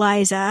 young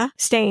Eliza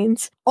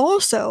Staines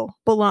also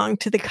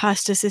belonged to the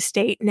Custis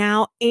estate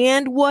now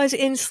and was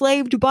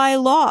enslaved by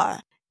law.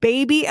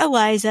 Baby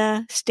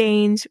Eliza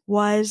Staines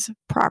was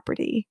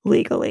property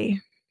legally.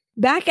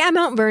 Back at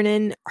Mount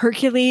Vernon,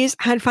 Hercules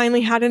had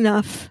finally had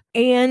enough,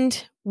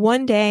 and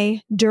one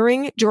day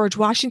during George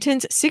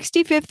Washington's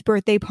 65th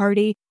birthday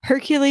party,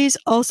 Hercules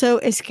also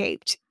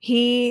escaped.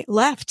 He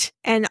left,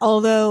 and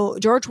although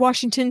George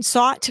Washington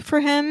sought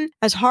for him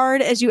as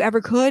hard as you ever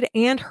could,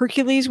 and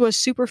Hercules was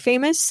super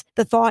famous,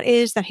 the thought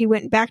is that he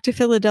went back to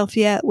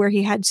Philadelphia where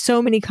he had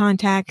so many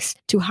contacts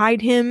to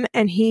hide him,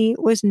 and he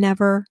was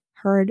never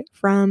heard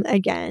from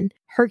again.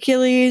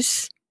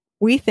 Hercules,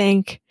 we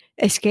think,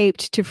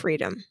 escaped to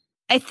freedom.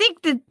 I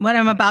think that what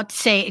I'm about to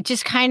say, it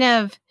just kind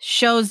of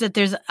shows that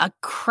there's a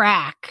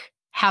crack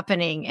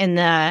happening in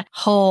the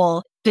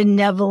whole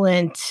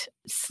benevolent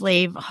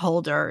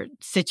slaveholder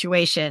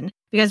situation.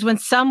 Because when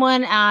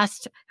someone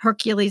asked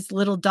Hercules'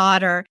 little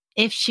daughter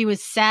if she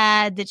was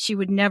sad that she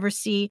would never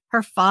see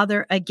her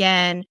father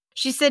again,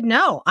 she said,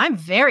 no, I'm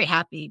very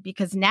happy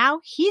because now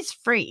he's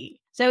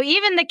free. So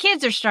even the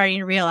kids are starting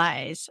to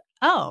realize,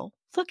 oh,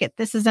 look at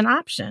this is an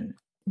option.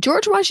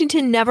 George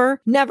Washington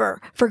never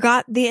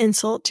forgot the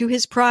insult to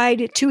his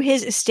pride, to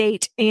his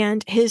estate,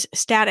 and his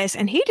status,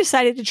 and he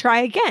decided to try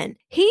again.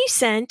 He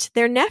sent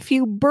their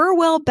nephew,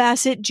 Burwell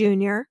Bassett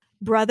Jr.,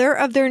 brother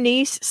of their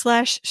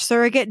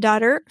niece/surrogate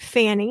daughter,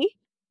 Fanny.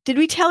 Did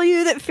we tell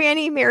you that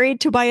Fanny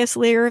married Tobias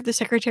Lear, the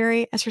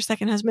secretary, as her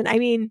second husband? I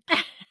mean,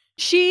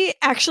 she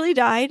actually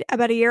died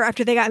about a year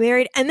after they got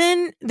married, and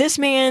then this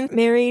man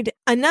married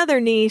another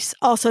niece,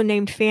 also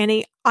named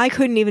Fanny. I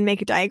couldn't even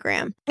make a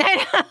diagram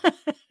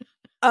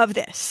of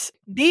this.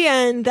 The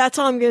end. That's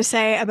all I'm going to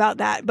say about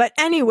that. But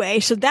anyway,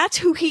 so that's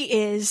who he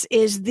is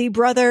the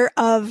brother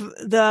of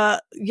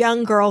the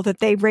young girl that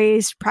they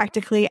raised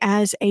practically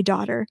as a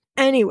daughter.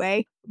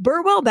 Anyway,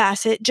 Burwell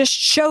Bassett just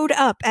showed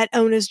up at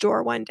Ona's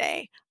door one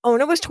day.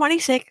 Ona was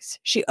 26.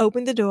 She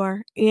opened the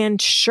door,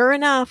 and sure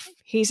enough,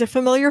 he's a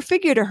familiar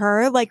figure to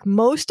her. Like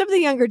most of the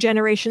younger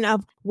generation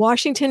of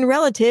Washington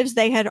relatives,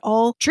 they had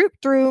all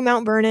trooped through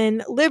Mount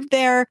Vernon, lived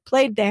there,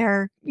 played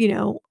there,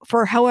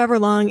 for however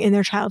long in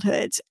their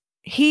childhoods.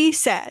 He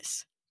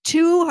says,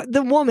 to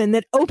the woman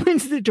that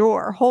opens the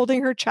door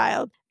holding her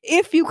child,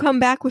 if you come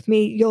back with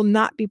me, you'll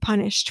not be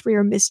punished for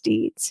your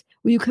misdeeds.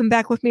 Will you come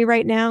back with me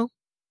right now?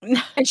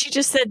 And she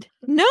just said,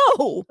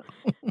 no.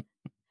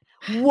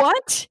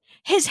 What?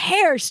 His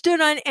hair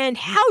stood on end.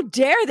 How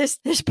dare this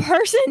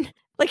person?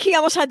 Like he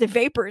almost had the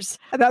vapors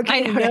about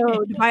getting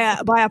known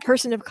by a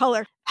person of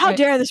color. How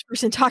dare this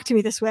person talk to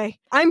me this way?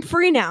 I'm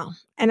free now,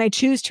 and I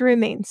choose to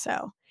remain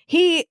so.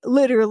 He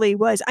literally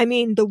was,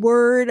 the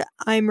word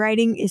I'm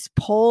writing is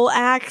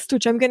poleaxed,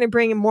 which I'm going to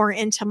bring more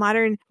into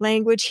modern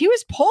language. He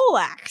was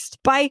poleaxed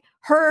by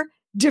her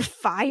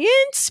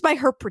defiance, by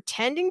her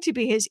pretending to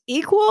be his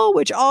equal,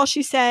 which all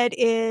she said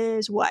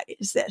is, what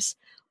is this?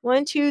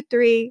 1, 2,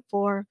 3,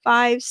 4,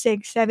 5,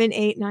 6, 7,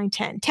 8, 9,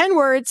 10. 10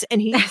 words, and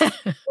he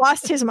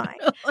lost his mind.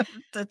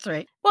 That's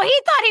right. Well, he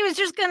thought he was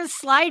just going to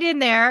slide in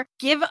there,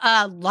 give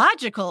a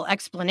logical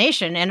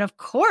explanation, and of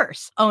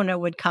course, Ona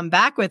would come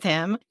back with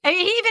him. And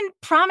he even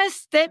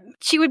promised that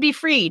she would be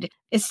freed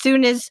as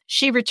soon as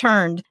she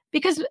returned,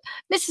 because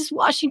Mrs.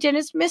 Washington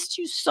has missed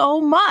you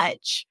so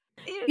much.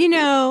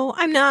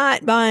 I'm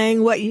not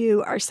buying what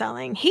you are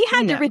selling. He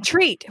had to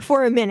retreat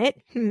for a night,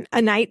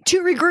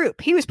 to regroup.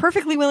 He was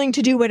perfectly willing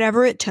to do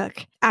whatever it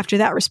took after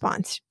that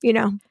response.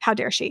 How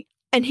dare she?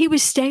 And he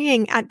was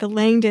staying at the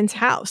Langdons'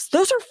 house.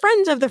 Those are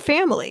friends of the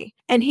family.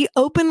 And he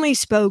openly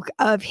spoke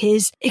of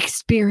his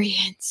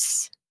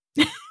experience.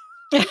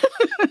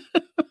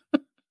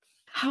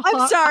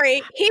 I'm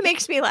sorry. He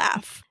makes me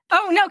laugh.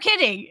 Oh, no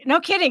kidding. No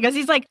kidding. Because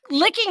he's like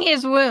licking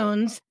his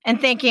wounds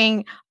and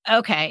thinking,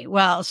 okay,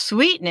 well,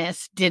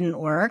 sweetness didn't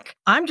work.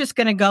 I'm just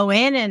going to go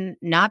in and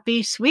not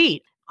be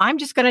sweet. I'm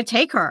just going to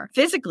take her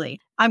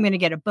physically. I'm going to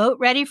get a boat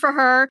ready for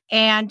her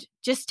and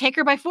just take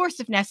her by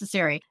force if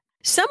necessary.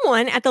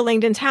 Someone at the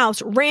Langdons'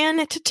 house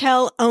ran to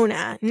tell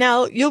Ona.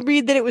 Now, you'll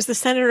read that it was the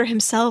senator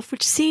himself,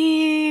 which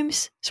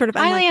seems sort of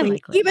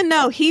unlikely, even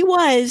though he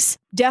was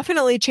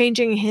definitely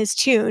changing his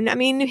tune.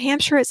 New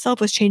Hampshire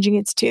itself was changing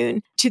its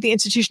tune to the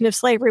institution of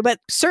slavery, but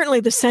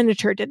certainly the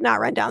senator did not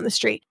run down the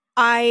street.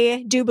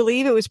 I do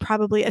believe it was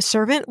probably a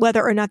servant.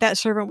 Whether or not that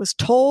servant was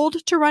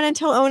told to run and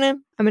tell Ona,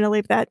 I'm going to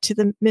leave that to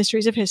the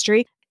mysteries of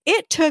history.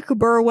 It took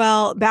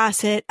Burwell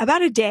Bassett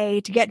about a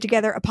day to get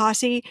together a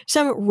posse,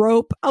 some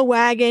rope, a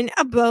wagon,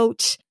 a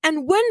boat.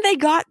 And when they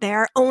got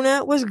there,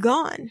 Ona was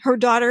gone. Her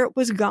daughter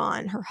was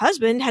gone. Her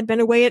husband had been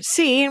away at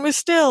sea and was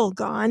still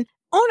gone.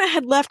 Ona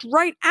had left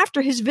right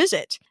after his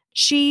visit.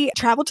 She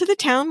traveled to the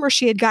town where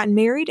she had gotten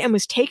married and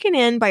was taken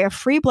in by a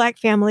free Black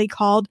family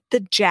called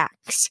the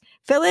Jacks.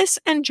 Phyllis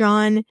and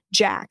John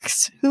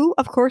Jacks, who,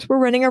 of course, were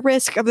running a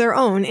risk of their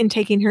own in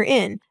taking her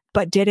in,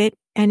 but did it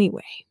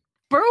anyway.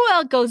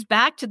 Burwell goes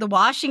back to the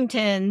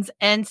Washingtons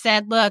and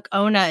said, look,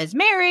 Ona is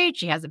married.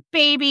 She has a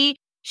baby.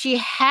 She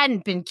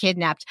hadn't been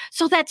kidnapped.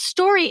 So that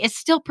story is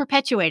still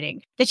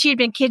perpetuating that she had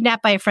been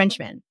kidnapped by a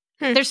Frenchman.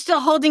 They're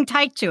still holding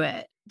tight to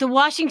it. The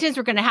Washingtons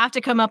were going to have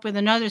to come up with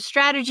another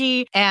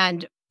strategy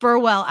and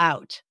Burwell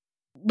out.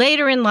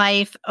 Later in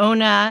life,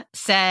 Ona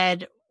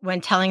said, when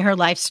telling her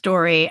life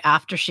story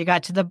after she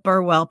got to the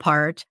Burwell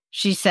part,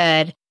 she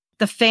said,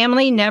 the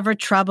family never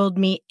troubled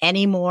me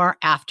anymore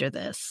after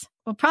this.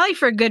 Well, probably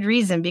for a good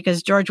reason,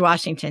 because George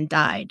Washington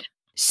died.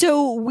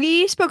 So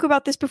we spoke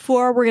about this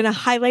before. We're going to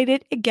highlight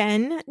it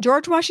again.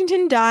 George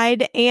Washington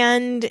died,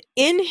 and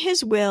in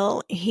his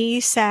will, he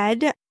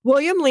said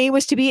William Lee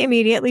was to be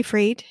immediately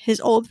freed,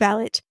 his old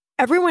valet.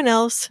 Everyone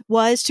else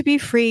was to be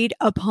freed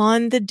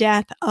upon the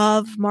death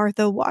of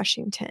Martha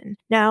Washington.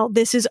 Now,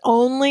 this is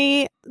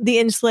only the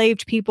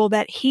enslaved people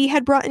that he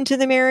had brought into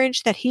the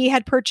marriage, that he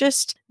had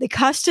purchased. The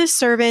Custis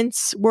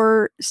servants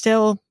were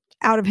still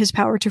out of his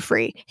power to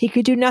free. He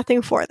could do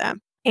nothing for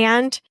them.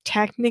 And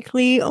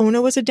technically,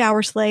 Ona was a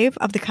dower slave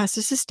of the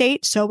Custis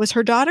estate. So was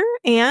her daughter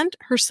and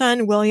her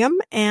son, William,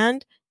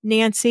 and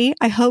Nancy,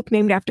 I hope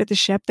named after the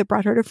ship that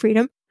brought her to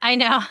freedom. I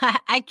know.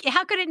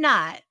 How could it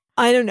not?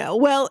 I don't know.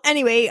 Well,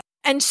 anyway,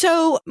 and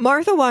so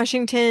Martha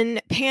Washington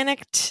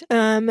panicked,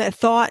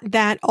 thought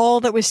that all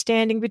that was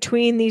standing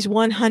between these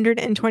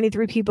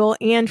 123 people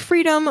and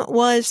freedom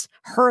was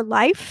her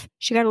life.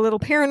 She got a little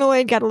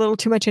paranoid, got a little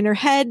too much in her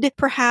head,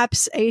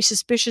 perhaps a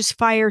suspicious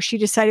fire. She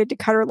decided to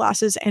cut her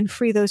losses and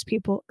free those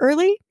people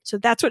early. So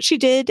that's what she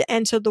did.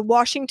 And so the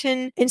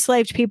Washington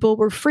enslaved people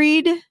were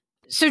freed.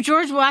 So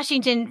George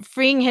Washington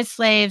freeing his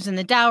slaves and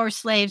the dower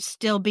slaves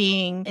still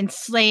being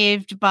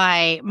enslaved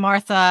by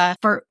Martha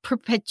for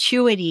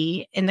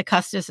perpetuity in the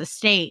Custis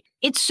estate.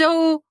 It's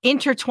so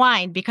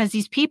intertwined because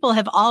these people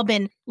have all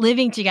been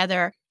living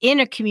together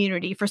in a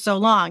community for so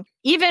long.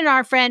 Even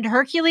our friend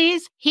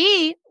Hercules,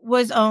 he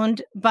was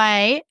owned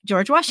by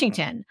George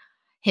Washington.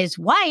 His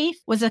wife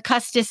was a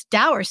Custis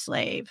dower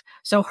slave.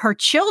 So her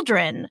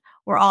children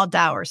were all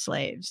dower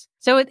slaves.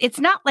 So it's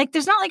not like,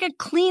 there's not like a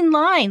clean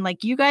line.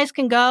 Like you guys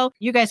can go,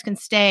 you guys can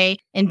stay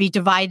and be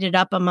divided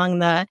up among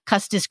the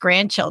Custis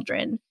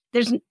grandchildren.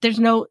 There's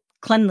no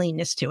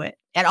cleanliness to it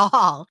at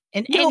all.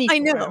 I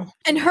know.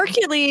 And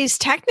Hercules,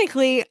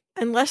 technically,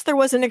 unless there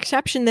was an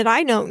exception that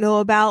I don't know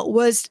about,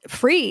 was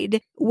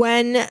freed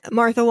when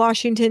Martha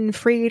Washington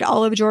freed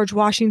all of George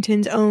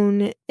Washington's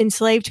own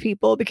enslaved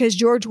people, because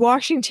George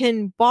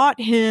Washington bought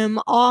him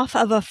off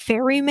of a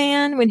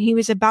ferryman when he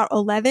was about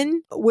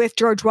 11 with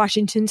George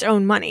Washington's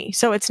own money.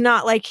 So it's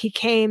not like he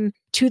came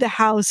to the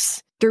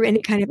house through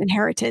any kind of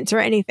inheritance or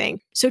anything.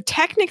 So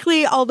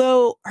technically,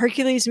 although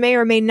Hercules may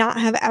or may not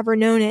have ever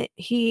known it,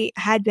 he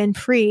had been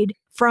freed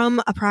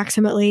from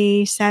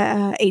approximately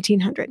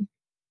 1800.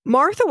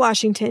 Martha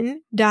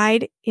Washington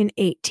died in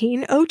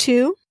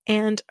 1802,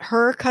 and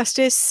her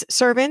Custis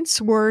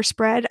servants were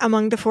spread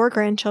among the 4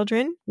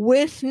 grandchildren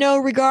with no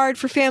regard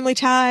for family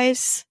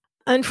ties.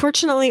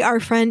 Unfortunately, our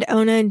friend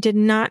Ona did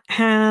not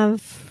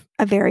have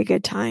a very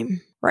good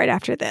time right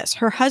after this.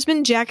 Her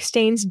husband, Jack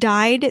Staines,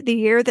 died the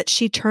year that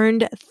she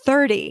turned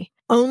 30.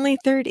 Only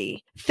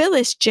 30.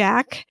 Phyllis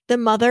Jack, the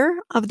mother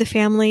of the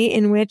family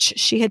in which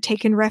she had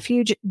taken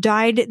refuge,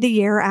 died the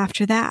year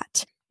after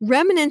that.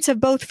 Remnants of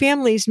both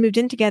families moved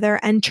in together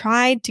and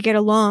tried to get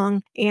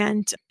along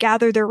and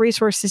gather their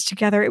resources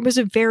together. It was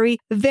a very,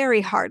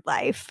 very hard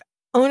life.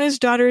 Ona's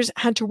daughters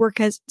had to work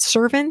as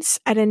servants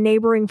at a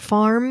neighboring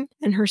farm,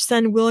 and her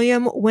son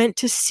William went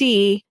to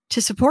sea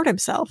to support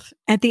himself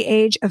at the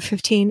age of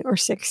 15 or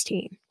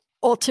 16.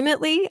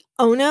 Ultimately,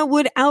 Ona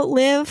would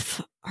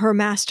outlive her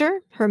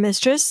master, her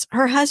mistress,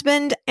 her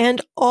husband,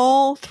 and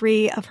all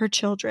 3 of her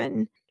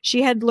children.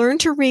 She had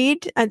learned to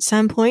read at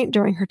some point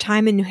during her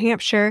time in New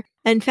Hampshire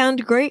and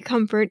found great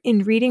comfort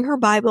in reading her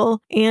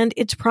Bible and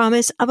its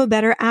promise of a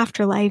better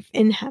afterlife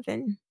in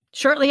heaven.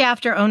 Shortly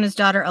after Ona's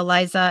daughter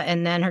Eliza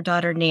and then her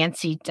daughter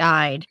Nancy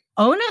died,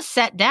 Ona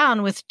sat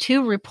down with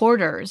 2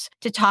 reporters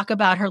to talk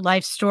about her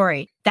life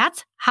story.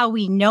 That's how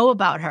we know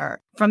about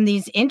her, from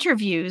these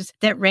interviews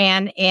that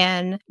ran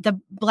in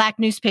the black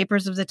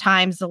newspapers of the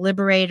times, the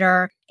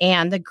Liberator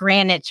and the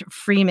Granite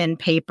Freeman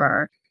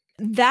paper.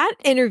 That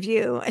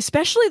interview,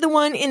 especially the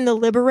one in the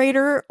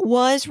Liberator,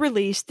 was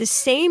released the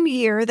same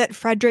year that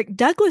Frederick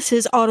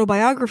Douglass's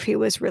autobiography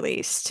was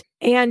released.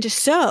 And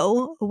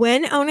so,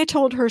 when Ona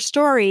told her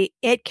story,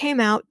 it came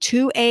out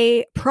to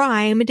a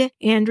primed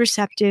and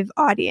receptive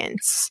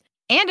audience.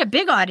 And a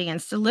big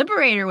audience. The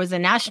Liberator was a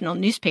national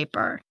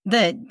newspaper.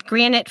 The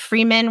Granite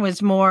Freeman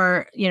was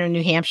more,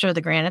 New Hampshire, the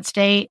Granite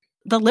State.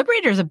 The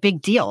Liberator is a big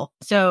deal.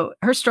 So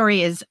her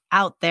story is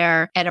out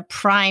there at a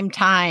prime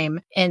time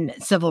in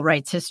civil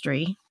rights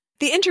history.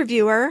 The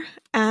interviewer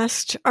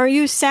asked, "Are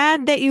you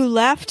sad that you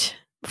left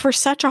for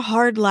such a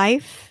hard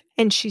life?"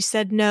 And she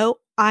said, "No,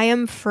 I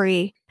am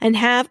free and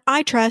have,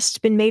 I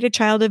trust, been made a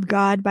child of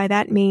God by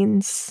that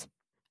means."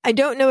 I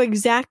don't know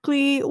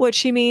exactly what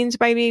she means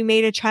by being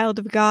made a child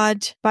of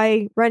God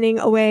by running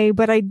away,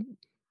 but I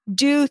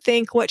do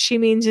think what she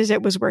means is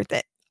it was worth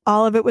it.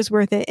 All of it was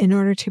worth it in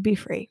order to be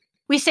free.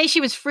 We say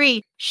she was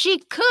free. She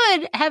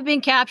could have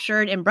been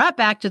captured and brought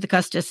back to the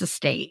Custis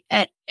estate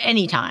at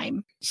any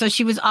time. So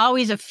she was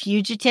always a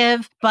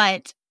fugitive,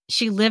 but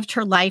she lived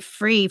her life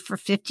free for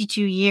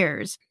 52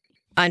 years.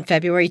 On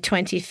February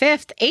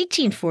 25th,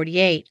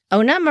 1848,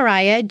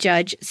 Ona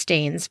Judge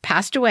Staines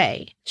passed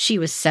away. She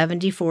was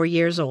 74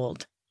 years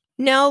old.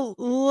 Now,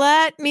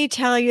 let me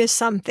tell you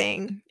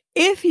something.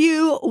 If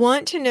you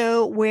want to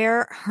know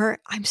where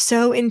I'm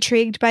so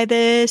intrigued by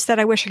this that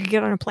I wish I could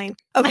get on a plane.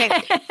 Okay.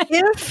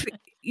 If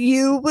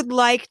you would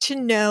like to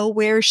know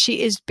where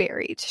she is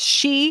buried,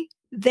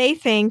 they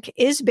think,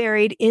 is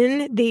buried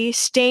in the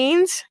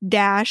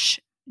Staines-Jack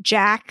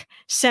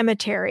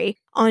Cemetery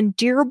on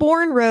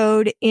Dearborn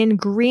Road in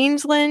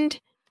Greensland,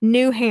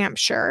 New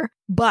Hampshire.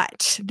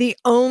 But the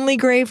only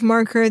grave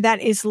marker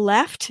that is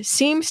left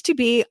seems to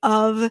be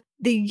of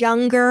the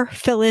younger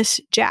Phyllis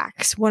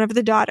Jacks, one of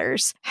the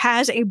daughters,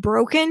 has a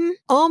broken,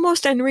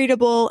 almost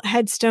unreadable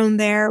headstone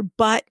there,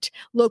 but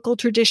local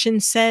tradition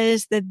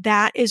says that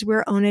that is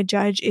where Ona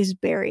Judge is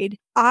buried.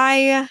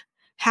 I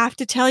have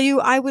to tell you,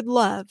 I would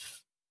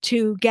love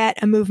to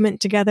get a movement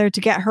together to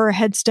get her a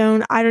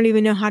headstone. I don't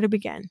even know how to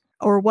begin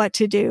or what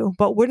to do,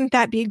 but wouldn't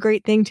that be a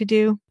great thing to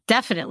do?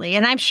 Definitely.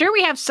 And I'm sure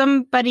we have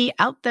somebody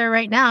out there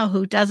right now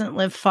who doesn't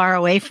live far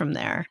away from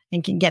there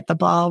and can get the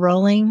ball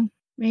rolling,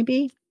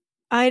 maybe.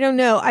 I don't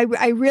know.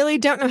 I really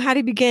don't know how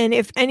to begin.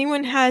 If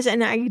anyone has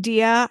an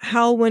idea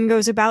how one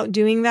goes about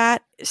doing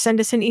that, send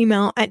us an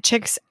email at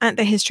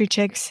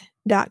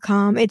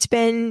chicks@thehistorychicks.com. It's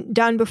been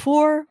done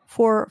before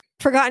for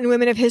forgotten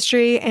women of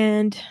history,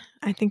 and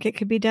I think it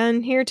could be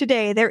done here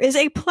today. There is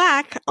a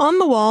plaque on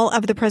the wall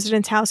of the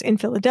President's House in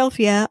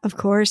Philadelphia, of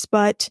course,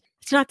 but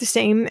it's not the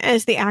same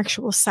as the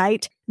actual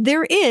site.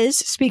 There is,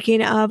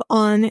 speaking of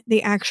on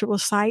the actual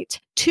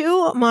site,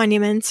 2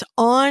 monuments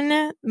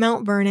on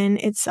Mount Vernon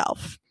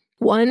itself.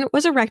 One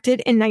was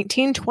erected in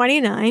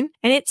 1929,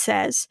 and it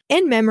says,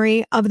 "In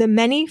memory of the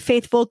many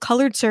faithful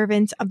colored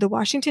servants of the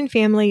Washington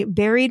family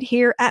buried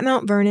here at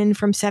Mount Vernon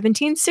from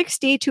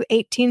 1760 to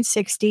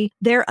 1860,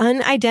 their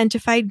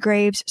unidentified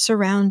graves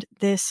surround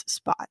this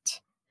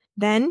spot."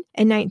 Then,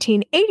 in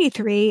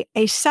 1983,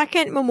 a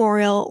second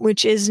memorial,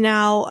 which is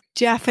now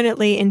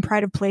definitely in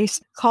pride of place,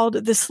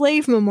 called the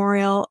Slave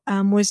Memorial,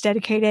 was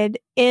dedicated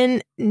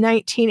in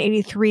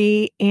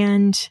 1983.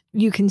 And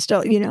you can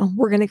still,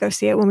 we're going to go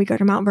see it when we go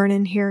to Mount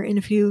Vernon here in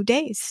a few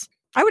days.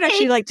 I would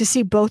actually like to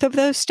see both of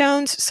those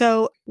stones.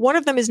 So one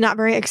of them is not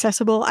very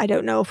accessible. I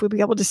don't know if we'll be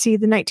able to see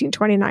the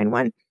 1929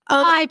 one.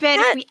 I bet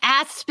if we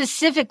asked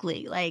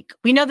specifically, like,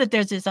 we know that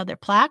there's this other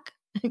plaque.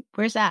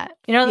 Where's that?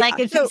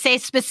 If you say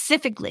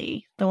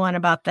specifically the one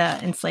about the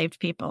enslaved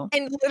people.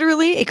 And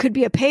literally, it could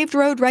be a paved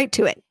road right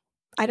to it.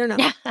 I don't know.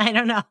 Yeah, I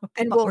don't know.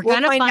 And we're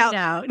going to find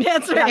out.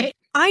 That's right.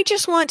 I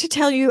just want to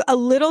tell you a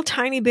little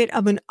tiny bit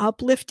of an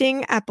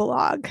uplifting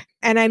epilogue.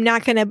 And I'm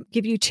not going to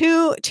give you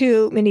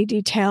too many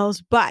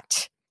details,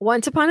 but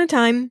once upon a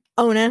time,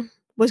 Ona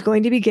was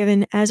going to be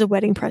given as a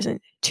wedding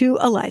present to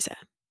Eliza.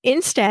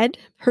 Instead,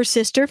 her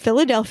sister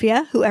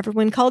Philadelphia, who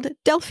everyone called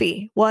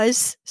Delphi,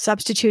 was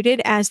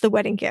substituted as the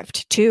wedding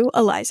gift to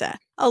Eliza.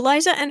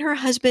 Eliza and her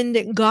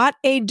husband got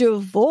a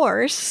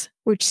divorce,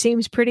 which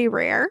seems pretty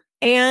rare.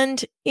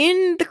 And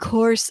in the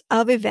course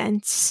of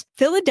events,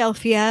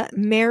 Philadelphia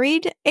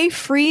married a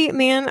free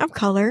man of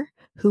color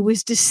who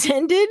was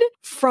descended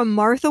from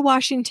Martha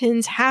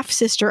Washington's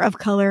half-sister of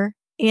color,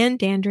 Anne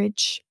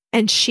Dandridge.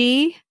 And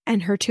she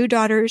and her two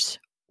daughters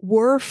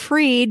were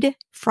freed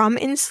from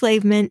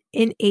enslavement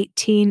in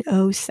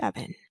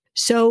 1807.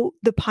 So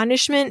the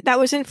punishment that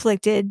was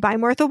inflicted by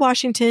Martha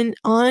Washington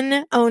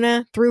on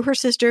Ona through her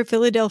sister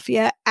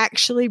Philadelphia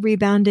actually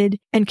rebounded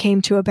and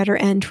came to a better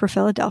end for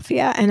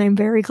Philadelphia. And I'm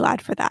very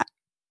glad for that.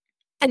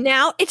 And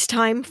now it's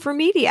time for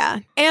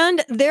media.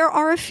 And there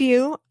are a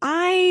few.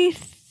 I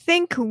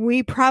think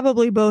we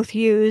probably both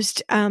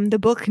used the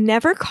book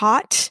Never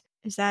Caught.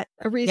 Is that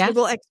a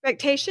reasonable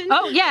expectation?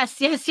 Oh,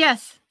 yes.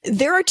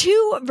 There are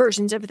two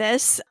versions of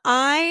this.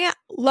 I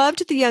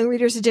loved the Young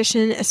Readers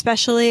edition,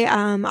 especially.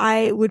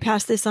 I would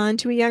pass this on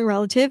to a young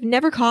relative.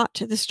 Never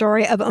Caught, the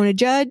story of Ona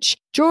Judge,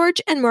 George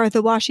and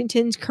Martha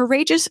Washington's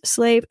courageous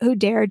slave who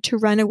dared to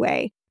run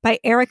away, by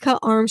Erica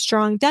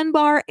Armstrong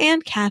Dunbar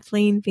and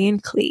Kathleen Van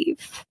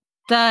Cleve.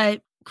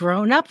 The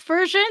grown-up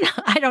version?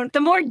 The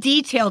more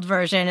detailed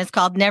version is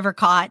called Never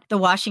Caught, the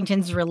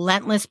Washington's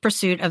Relentless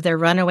Pursuit of Their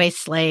Runaway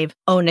Slave,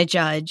 Ona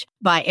Judge,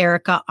 by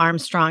Erica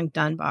Armstrong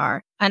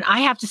Dunbar. And I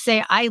have to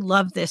say, I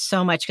love this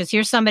so much because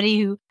here's somebody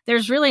who,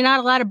 there's really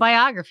not a lot of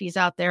biographies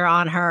out there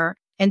on her.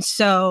 And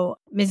so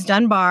Ms.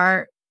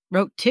 Dunbar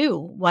wrote two,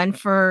 one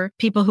for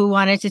people who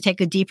wanted to take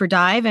a deeper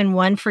dive and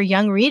one for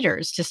young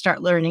readers to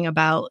start learning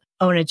about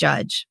Ona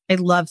Judge. I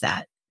love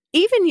that.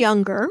 Even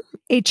younger,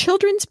 a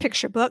children's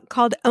picture book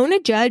called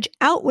Ona Judge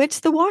Outwits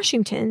the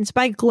Washingtons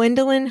by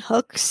Gwendolyn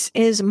Hooks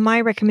is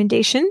my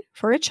recommendation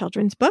for a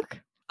children's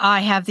book.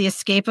 I have The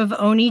Escape of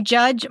Ona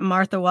Judge,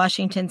 Martha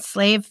Washington's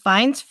Slave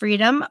Finds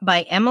Freedom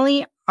by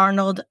Emily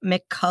Arnold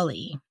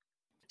McCulley.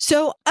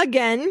 So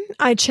again,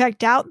 I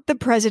checked out the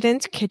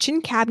President's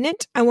Kitchen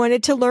Cabinet. I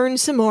wanted to learn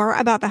some more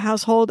about the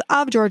household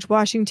of George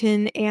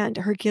Washington and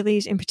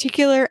Hercules in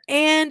particular,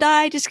 and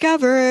I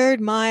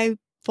discovered my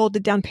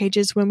folded down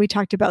pages when we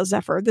talked about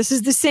Zephyr. This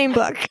is the same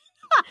book.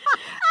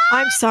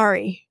 I'm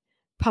sorry,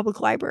 Public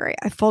Library.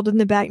 I folded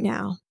them back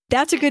now.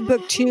 That's a good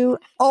book too.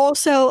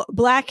 Also,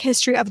 Black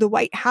History of the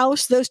White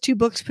House. Those two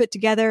books put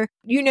together.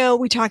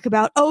 We talk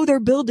about,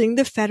 they're building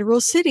the federal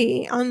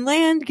city on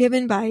land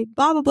given by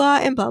blah, blah, blah,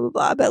 and blah, blah,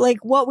 blah. But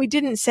what we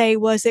didn't say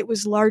was it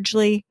was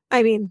largely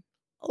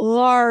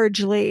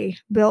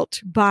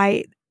built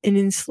by an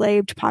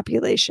enslaved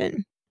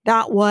population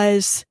that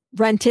was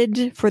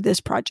rented for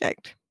this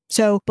project.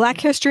 So Black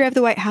History of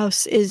the White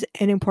House is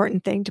an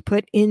important thing to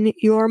put in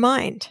your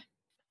mind.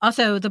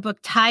 Also, the book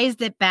Ties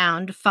That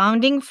Bound,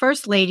 Founding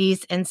First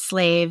Ladies and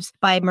Slaves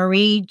by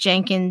Marie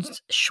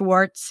Jenkins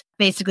Schwartz.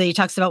 Basically, he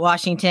talks about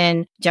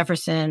Washington,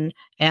 Jefferson,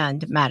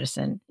 and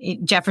Madison.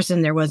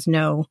 Jefferson, there was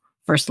no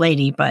first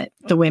lady, but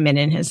the women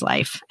in his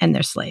life and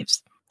their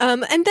slaves.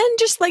 And then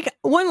just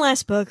one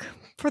last book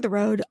for the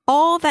road,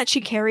 All That She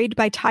Carried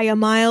by Taya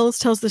Miles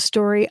tells the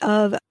story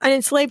of an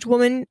enslaved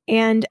woman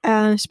and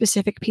a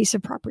specific piece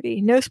of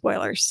property. No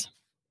spoilers.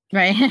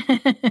 Right.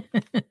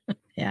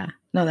 Yeah.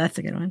 No, that's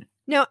a good one.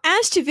 Now,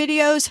 as to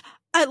videos,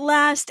 at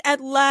last,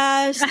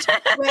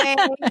 hooray,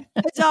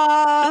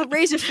 huzzah,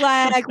 raise a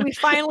flag. We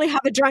finally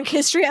have a drunk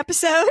history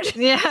episode.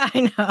 Yeah,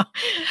 I know.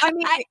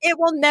 It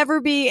will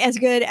never be as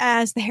good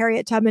as the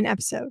Harriet Tubman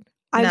episode.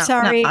 I'm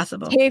sorry. Not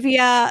possible.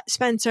 Tavia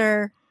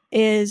Spencer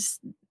is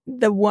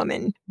the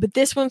woman, but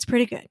this one's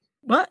pretty good.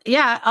 Well,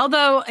 yeah.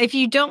 Although if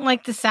you don't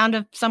like the sound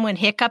of someone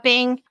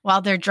hiccuping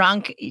while they're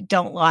drunk,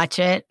 don't watch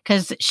it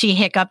because she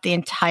hiccuped the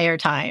entire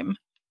time.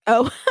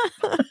 Oh.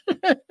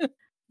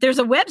 There's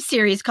a web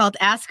series called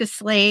Ask a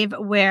Slave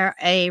where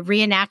a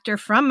reenactor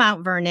from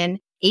Mount Vernon,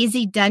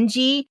 A.Z.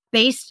 Dungy,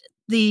 based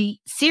the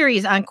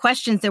series on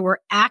questions that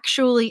were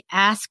actually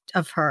asked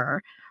of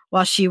her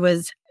while she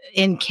was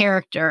in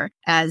character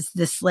as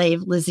the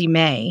slave Lizzie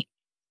May.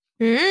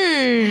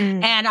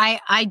 And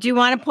I do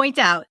want to point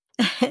out,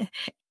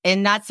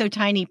 in not so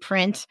tiny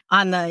print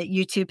on the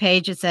YouTube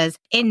page, it says,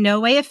 in no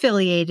way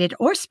affiliated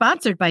or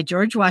sponsored by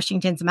George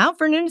Washington's Mount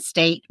Vernon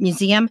Estate,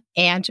 Museum,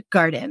 and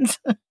Gardens.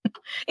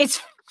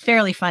 It's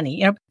fairly funny.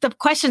 You know, the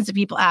questions that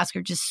people ask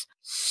are just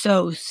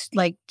so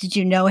like, did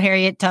you know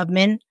Harriet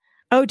Tubman?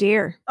 Oh,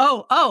 dear.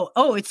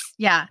 It's,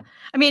 yeah.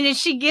 I mean, and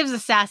she gives a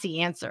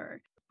sassy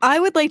answer. I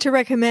would like to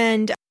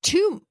recommend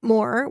 2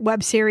 more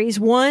web series.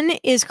 One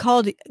is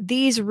called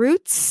These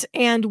Roots,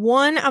 and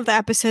one of the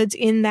episodes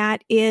in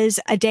that is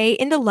A Day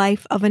in the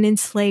Life of an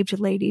Enslaved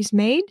Lady's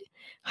Maid.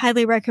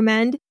 Highly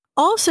recommend.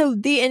 Also,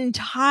 the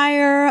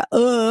entire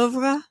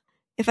oeuvre,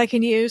 if I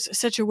can use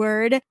such a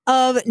word,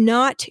 of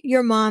Not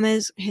Your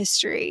Mama's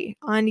History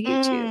on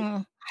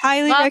YouTube.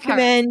 Highly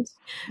recommend.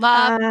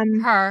 Love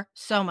her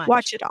so much.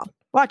 Watch it all.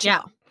 Watch it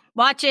all.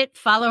 Watch it.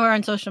 Follow her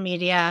on social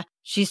media.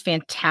 She's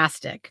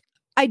fantastic.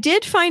 I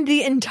did find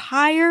the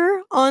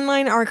entire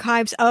online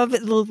archives of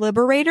The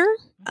Liberator,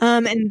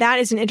 and that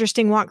is an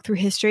interesting walk through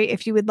history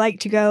if you would like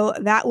to go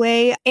that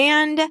way.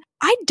 And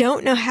I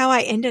don't know how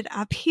I ended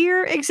up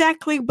here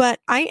exactly, but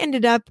I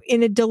ended up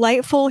in a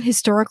delightful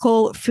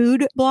historical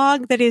food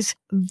blog that is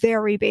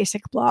very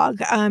basic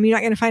blog. You're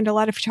not going to find a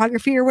lot of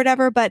photography or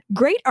whatever, but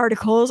great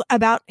articles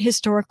about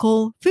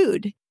historical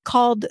food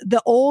called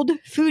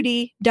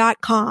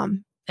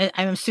theoldfoodie.com.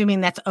 I'm assuming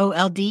that's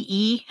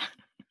OLDE.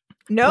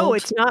 No, Old.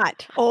 It's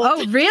not.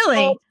 Oh,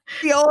 really?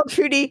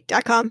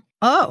 Theoldfoodie.com.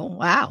 Oh,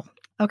 wow.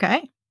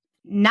 Okay.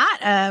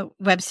 Not a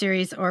web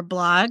series or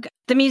blog.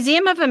 The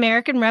Museum of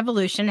American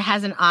Revolution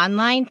has an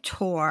online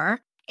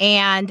tour,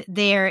 and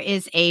there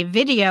is a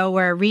video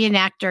where a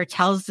reenactor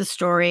tells the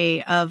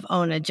story of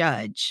Ona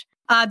Judge.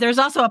 There's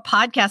also a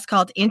podcast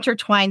called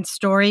Intertwined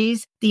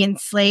Stories, the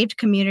Enslaved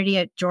Community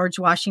at George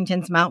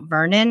Washington's Mount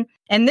Vernon.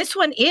 And this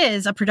one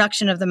is a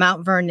production of the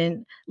Mount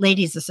Vernon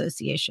Ladies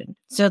Association.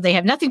 So they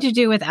have nothing to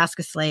do with Ask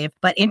a Slave,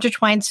 but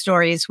Intertwined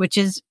Stories, which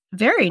is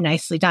very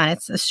nicely done.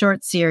 It's a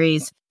short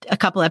series. A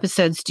couple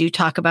episodes do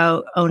talk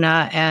about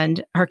Ona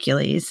and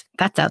Hercules.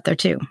 That's out there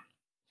too.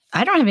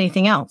 I don't have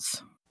anything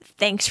else.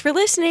 Thanks for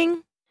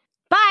listening.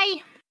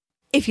 Bye.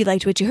 If you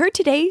liked what you heard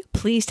today,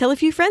 please tell a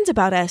few friends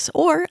about us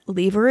or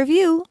leave a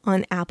review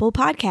on Apple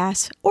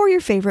Podcasts or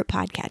your favorite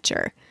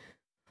podcatcher.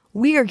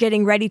 We are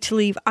getting ready to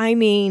leave,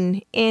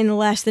 in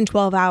less than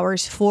 12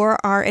 hours for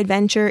our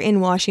adventure in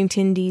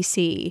Washington,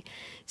 D.C.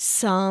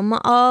 Some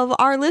of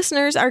our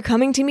listeners are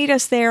coming to meet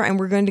us there, and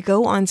we're going to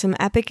go on some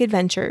epic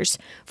adventures,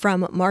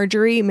 from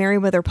Marjorie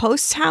Merriweather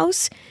Post's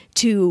house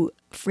to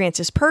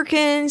Frances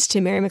Perkins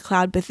to Mary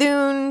McLeod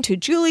Bethune to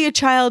Julia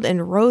Child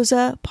and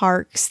Rosa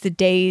Parks. The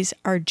days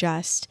are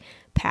just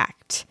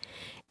packed.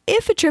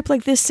 If a trip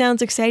like this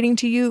sounds exciting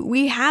to you,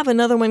 we have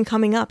another one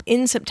coming up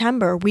in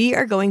September. We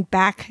are going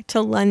back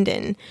to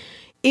London.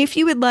 If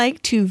you would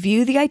like to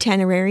view the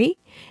itinerary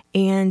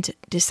and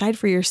decide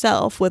for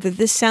yourself whether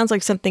this sounds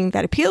like something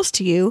that appeals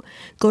to you,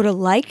 go to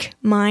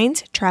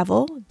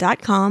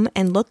likemindstravel.com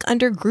and look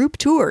under group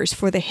tours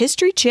for the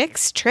History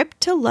Chicks trip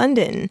to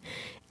London.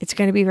 It's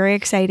going to be very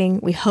exciting.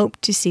 We hope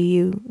to see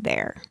you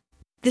there.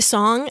 The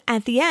song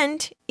at the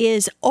end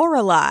is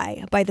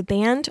Orelai by the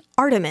band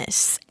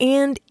Artemis.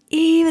 And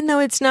even though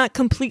it's not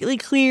completely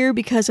clear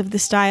because of the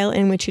style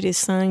in which it is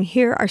sung,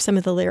 here are some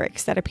of the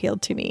lyrics that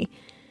appealed to me.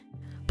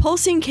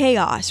 Pulsing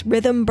chaos,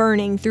 rhythm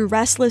burning through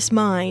restless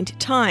mind,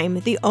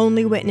 time the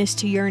only witness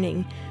to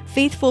yearning.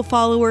 Faithful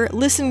follower,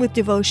 listen with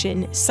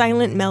devotion,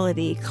 silent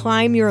melody,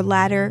 climb your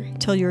ladder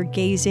till you're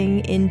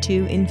gazing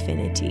into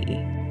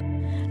infinity.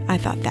 I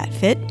thought that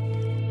fit.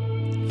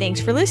 Thanks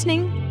for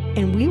listening,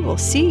 and we will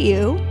see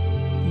you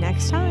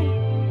next time.